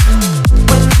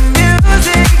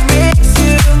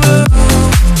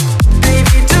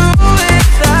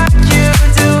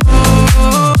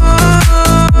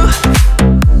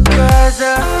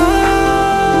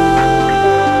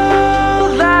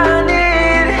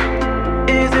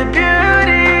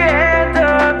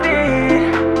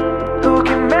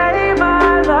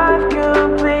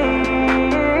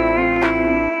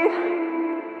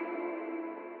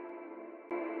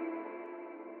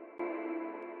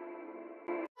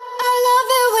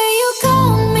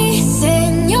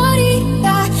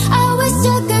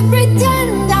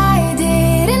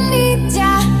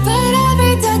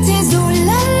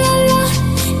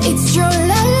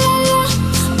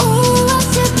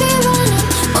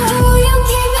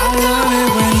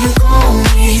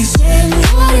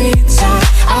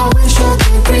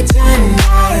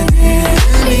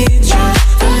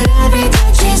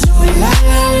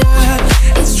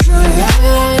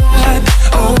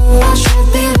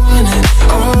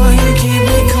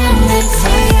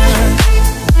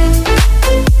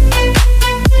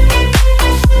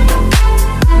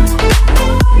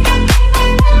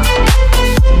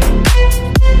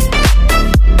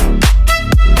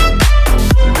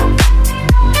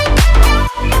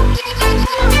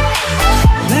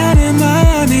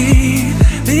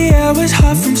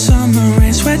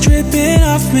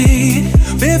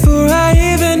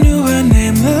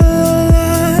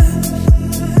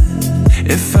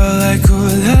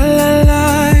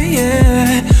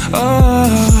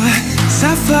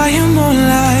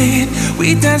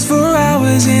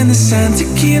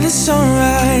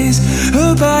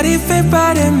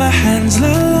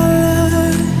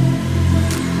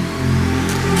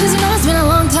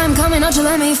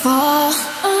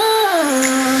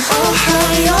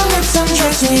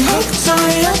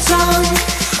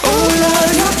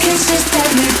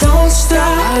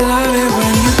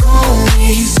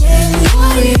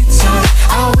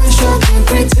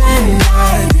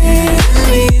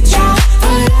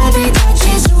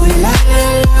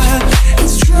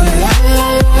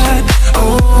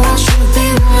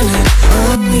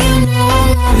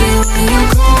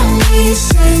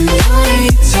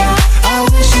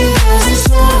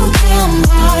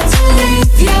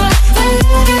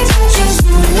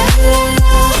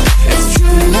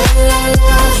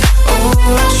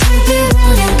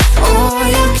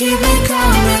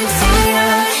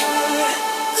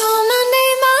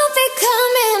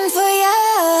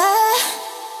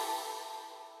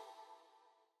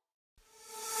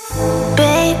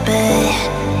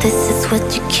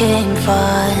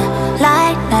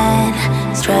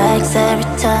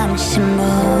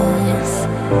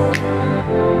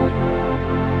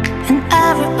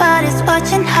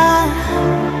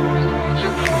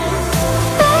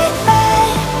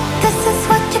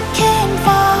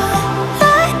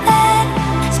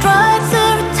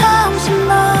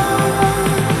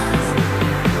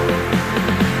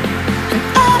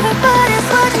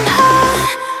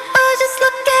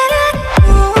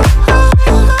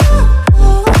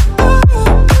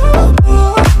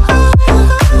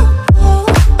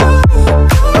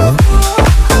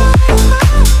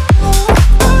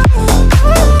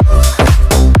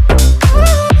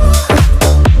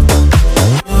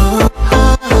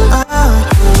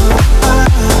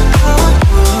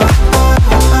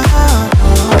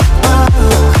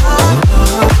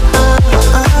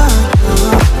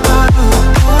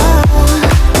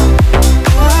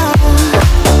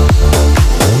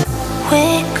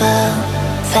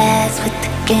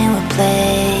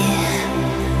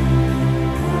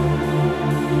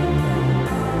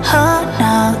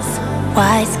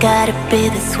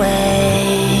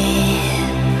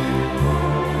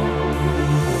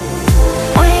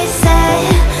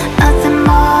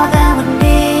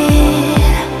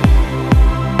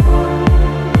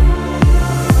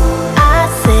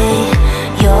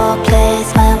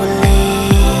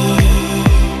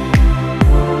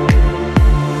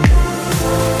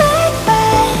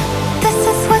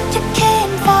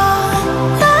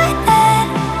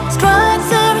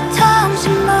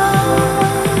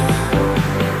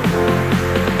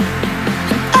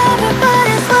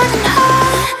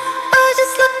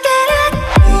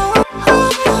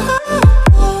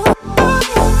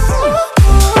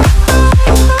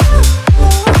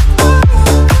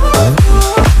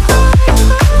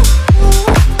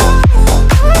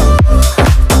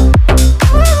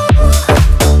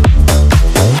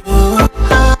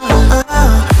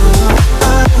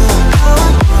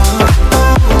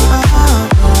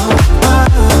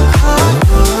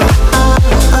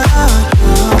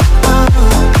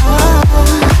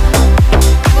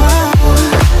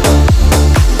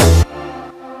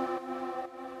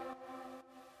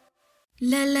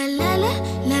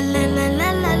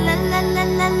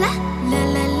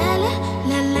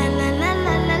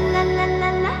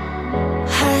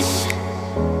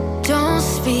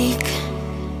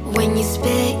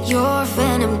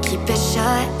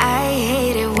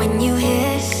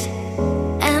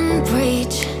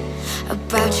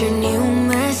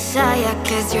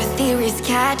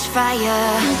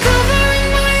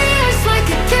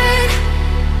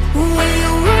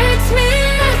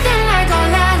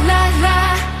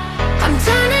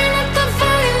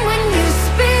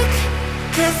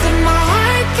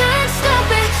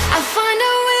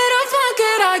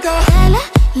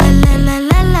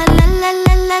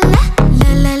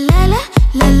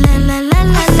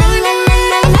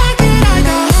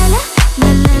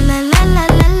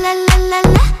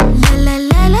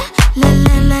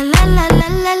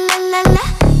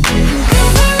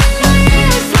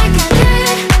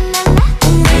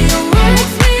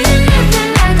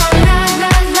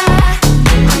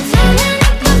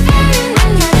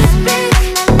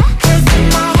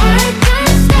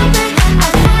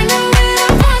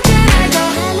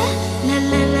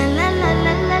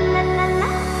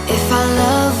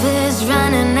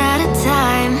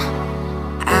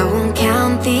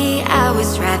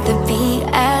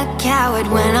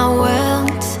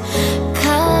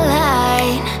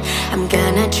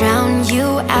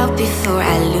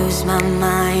 lose my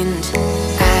mind.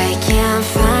 I can't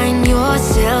find your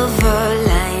silver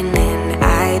lining.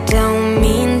 I don't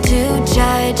mean to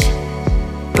judge,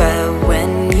 but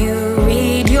when you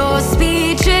read your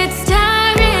speech, it's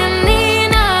tiring.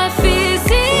 Enough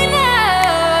is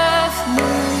enough.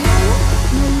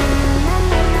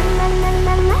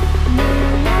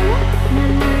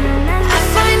 I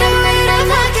find a way to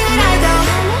fuck it, I go. I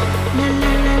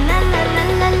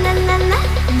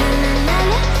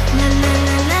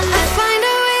find a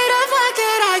way to fuck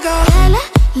it, I go.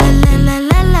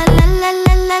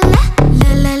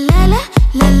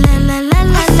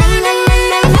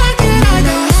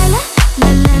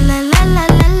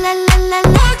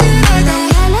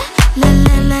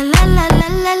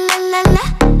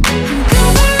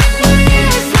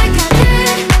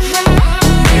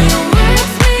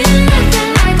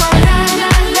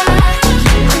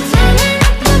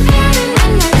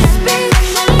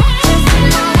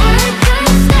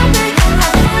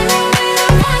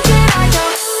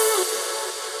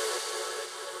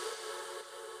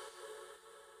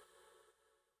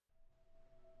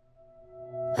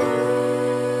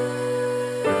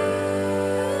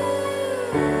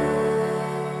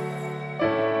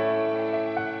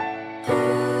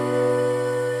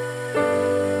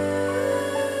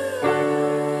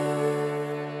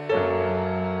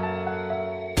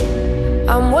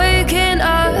 I'm waking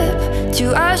up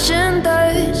to ash and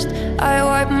dust. I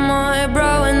wipe my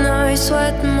brow and I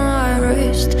sweat my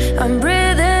wrist. I'm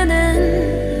breathing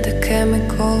in the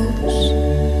chemicals.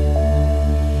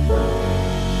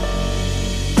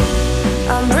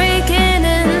 I'm breaking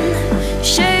in,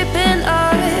 shaping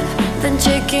up, then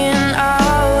checking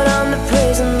out on the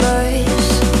prison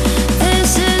bus.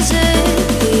 This is it,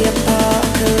 the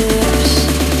apocalypse.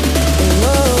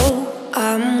 Whoa,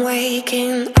 I'm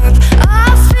waking up. I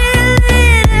feel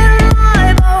it in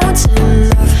my bones,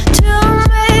 enough to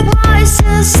make my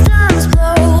systems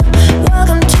blow.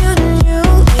 Welcome to the new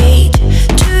age,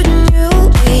 to the new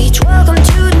age. Welcome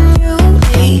to the new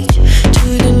age, to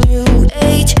the new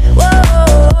age.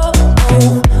 Whoa,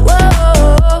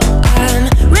 whoa, I'm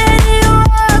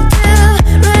radioactive,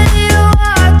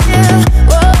 radioactive.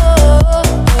 Whoa,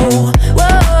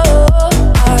 whoa,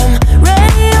 I'm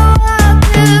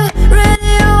radioactive,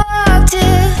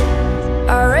 radioactive.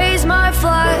 I raise my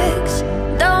flags,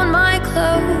 down my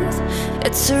clothes.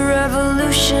 It's a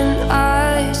revolution,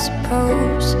 I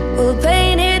suppose. We'll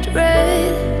paint it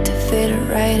red to fit it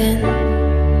right in.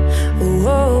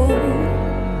 Whoa,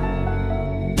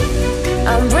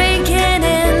 I'm breaking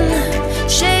in,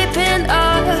 shaping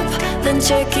up, then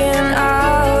checking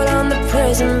out on the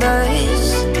prison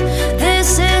bus.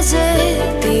 This is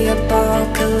it, the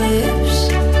apocalypse.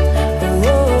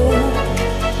 Whoa,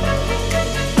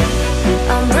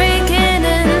 I'm breaking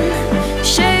in,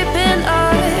 shaping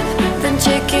up, then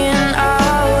checking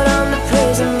out on the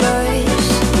prison bus.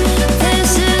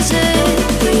 This is it,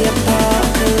 the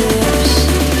apocalypse.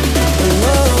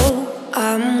 Whoa,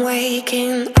 I'm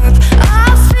waking up. I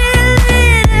feel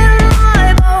it in my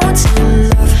bones,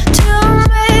 enough to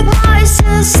make my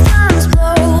systems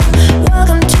blow.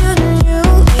 Welcome to the new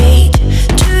age,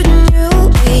 to the new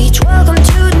age. Welcome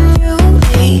to the new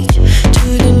age, to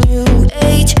the new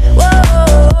age.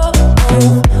 Whoa,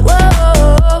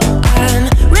 whoa, I'm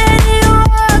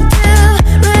radioactive,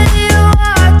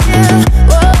 radioactive.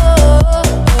 Whoa,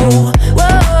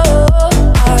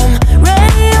 I'm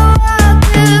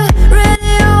radioactive,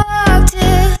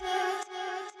 radioactive.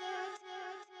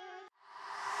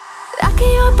 Lucky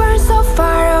you burn so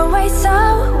far away, so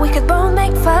we could both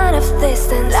make fun of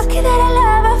distance. Lucky that I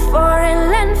love a foreign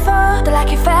land for the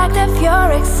lucky fact of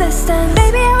your existence.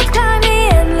 Baby, I would climb the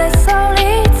endless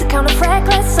solid to count of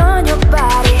freckles on your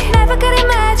body. Never could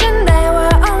imagine there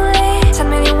were only so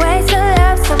many ways to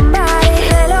love somebody.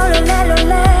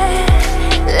 Le-lo-lo-le-lo-le,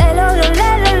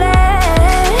 le-lo-lo-le-lo-le.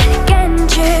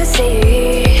 Can't you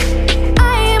see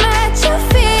I'm at your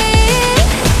feet?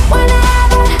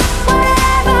 Whenever,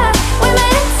 wherever we're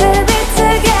meant to be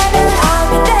together, I'll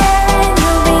be there and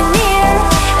you'll be near.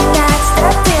 And that's the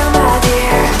deal, my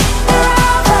dear.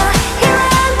 Wherever, here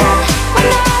and there, we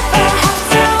never have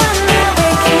to wonder. We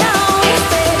can always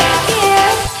stay right here.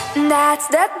 And that's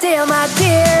the deal, my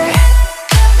dear.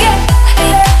 Get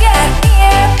here to get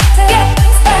here to get here.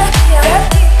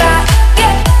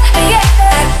 Get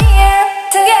here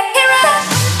to get here. Get here to get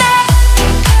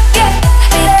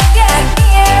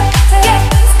here to get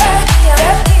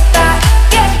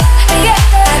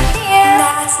here.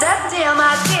 That's the deal,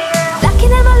 my dear. Lucky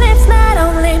that my lips not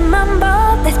only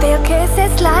mumble, they spill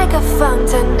kisses like a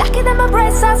fountain. Lucky that my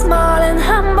breasts are small and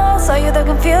humble, so you don't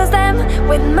confuse them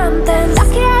with mountains.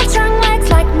 Lucky I trunk legs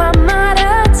like my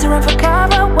mother to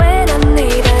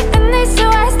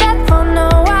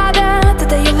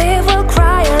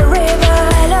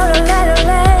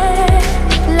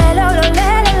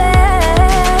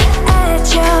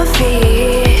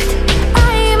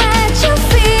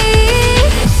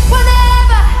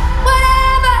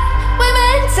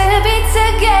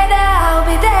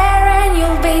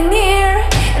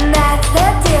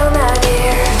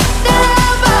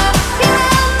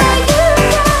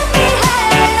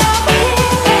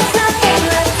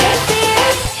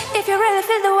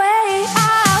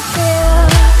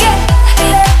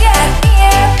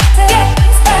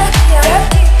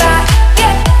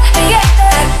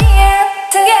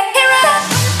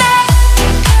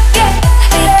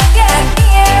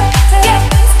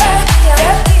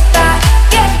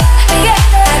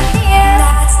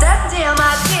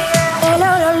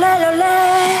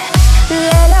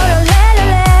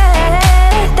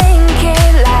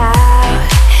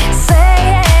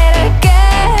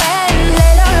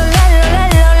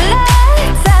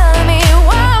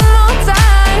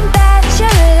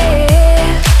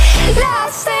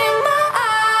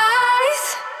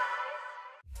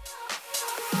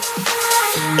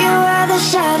the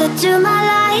shadow to my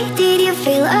light. Did you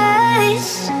feel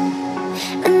us?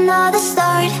 Another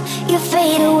start, you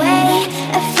fade away.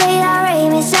 Afraid our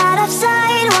aim is out of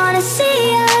sight. Wanna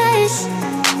see us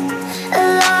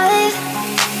alive.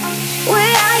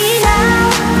 Where are you now?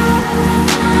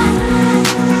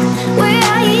 Where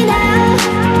are you now?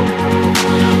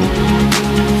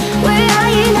 Where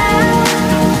are you now?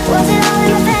 Was it all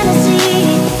in a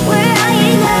fantasy? Where are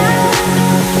you now?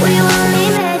 We were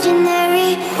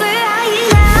imaginary. Where are you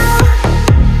now?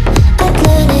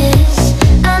 Atlantis,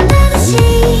 under the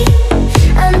sea,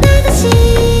 under the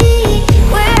sea.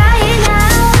 Where are you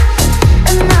now?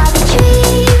 Another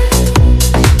dream.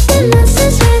 The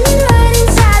monster's running right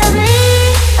inside of me.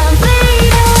 I'm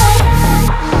faded.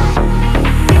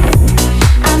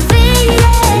 I'm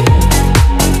faded.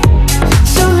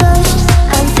 So lost.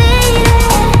 I'm faded.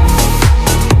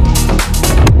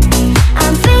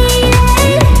 I'm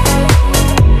faded.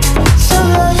 So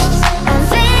lost. I'm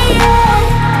faded.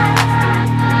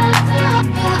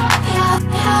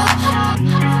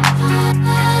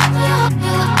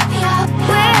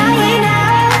 Where are you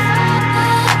now?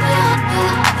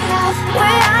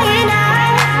 Where are you now?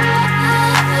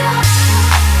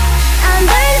 I'm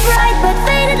burning bright but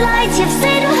faded lights. You've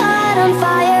set my heart on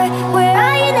fire. Where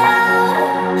are you now?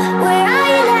 Where are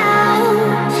you now?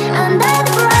 Under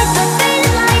the bright but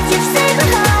faded lights, you've set my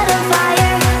heart on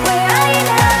fire. Where are you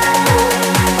now?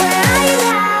 Where are you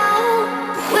now?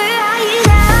 Where are you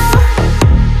now?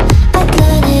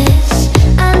 Atlantis,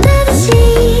 under the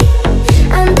sea,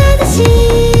 under the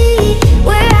sea.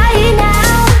 Where are you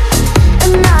now?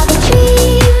 Another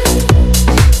dream.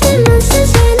 The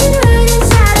monster's running right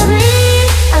inside of me.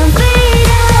 I'm faded.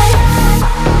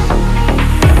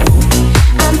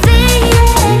 I'm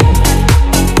faded.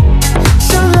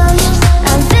 So lost.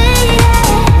 I'm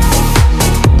faded.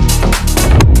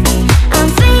 I'm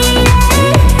faded.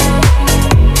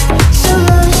 So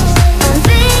lost. I'm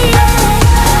faded.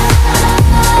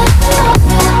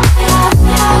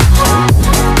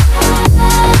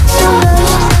 So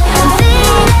lost. I'm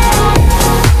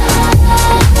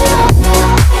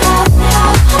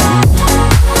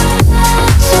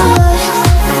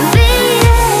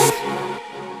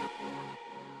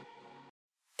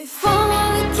If all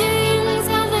of the kings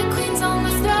and the queens on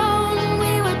the throne,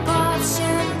 we would pop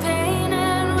champagne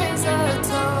and raise a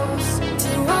toast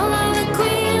to all of the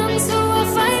queens who are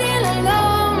fighting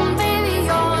alone. Baby,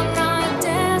 you're not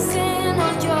dancing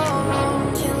on your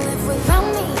own. Can't live without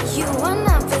me, you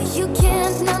wanna, but you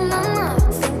can't. No, no, no.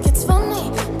 Think it's funny,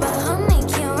 but honey,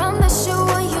 can't run the show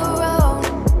on your own.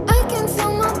 I can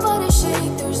feel my body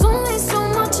shake. There's only so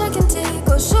much I can take.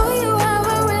 I'll show you how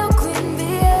a real queen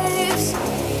behaves.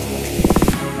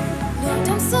 No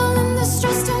damsel in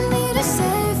distress, don't need to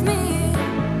save me.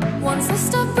 Once I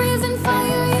stop breathing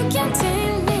fire, you can't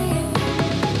tame me.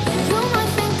 You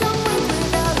might think I'm weak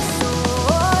without a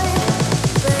sword,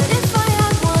 but if I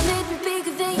had one, it'd be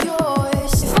bigger than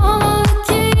yours. If all of the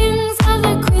kings and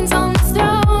the queens on the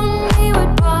throne, we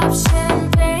would pop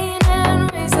champagne and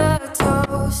raise a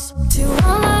toast to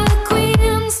all of the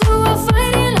queens who are fighting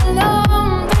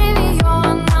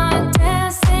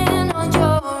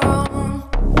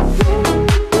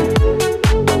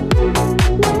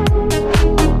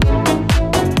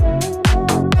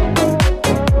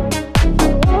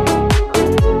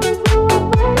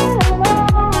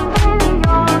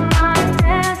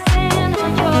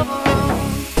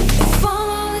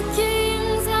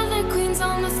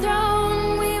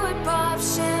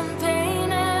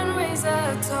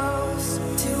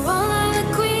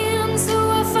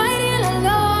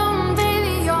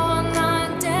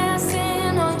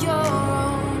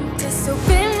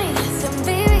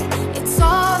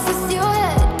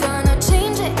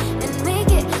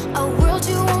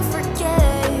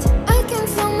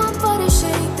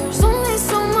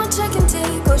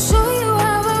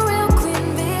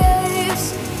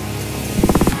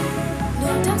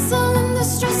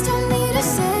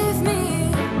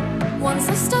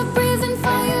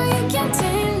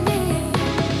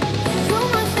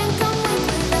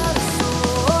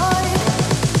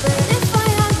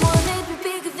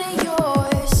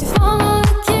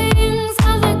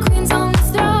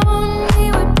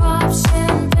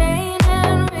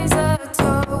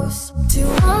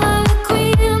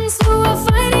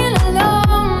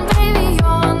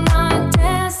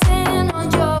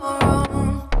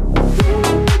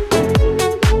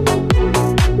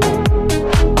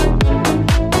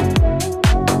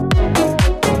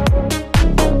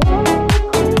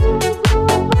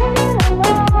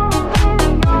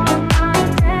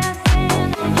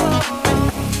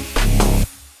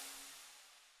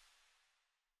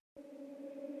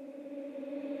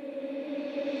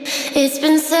It's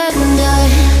been said and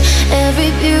done.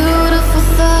 Every beautiful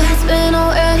thought's been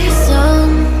already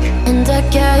sung. And I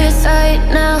guess right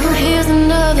now here's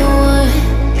another one.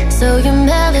 So your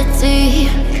melody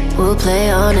will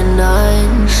play on and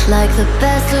on, like the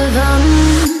best of them.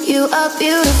 You are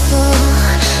beautiful,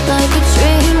 like a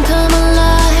dream come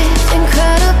alive.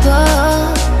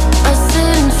 Incredible, a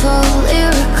sinful,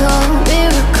 lyrical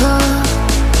miracle.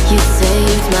 You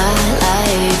saved my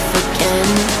life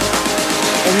again.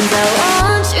 And I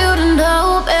want you to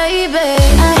know, baby,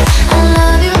 I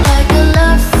love you like a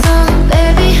love song,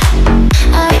 baby.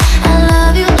 I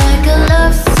love you like a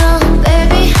love song,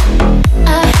 baby. I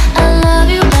love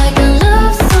you like a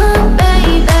love song,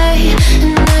 baby.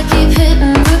 And I keep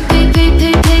hitting,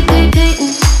 repeating.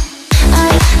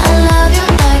 I love you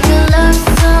like a love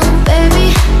song, baby.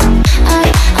 I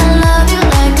love you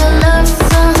like a love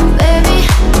song, baby.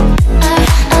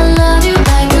 I love you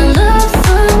like a love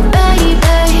song, baby.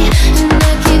 And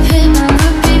I keep hitting,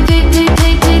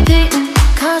 repeating.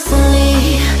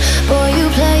 Constantly, boy, you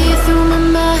play through my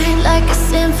mind like a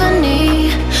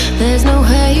symphony. There's no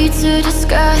way to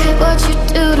describe what you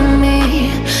do to me.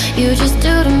 You just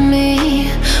do to me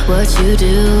what you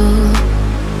do.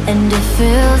 And it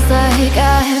feels like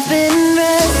I've been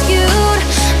rescued.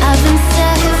 I've been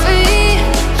set free.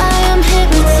 I am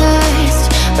hypnotized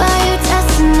by your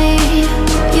destiny.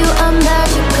 You are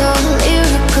magical,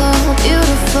 lyrical,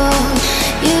 beautiful.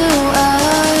 You are.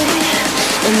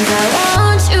 And I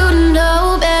want you to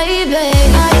know, baby,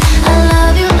 I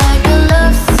love you like a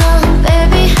love song,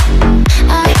 baby.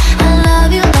 I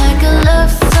love you like a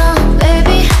love song,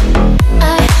 baby. I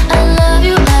love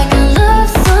you like a love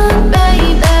song,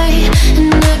 baby.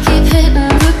 And I keep hitting,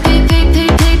 repeating.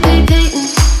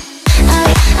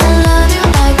 I love you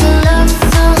like a love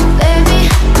song, baby.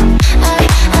 I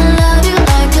love you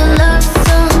like a love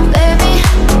song, baby.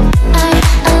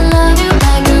 I love you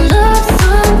like a love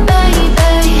song,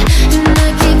 baby. And I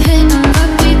keep hitting,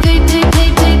 repeating.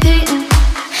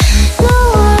 No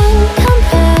one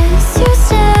compares, you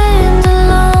stand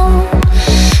alone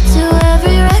to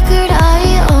every record I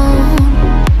own.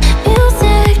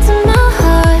 Music to my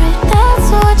heart, that's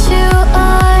what you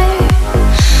are.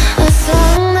 A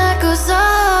song that goes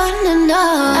on and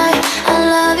on. I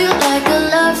love you like a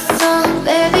love song,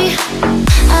 baby.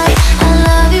 I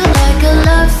love you like a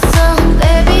love song,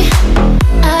 baby.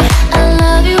 I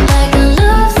love you like a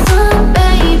love song,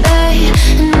 baby.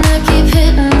 And I keep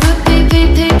hitting,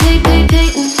 repeating.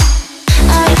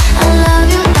 I love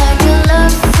you like a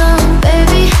love song,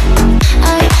 baby. I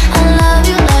love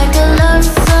you like a love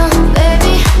song,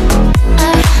 baby.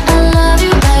 I love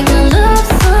you like a love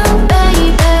song, baby.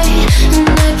 And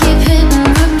I keep hitting,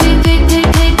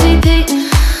 repeating,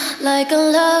 like a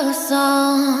love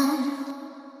song.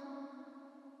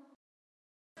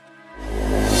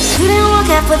 You didn't walk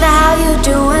half with the how you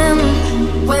doing.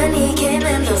 When he came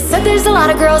in, he said there's a lot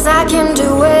of girls I can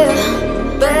do it,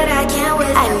 but I can't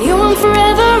wait. I knew him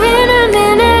forever in a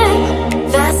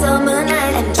minute. That summer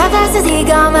night, and drive fast as he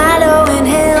got Milo in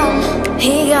him.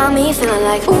 He got me feeling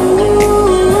like ooh.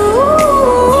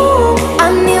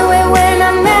 I knew it when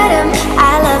I met him.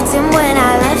 I loved him when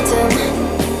I left him.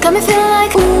 Got me feeling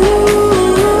like ooh.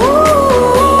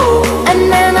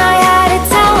 And then I had to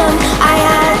tell him I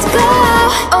had to go.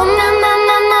 Oh na na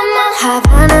na na na.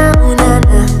 Havana, ooh na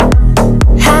na.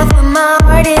 Half of my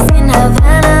heart is in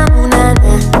Havana, ooh na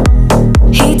na.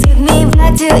 He took me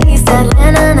back to East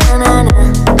Atlanta, na na na.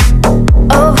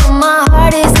 Oh, my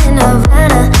heart is in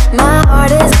Havana. My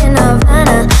heart is in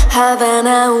Havana.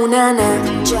 Havana, ooh na na.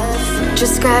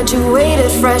 Just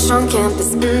graduated fresh on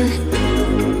campus,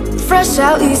 fresh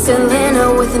out East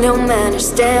Atlanta with no manners,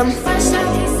 damn.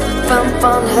 Bump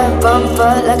on her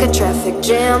bumper like a traffic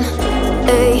jam.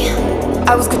 Ayy,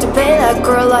 I was good to pay that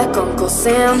girl like Uncle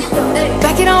Sam.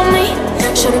 Back it on me,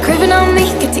 shawty craving on me,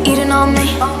 get to eating on me.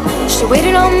 She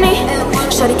waited on me,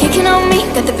 shawty kicking on me,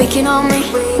 got the bacon on me.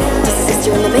 This is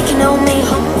sister in the making on me.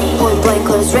 Point blank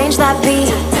close range that beat.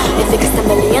 If it gets a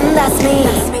million, that's me.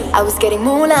 I was getting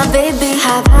moolah, baby.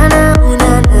 Havana, ooh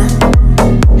na na.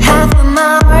 Half of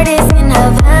my heart is in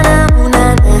Havana, ooh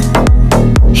na na.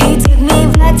 He took me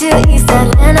back to East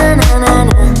Atlanta, na na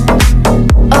na.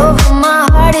 Oh, my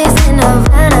heart is in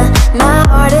Havana. My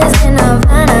heart is in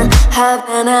Havana.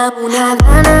 Havana, ooh na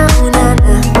na, ooh na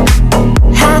na.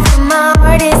 Half of my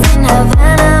heart is in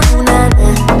Havana, ooh na na.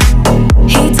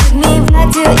 He took me back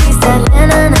to East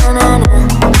Atlanta, na na na.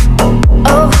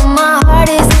 Oh, my heart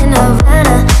is in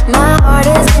Havana. My heart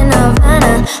is in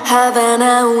Havana.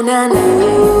 Havana, ooh na na.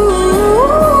 Ooh.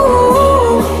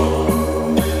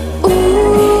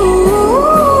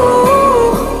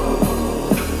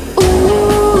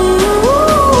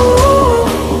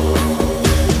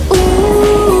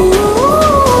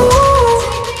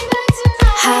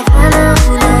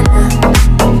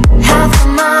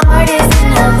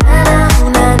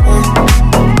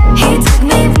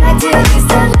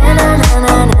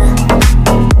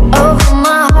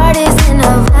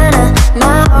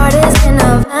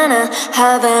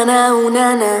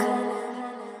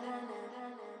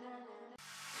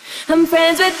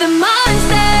 friends with the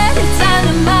monster inside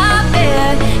of my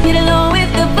bed. Get along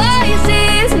with the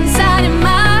voices inside of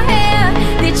my head.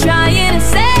 They're trying to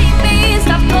save me,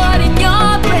 stop holding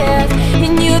your breath.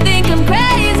 And you think I'm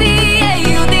crazy, yeah,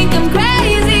 you think I'm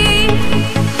crazy.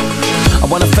 I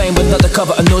wanna fame with another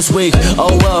cover of Newsweek.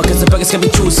 Oh well, cause the beggars can be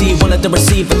choosy. Wanted to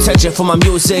receive attention from my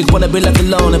music. Wanna be left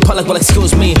alone and public will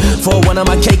excuse me. For one of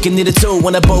my cake and needed two.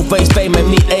 When I both face fame and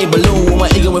meet a balloon. When my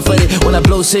ego inflated, when I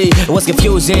blue sea, it was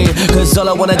confusing. Cause all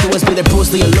I wanna do is be the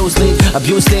Bruce Lee and loosely.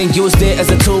 Abused it, used it as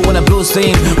a tool when I blues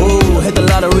theme. Ooh, hit the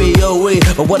lottery, oh wait.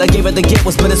 But what I gave it to get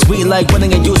was bittersweet. Like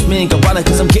winning and use me. Ironic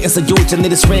cause I'm getting so huge and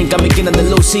need this ring. I'm beginning to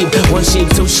lose sheep. One sheep,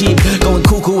 two sheep. Going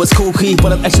cuckoo, it's cool keep.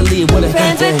 But I'm actually with it.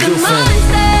 Friends with the monster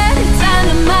inside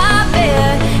of my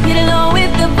bed. Get along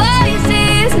with the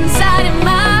voices inside of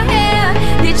my head.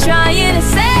 They're trying to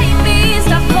save me,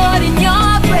 stop holding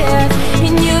your breath.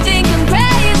 And you think I'm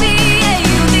crazy, yeah,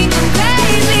 you think I'm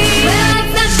crazy. Well,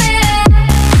 it's not fair.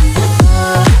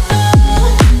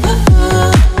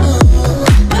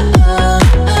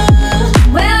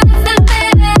 Well, it's not fair.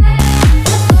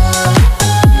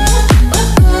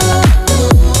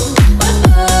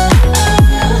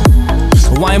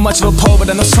 Well, I ain't much of a poet, but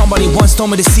I know somebody once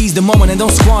told me to seize the moment and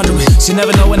don't squander it. You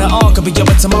never know when it all could be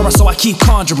over tomorrow, so I keep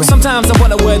conjuring. Sometimes I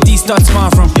wonder where these thoughts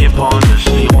spawn from. Je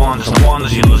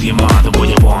wonders, je lose your mind, the way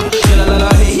you want.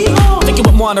 Thinking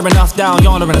I'm wandering off down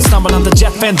yonder and I stumble onto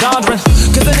Jeff Van Dondren.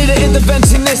 Cause I need an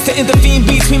interventionist to intervene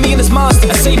between me and this monster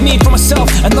and save me from myself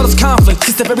and all this conflict.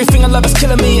 Cause if everything I love is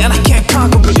killing me and I can't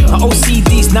conquer it. My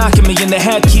OCD's knocking me in the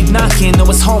head, keep knocking. No,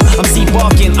 it's home, I'm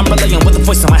sleepwalking. I'm relaying what the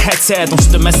voice on my head said. Don't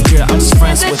shoot the messenger, I'm just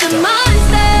friends with the them.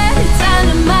 monster inside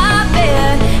of my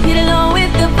bed. Get along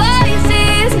with the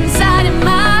voices inside of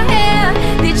my head.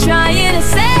 They're trying to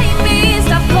save me,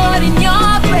 stop holding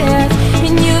your breath.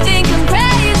 And you think I'm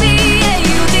crazy, yeah,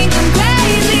 you think I'm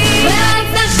crazy. Well,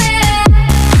 it's not fair.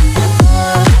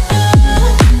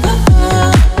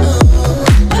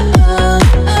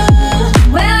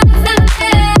 Well, it's not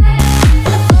fair.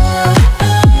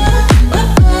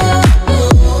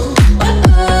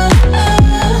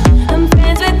 I'm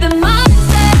friends with the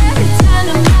monster inside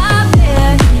of my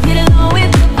bed. Get along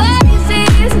with the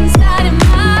voices inside of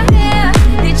my head.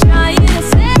 They're trying to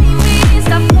save me,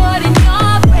 stop holding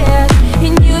your breath.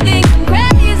 And you think I'm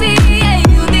crazy, yeah,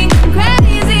 you think I'm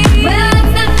crazy. Well,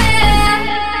 it's not fair.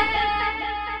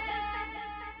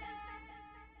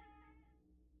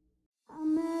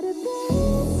 I'm at a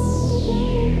place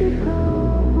to go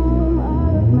home.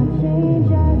 All of my change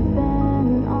I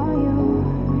spent on you.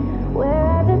 Where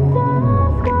are the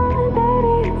times gone,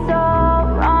 baby? It's all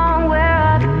wrong. Where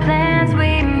are the plans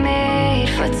we made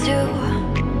for two?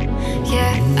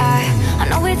 Yeah, I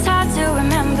know it's hard to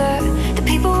remember the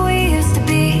people we used to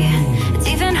be. It's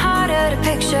even harder to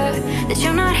picture that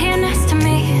you're not here next to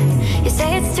me. You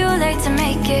say it's too late to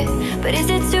make it, but is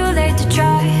it too late to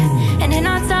try? And in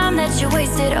our time that you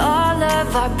wasted, all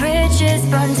of our bridges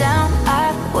burned down.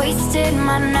 I wasted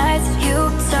my nights,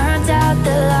 you turned out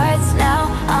the lights. Now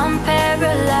I'm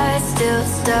paralyzed, still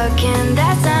stuck in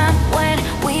that time when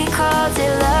we called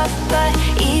it love. But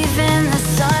even the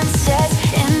sun sets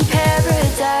in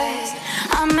paradise.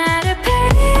 I'm at a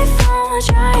payphone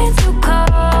trying to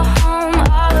call home.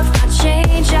 All of my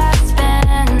change I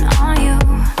spent on you.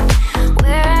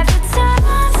 Where have the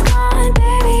times gone,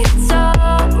 baby? It's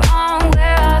all wrong.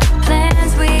 Where are the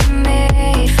plans we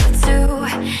made for two?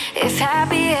 If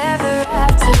happy ever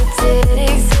after did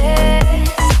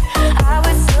exist, I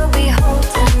would still be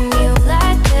holding you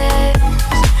like this.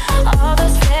 All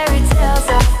those fairy tales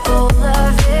are full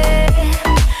of it.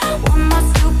 One more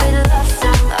stupid love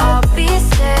song, I'll be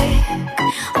sick.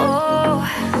 Oh,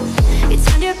 you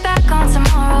turned your back on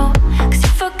tomorrow, cause you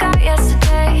forgot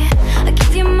yesterday. I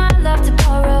gave you my love to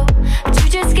borrow, but you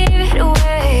just gave it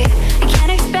away. You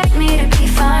can't expect me to be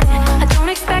fine, I don't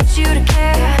expect you to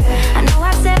care. I know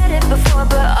I've said it before,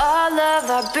 but all of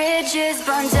our bridges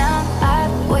burned down. I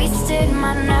wasted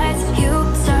my nights, you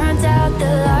turned out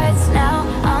the lights. Now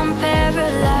I'm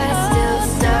paralyzed, still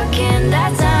stuck in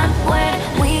that time when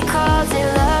we called it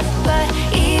love. But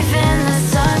even the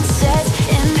sun sets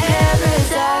in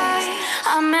paradise.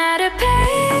 I'm at a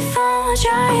payphone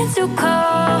trying to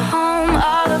call home.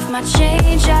 All of my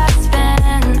change I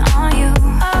spent on you.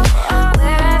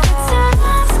 Where have the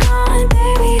times gone,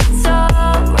 baby? It's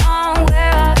all wrong.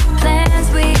 Where are the plans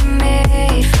we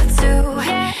made for two?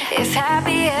 If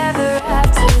happy ever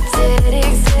after did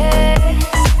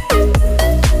exist,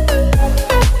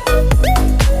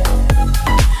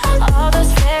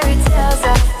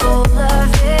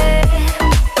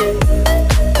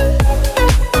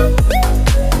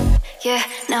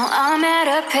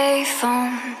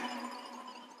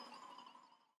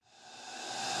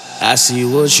 I see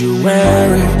what you're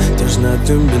wearing, there's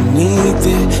nothing beneath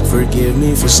it. Forgive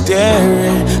me for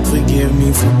staring, forgive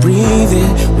me for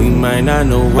breathing. We might not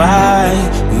know why,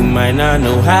 we might not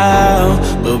know how,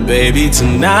 but baby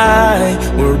tonight,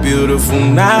 we're beautiful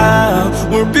now.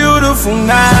 We're beautiful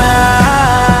now.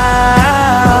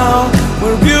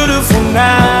 We're beautiful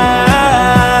now.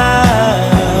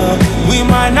 We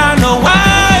might not know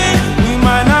why, we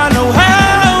might not know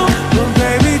how, but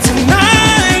baby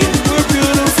tonight, we're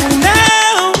beautiful now.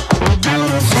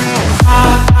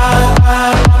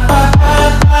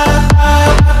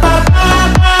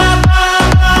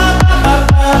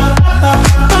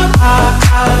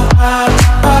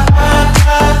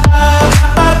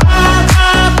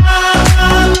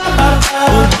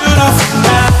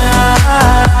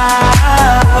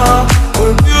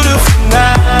 We're beautiful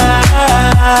now.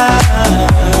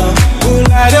 We'll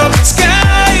light up the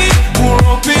sky, we'll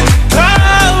open the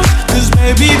clouds, 'cause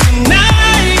baby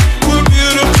tonight, we're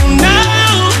beautiful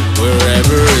now.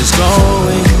 Wherever it's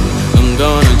going, I'm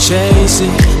gonna chase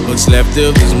it. What's left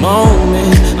of this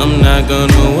moment, I'm not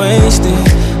gonna waste it.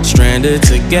 Stranded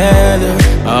together,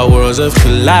 our worlds have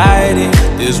collided.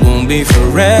 This won't be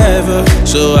forever,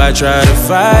 so I try to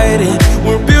fight it.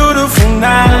 We're beautiful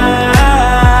now.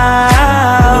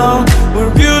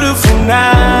 We're beautiful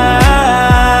now.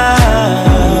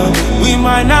 We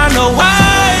might not know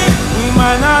why, we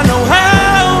might not know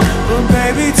how, but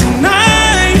baby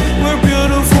tonight, we're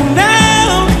beautiful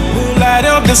now. We'll light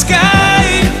up the sky,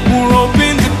 we'll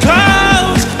open the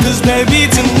clouds, 'cause baby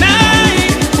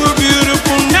tonight, we're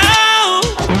beautiful now.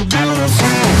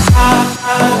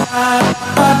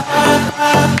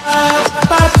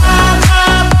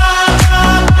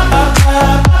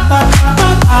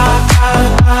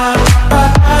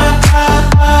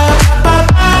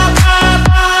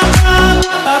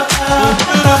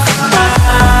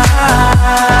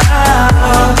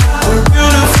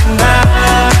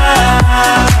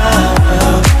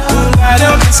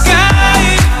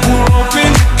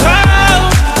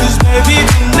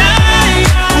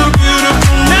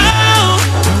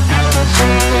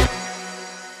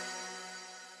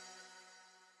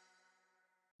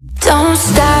 Don't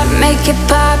stop, make it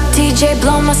pop, DJ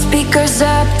blow my speakers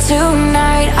up.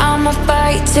 Tonight I'ma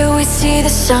fight till we see the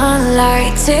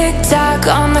sunlight. Tick tock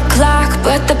on the clock,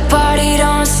 but the party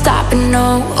don't stop.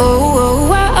 No, oh,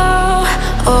 oh, oh, oh,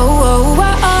 oh, oh,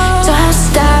 oh, oh. Don't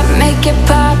stop, make it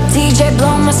pop, DJ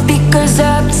blow my speakers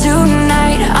up.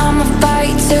 Tonight I'ma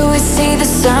fight till we see the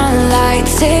sunlight.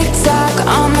 Tick tock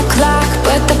on the clock,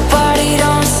 but the party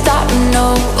don't stop. No,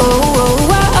 oh, oh,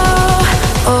 oh,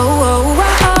 oh, oh, oh,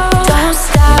 oh.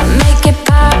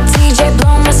 DJ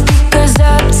blow my speakers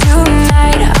up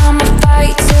tonight. I'ma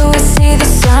fight till we see the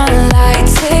sunlight.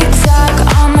 Tick tock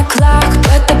on the clock,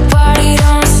 but the party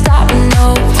don't stop. No,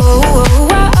 oh, oh,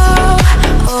 oh,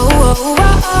 oh, oh,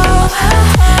 oh, oh.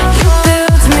 You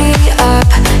build me up,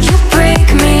 you break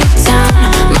me down.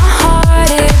 My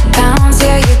heart it pounds,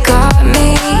 yeah you got me.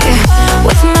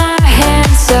 With my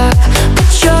hands up,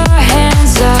 put your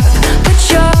hands up, put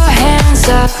your hands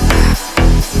up.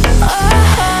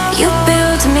 You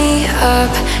build me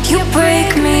up, you break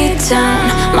me down.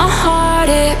 My heart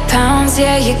it pounds,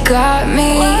 yeah you got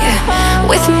me.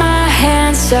 With my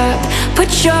hands up,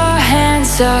 put your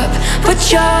hands up, put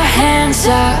your hands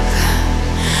up.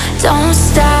 Don't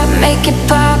stop, make it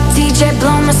pop, DJ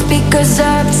blow my speakers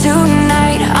up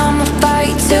tonight. I'ma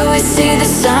fight till we see the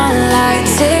sunlight.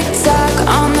 Tick tock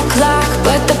on the clock,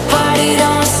 but the party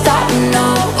don't stop. No,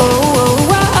 oh, oh,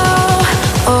 oh,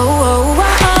 oh, oh, oh,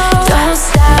 oh. Don't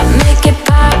stop, make it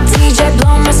pop, DJ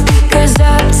blow my speakers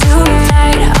up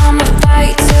tonight. I'ma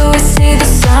fight till we see the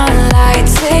sunlight.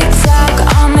 Tick tock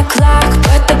on the clock,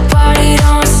 but the party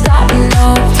don't stop. No,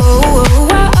 oh, oh,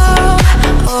 oh,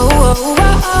 oh, oh,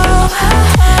 oh, oh.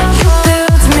 You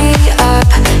build me up,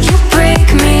 you break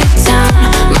me down.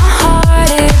 My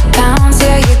heart it pounds,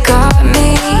 yeah you got me.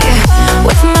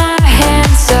 With my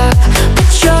hands up,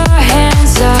 put your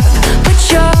hands up, put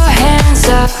your hands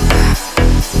up.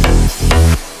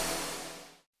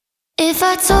 If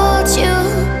I told you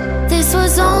this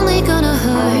was only gonna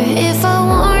hurt, if I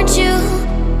warned you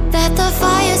that the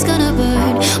fire's gonna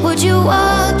burn, would you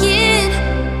walk in?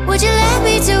 Would you let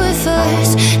me do it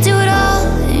first? Do it all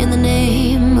in the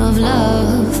name of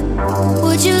love.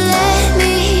 Would you let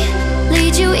me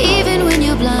lead you even when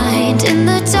you're blind? In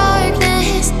the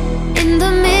darkness, in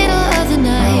the middle of the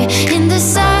night, in the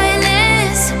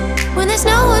silence, when there's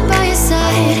no one by your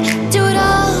side. Do it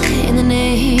all in the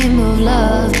name of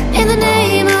love. In the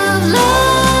name of love.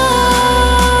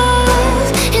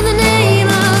 In the name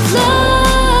of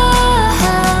love.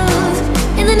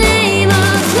 In the name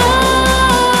of love.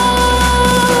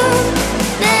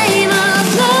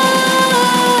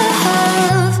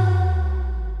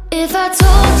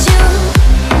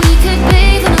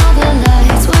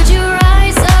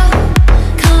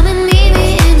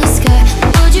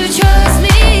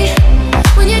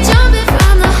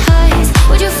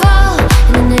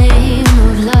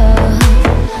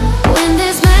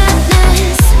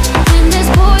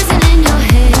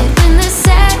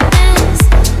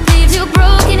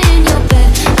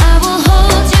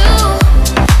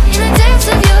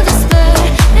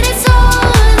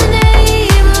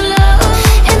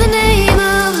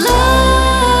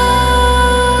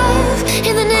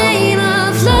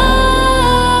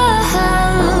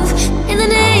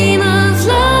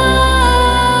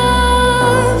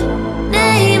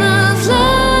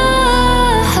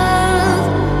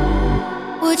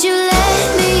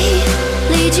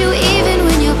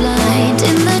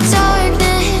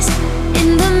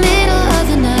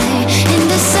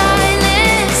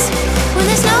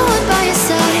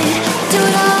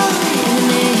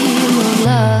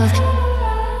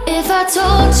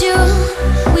 told you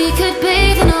we could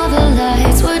bathe in all the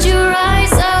lights, would you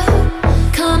rise up?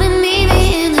 Come and meet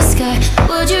me in the sky.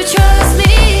 Would you trust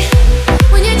me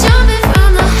when you're jumping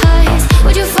from the heights?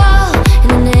 Would you fall in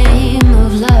the name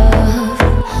of love?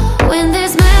 When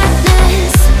there's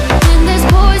madness, when there's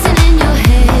poison in your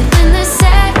head, when the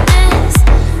sadness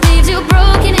leaves you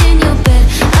broken in your bed,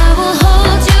 I will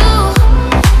hold you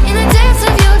in the depths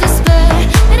of your despair.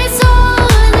 And it's all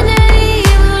in the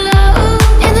name of love,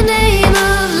 in the name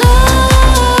of love,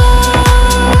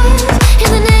 in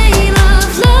the name of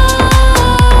love,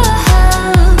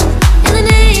 in the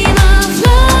name of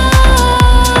love,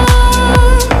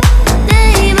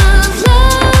 name of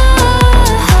love.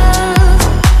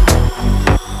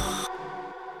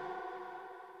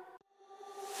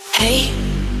 Hey,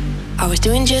 I was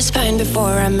doing just fine before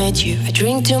I met you. I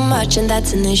drink too much and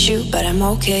that's an issue, but I'm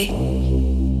okay.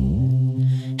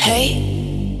 Hey,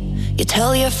 you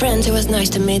tell your friends it was nice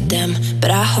to meet them,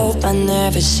 but I hope I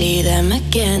never see them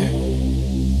again.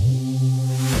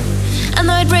 I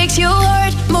know it breaks your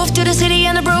heart. Moved to the city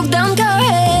and I broke down car.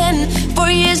 And 4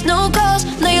 years no calls.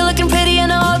 Now you're looking pretty in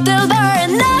a hotel bar.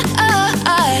 And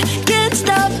I can't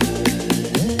stop.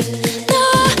 No,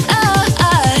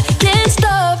 I can't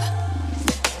stop.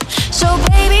 So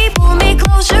baby, pull me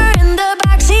closer in the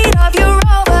backseat of your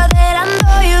Robbe that I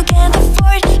know you can't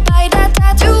afford. Buy that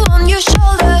tattoo on your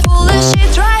shoulder. Pull the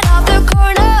sheets right off the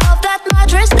corner of that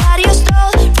mattress that you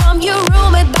stole from your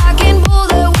roommate back in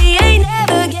Boulder. We ain't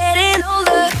never getting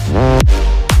older.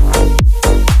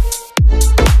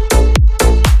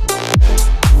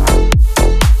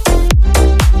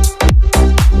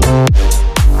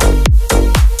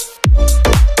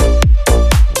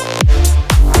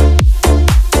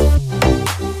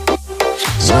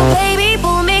 So baby,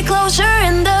 pull me closer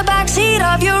in the backseat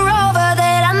of your Robbe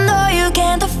that I know you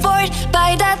can't afford.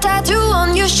 Buy that tattoo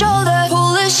on your shoulder.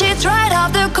 Pull the sheets right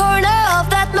off the corner of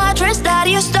that mattress that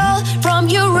you stole from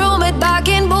your roommate back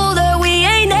in Boulder. We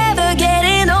ain't never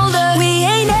getting older. We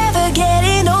ain't never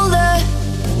getting older.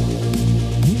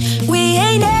 We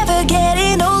ain't never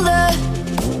getting older.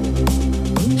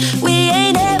 We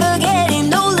ain't never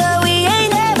getting older. We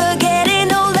ain't never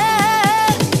getting older.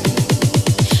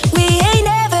 We ain't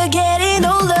never getting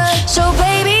older. So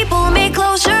baby, pull me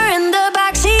closer in the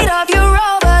backseat of your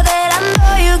Robbe that I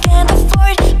know you can't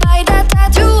afford. Buy that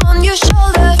tattoo on your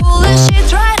shoulder. Pull the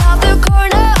sheets right off the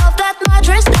corner of that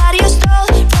mattress that you stole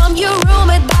from your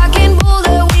roommate back in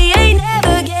Boulder. We ain't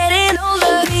never getting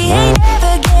older. We ain't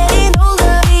never getting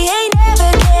older. We ain't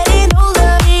never getting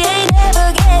older. We ain't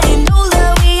never getting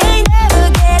older. We ain't never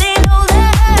getting older.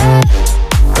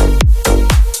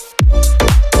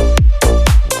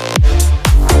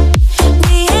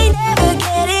 We ain't never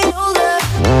getting older.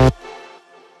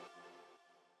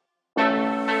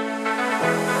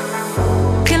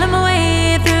 Killing my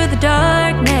way through the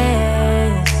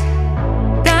darkness,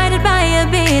 guided by a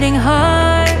beating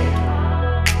heart.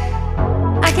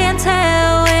 I can't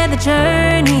tell where the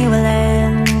journey will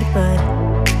end, but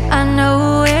I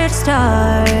know where to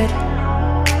start.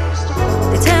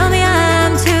 They tell me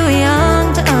I'm too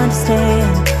young to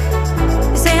understand.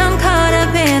 They say I'm caught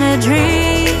up in a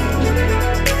dream.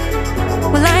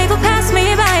 Well, life will pass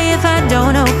me by if I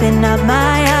don't open up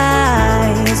my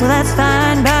eyes. Well, that's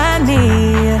fine by me.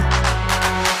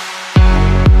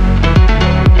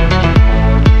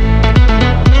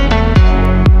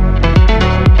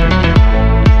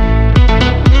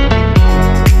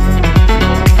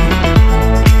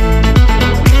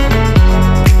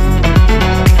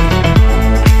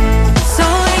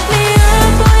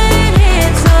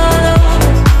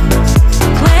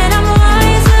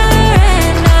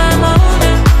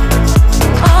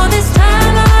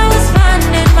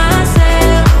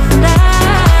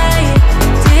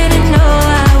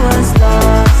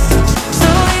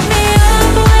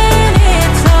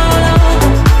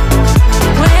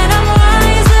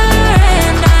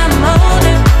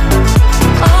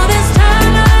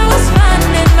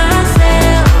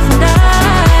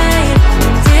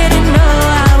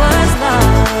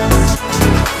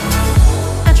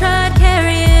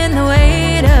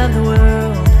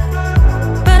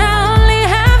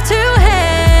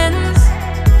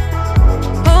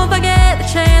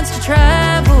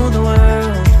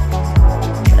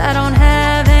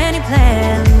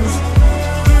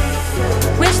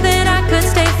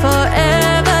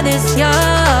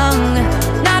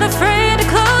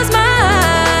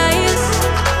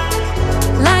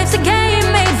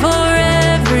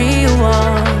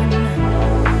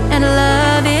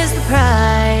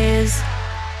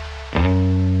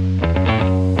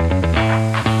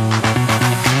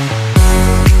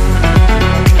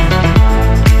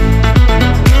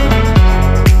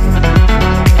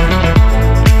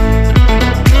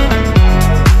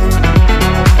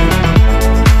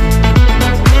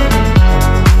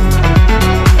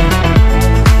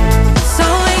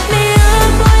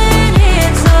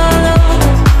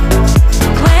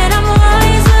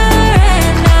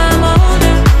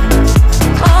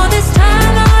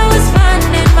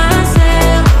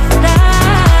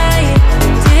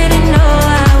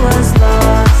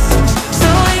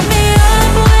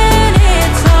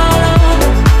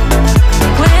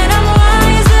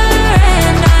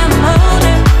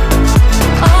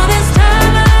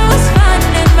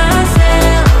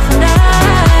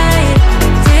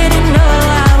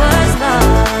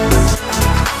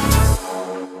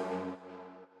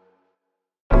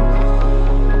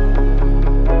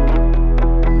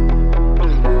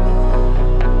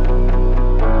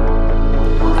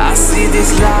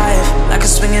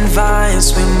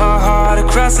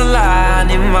 cross the line,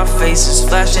 in my face is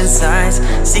flashing signs.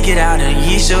 Seek it out and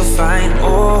ye shall find.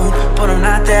 Old, but I'm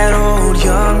not that old.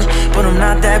 Young, but I'm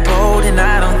not that bold. And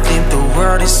I don't think the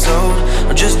world is sold.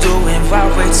 I'm just doing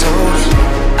what we're told.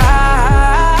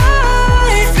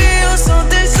 I feel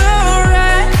something so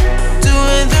right,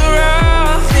 doing the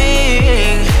wrong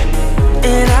thing.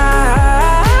 And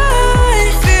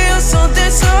I feel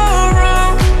something so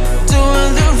wrong,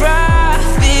 doing the right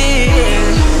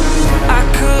thing. I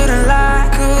couldn't lie,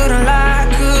 couldn't lie,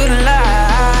 couldn't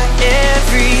lie.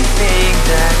 Everything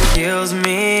that kills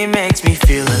me makes me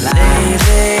feel alive.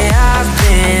 Lately I've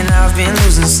been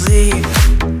losing sleep,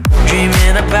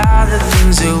 dreaming about the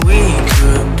things that we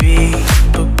could be.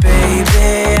 But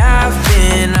baby, I've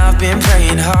been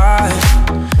praying hard.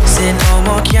 Said no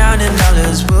more counting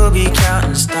dollars, we'll be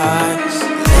counting stars.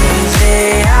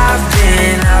 Lately I've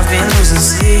been losing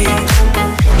sleep,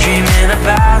 dreaming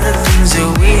about the things that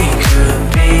we could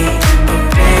be. But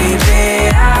baby,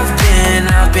 I've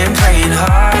been praying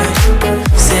hard.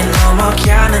 Said no more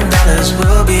counting dollars,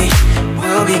 we'll be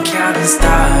counting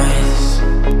stars.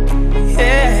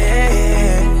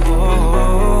 Yeah,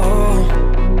 oh.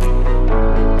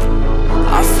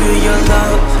 I feel your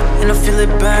love and I feel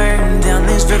it burn down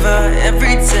this river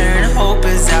every turn. Hope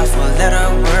is out for let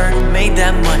her work. Made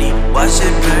that money, watch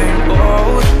it burn.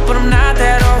 Old, but I'm not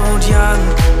that old. Young,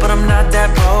 but I'm not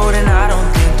that bold. And I don't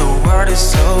think the word is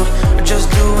sold. We're just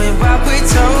doing what we're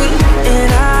told.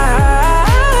 And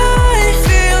I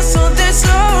feel something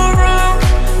so wrong,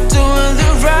 doing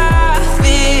the right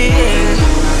thing.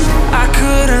 I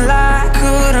couldn't lie,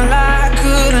 couldn't lie,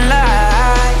 couldn't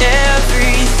lie.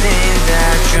 Everything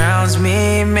that drowns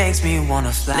me makes me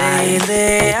wanna fly.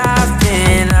 Lately I've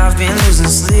been losing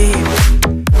sleep,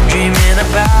 dreaming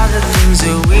about the things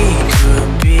that we could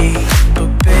be.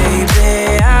 But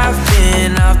baby, I've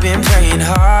been praying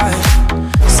hard.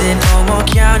 Said no more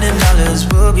counting dollars,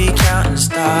 we'll be counting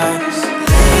stars.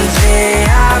 Lately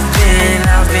I've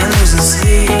been losing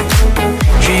sleep,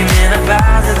 dreaming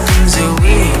about the things that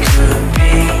we could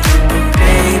be. But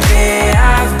baby,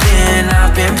 I've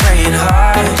been praying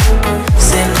hard.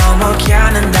 Said no more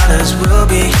counting dollars, we'll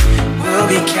be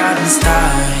counting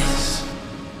stars.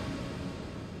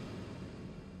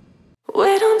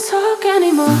 We don't talk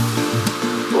anymore.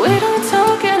 We don't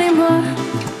talk anymore.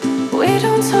 We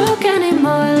don't talk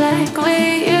anymore like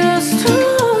we used to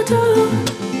do.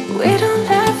 We don't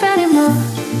laugh anymore.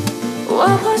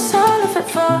 What was all of it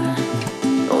for?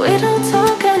 We don't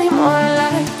talk anymore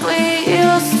like we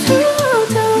used to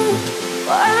do.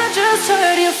 Well, I just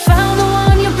heard you found the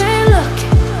one you've been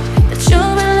looking, that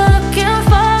you've been looking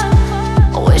for.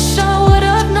 I wish I would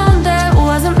have known that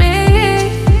wasn't me.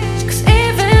 Cause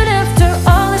even after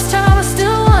all this time I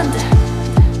still wonder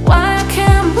why I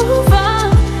can't move on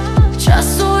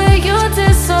just the way you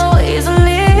did so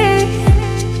easily.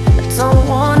 I don't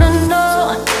wanna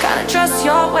know kind of dress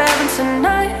you're wearing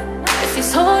tonight, if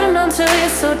he's holding on to you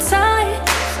so tight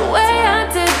the way I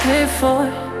did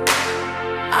before.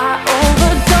 I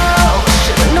overdosed,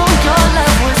 should've known your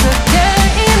love was a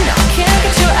game. Now I can't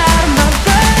get you out of my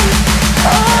brain.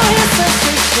 Oh, it's such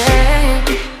a shame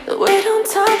that we don't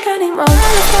talk anymore.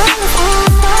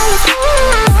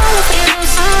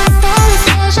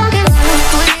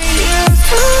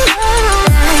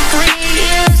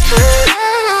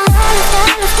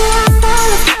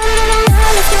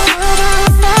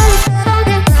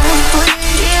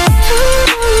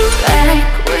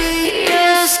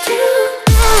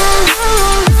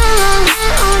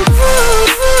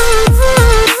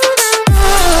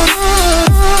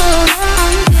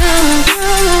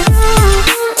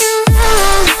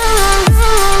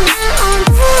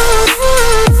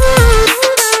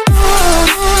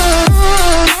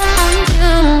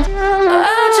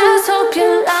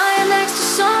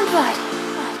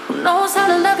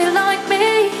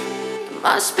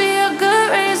 Must be a good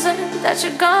reason that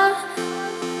you're gone.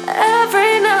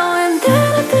 Every now and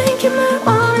then I think you might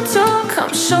wanna talk.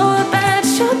 I'm sure that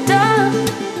you're done,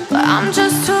 but I'm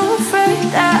just too afraid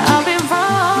that I'll be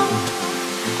wrong.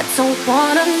 I don't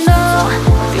wanna know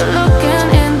if you're looking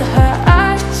into her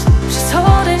eyes. She's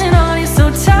holding on you so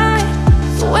tight,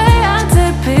 the way I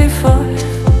did before.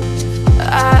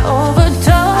 I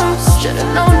overdosed,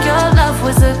 should've known your love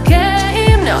was a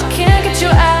game. Now I can't get you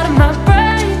out of my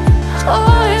brain.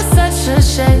 Oh, it's such a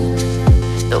shame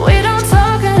that we don't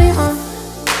talk anymore.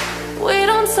 We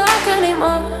don't talk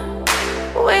anymore.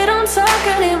 We don't talk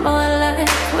anymore like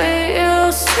we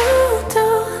used to do.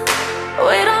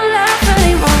 We don't laugh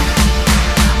anymore.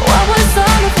 What was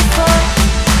all of it for?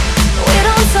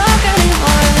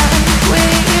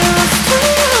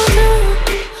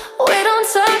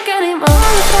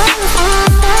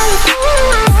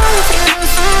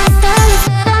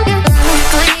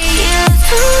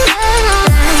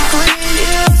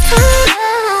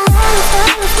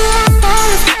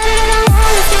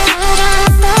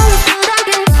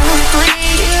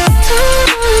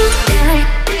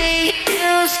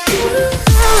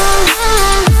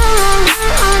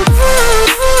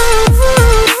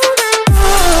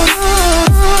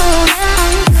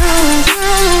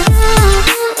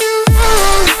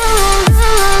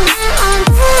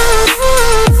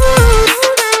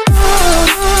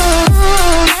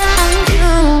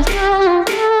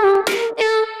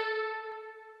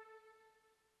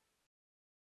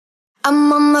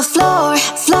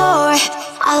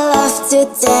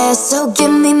 to dance, so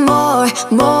give me more,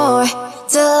 more,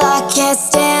 till I can't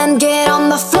stand. Get on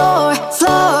the floor,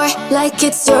 floor, like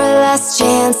it's your last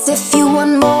chance. If you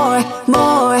want more,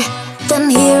 more, then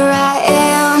here I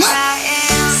am.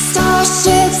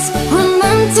 Starships were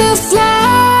meant to fly.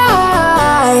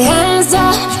 Hands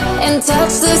up and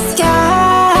touch the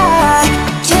sky.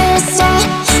 Can't stop,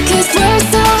 'cause we're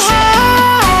so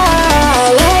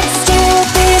high. Let's do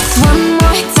this one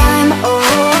more time. Oh,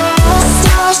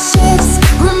 starships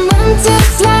were meant to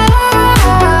fly.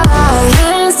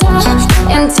 Hands up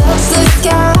and touch the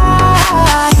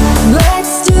sky.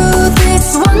 Let's do this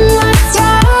one last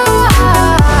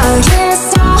time. Can't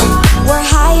stop, we're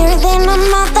higher than a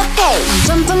mother page.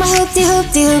 Jump on my hoopty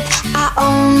hoopty hoop, I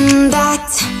own that.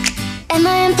 And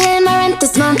I am paying my rent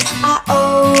this month, I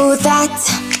owe that.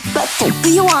 But who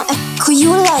you want, who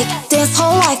you like, this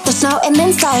whole life there's no end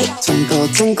in sight. Twinkle,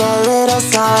 twinkle, little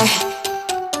star.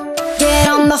 Get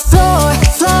on the floor,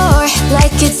 floor,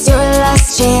 like it's your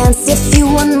last chance. If you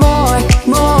want more,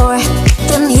 more,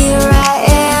 then here I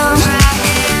am.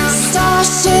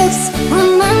 Starships were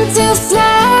meant to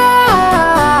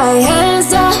fly.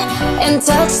 Hands up and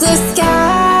touch the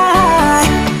sky.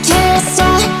 Can't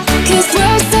stop, 'cause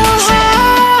we're so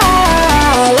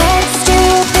high. Let's do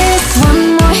this one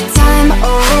more time.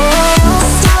 Oh,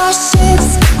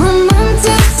 starships were meant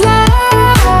to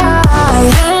fly.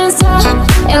 Hands up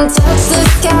and touch the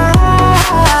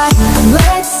sky.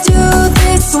 Let's do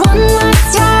this one last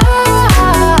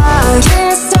time.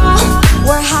 Can't stop,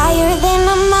 we're higher than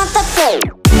a mother boat.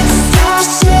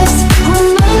 Starships were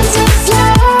meant to fly.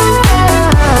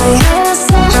 Hands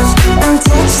up and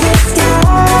touch the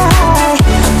sky.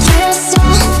 Can't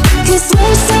stop, 'cause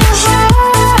we're so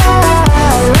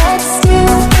high. Let's do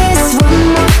this one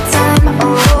more time.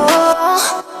 Oh,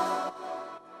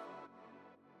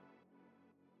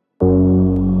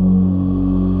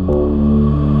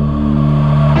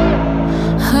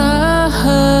 I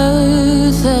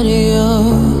heard that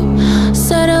you're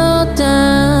settled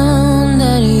down,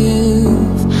 that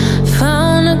you've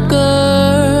found a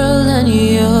girl and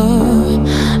you're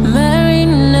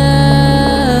married now.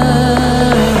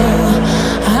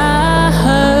 I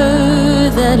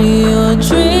heard that your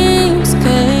dreams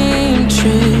came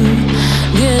true.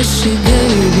 Guess she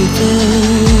gave you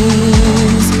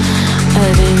things I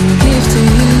didn't give to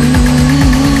you.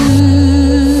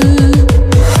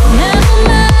 Never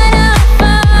mind, I'll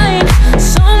find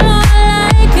someone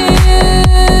like you.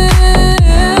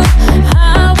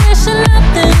 I wish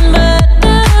nothing but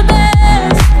the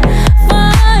best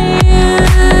for you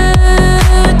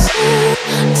too.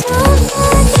 Don't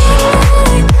forget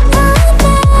I'm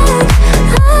back.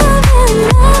 I'm in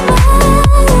love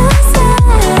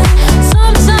side.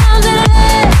 Sometimes it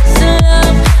lasts in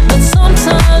love, but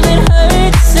sometimes it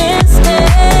hurts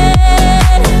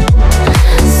instead.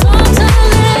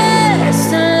 Sometimes it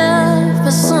lasts in love,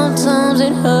 but sometimes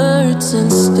it hurts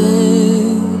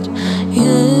instead.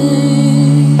 Yeah,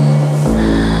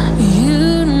 you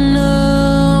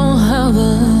know how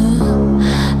the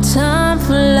time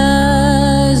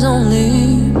flies. Only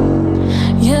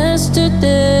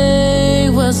yesterday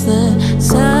was the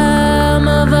time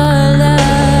of our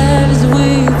lives. We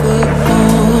were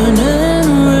born and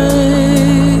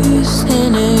raised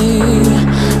in a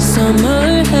summer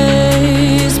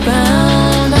haze,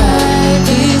 bound by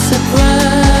the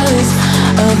surprise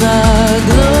of our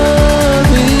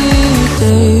glory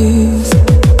days.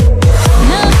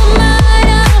 Never mind,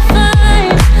 I'll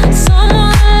find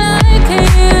someone like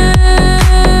you.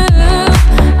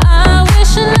 I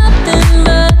wish nothing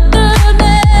but the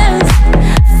best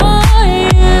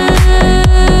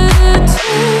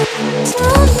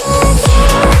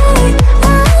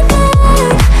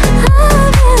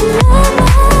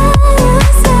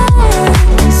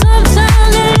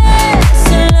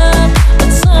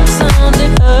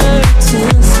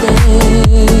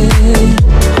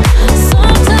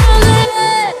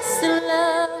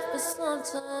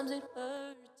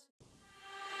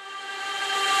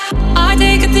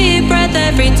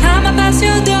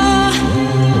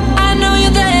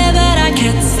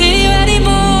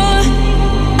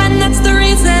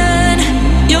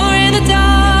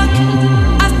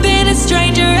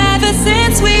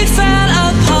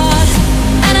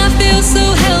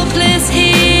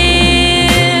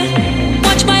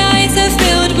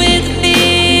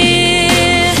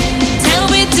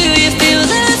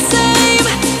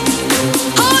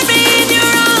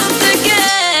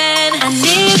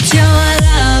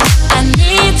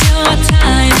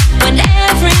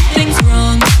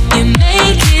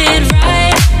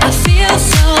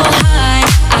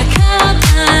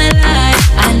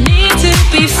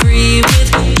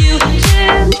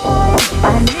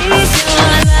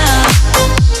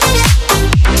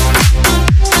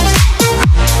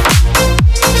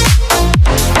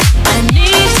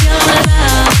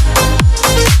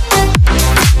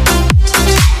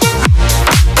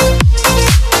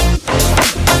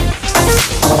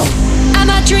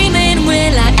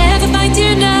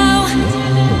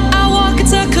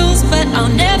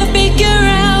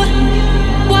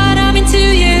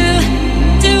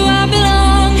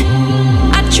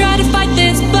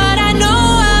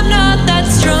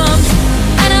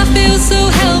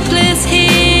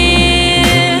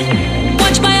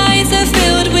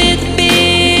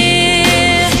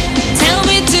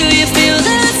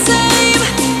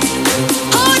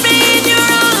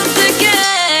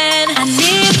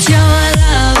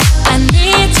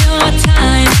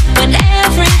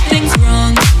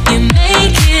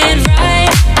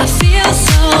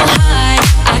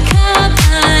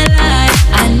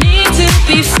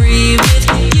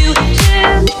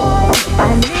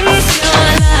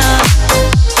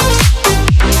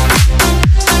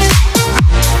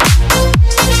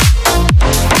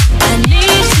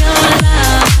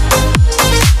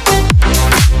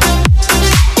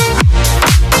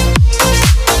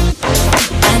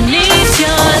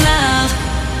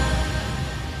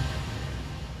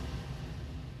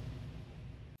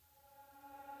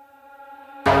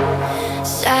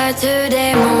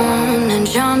Saturday morning,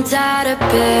 jumped out of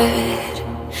bed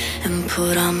and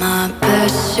put on my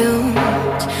best suit.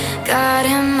 Got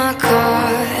in my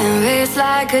car and raced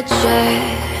like a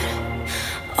jet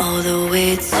all the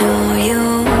way to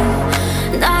you.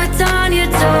 Knocked on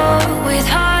your door with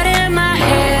heart in my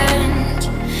hand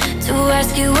to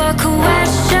ask you a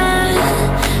question,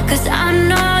 'cause I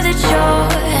know that you're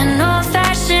an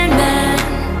old-fashioned man.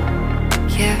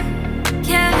 Yeah,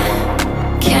 yeah.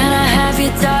 Can I have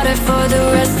your daughter for the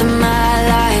rest of my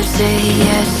life? Say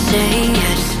yes,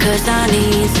 'cause I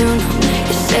need to know.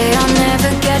 You say I'll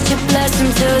never get your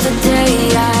blessing till the day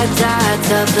I die.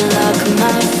 Tough luck,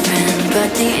 my friend, but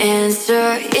the answer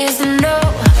is no.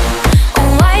 Oh,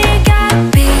 why you gotta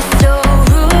be so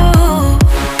rude?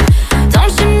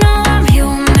 Don't you know I'm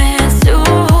human too?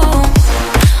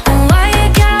 Oh, why you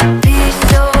gotta be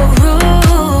so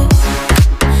rude?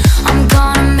 I'm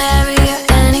gonna marry you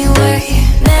anyway.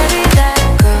 Marry that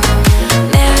girl,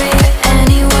 marry you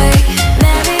anyway.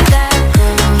 Marry that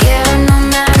girl, yeah, no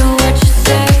matter what you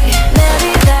say.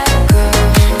 Marry that girl,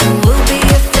 and we'll be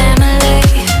a family.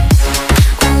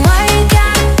 Oh, why you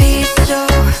gotta be so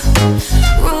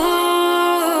rude?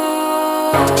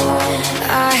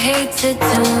 I hate to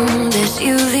do this,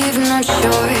 you leave no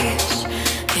choice.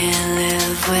 Can't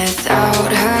live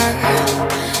without her.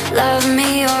 Love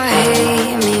me or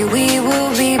hate me, we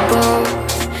will be both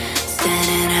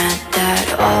standing at that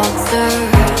altar.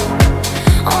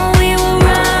 Oh, we will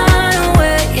run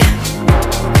away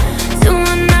to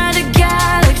another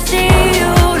galaxy.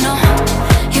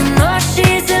 You know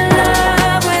she's in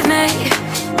love with me.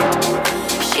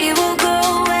 She will go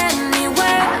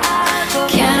anywhere I go.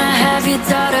 Can I have your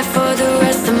daughter for the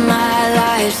rest of my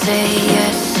life? Say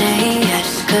yes,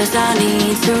 'cause I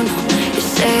need to know. You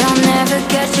say I'll never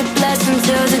get your blessing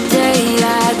till the day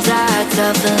I die.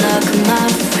 Tough luck, my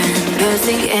friend, 'cause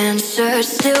the answer's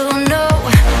still no.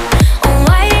 Oh,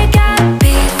 why you gotta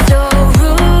be so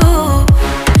rude?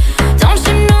 Don't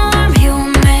you know I'm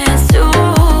human too?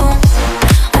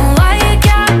 Oh, why you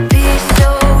gotta be so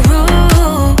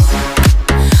rude?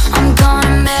 I'm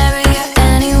gonna marry you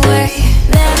anyway.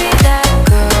 Marry that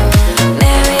girl,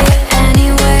 marry you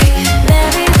anyway.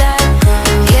 Marry that girl,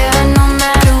 yeah, no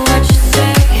matter what you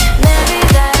say. Marry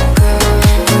that girl,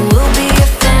 and we'll be a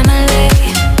family.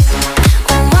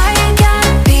 Oh, why you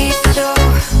gotta be so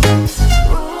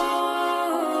rude?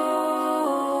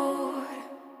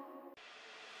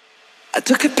 I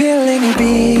took a pill in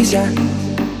Ibiza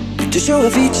to show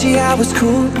Avicii I was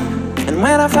cool. And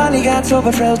when I finally got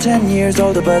sober, felt 10 years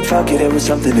older, but fuck it, it was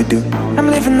something to do. I'm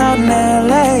living out in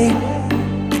LA.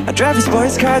 I drive a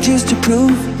sports car just to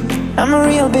prove I'm a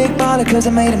real big baller, 'cause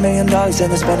I made $1 million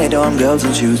and I spent it on girls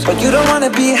and shoes. But you don't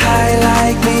wanna be high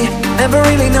like me, never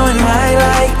really knowing why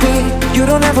like me. You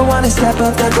don't ever wanna step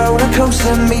up that roller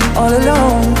coaster and be all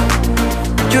alone.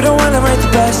 You don't wanna ride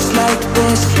the bus like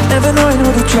this, never knowing who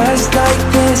to trust like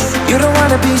this. You don't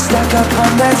wanna be stuck up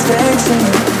on that stage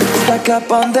singing, stuck up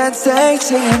on that stage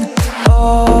singing.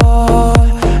 Oh,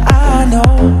 I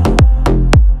know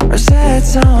are sad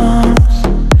songs,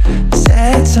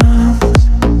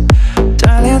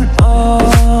 darling.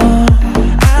 Oh,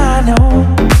 I know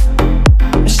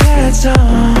are sad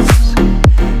songs.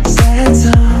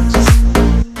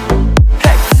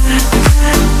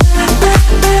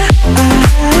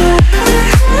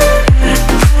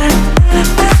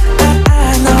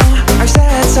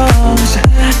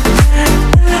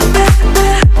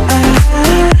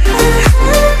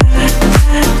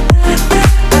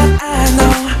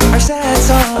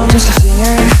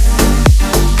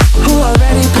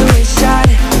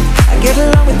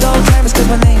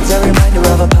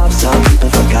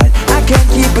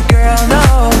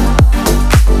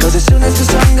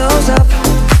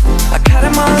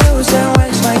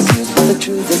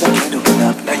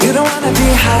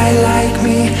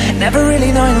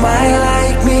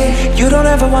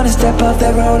 Step off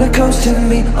that roller coaster and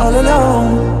be all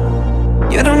alone.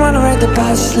 You don't wanna ride the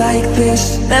bus like this,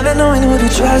 never knowing who to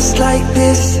trust like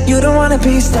this. You don't wanna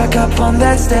be stuck up on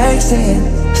that stage singing,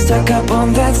 stuck up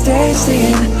on that stage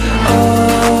singing.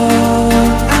 Oh,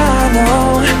 I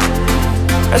know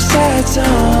are sad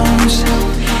songs,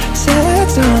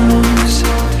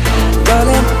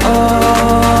 darling.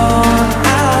 Oh,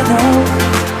 I know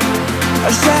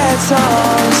are sad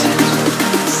songs,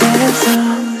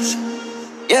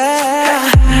 yeah.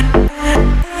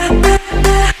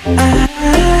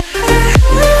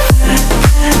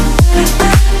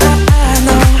 I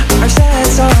know our sad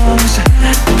songs.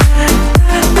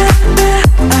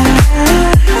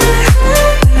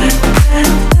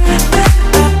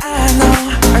 I know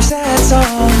our sad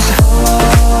songs.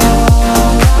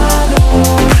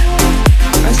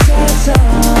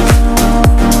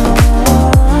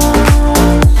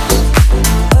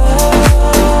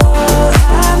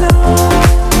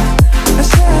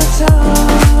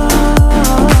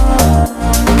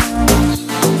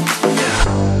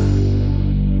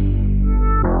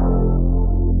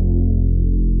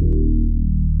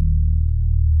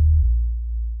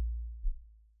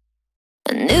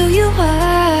 I knew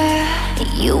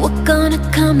you were gonna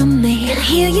come to me, and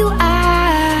here you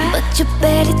are. But you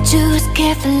better choose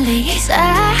carefully, 'cause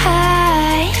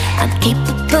I'm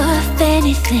capable of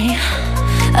anything,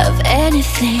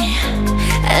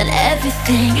 and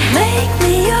everything. Make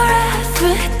me your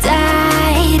Aphrodite,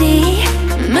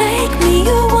 make me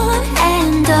your one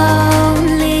and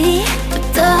only. But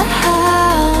don't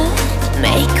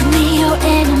make me your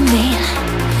enemy,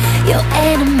 your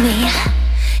enemy,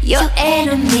 your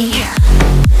enemy.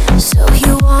 So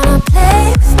you wanna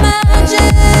play with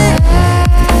magic?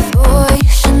 Boy,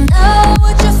 you should know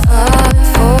what you're falling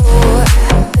for.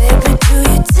 Baby, do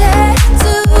you dare to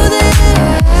do this?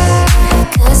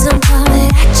 'Cause I'm coming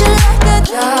at you like a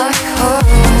dark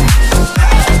horse.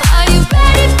 Are you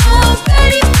ready for a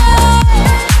perfect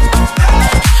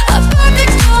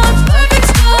storm, perfect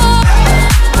storm?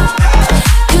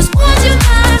 'Cause once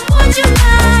you're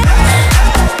mine,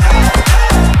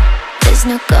 there's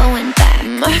no going back.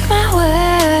 Mark my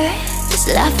words, this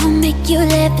love will make you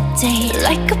levitate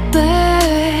like a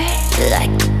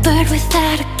bird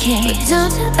without a cage. Down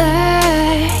to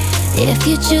earth, if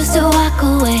you choose to walk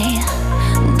away,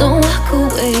 don't walk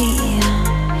away.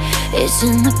 It's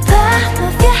in the palm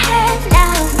of your hand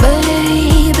now,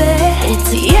 baby. It's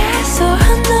a yes or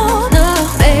a no, no,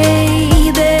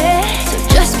 baby. So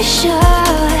just be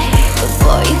sure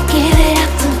before you give it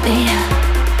up to me,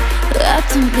 up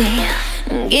to me.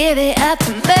 Give it up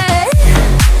to me.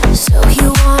 So you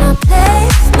wanna play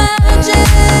with magic?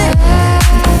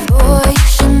 Boy, you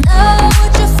should know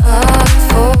what you're falling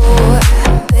for.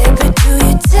 Baby, do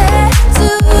you dare to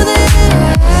do this?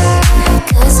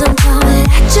 'Cause I'm coming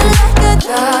at you like a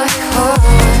dark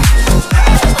horse.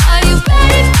 Are you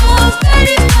ready for a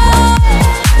perfect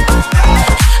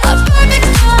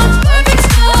storm, perfect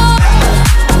storm?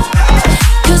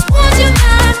 'Cause once you're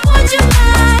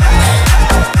mine,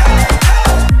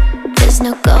 there's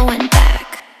no going back.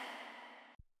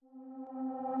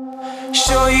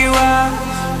 Show you out.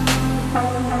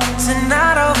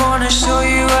 Tonight I wanna show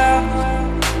you out.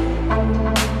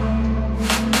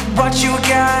 What you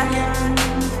got?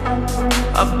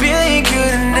 $1 billion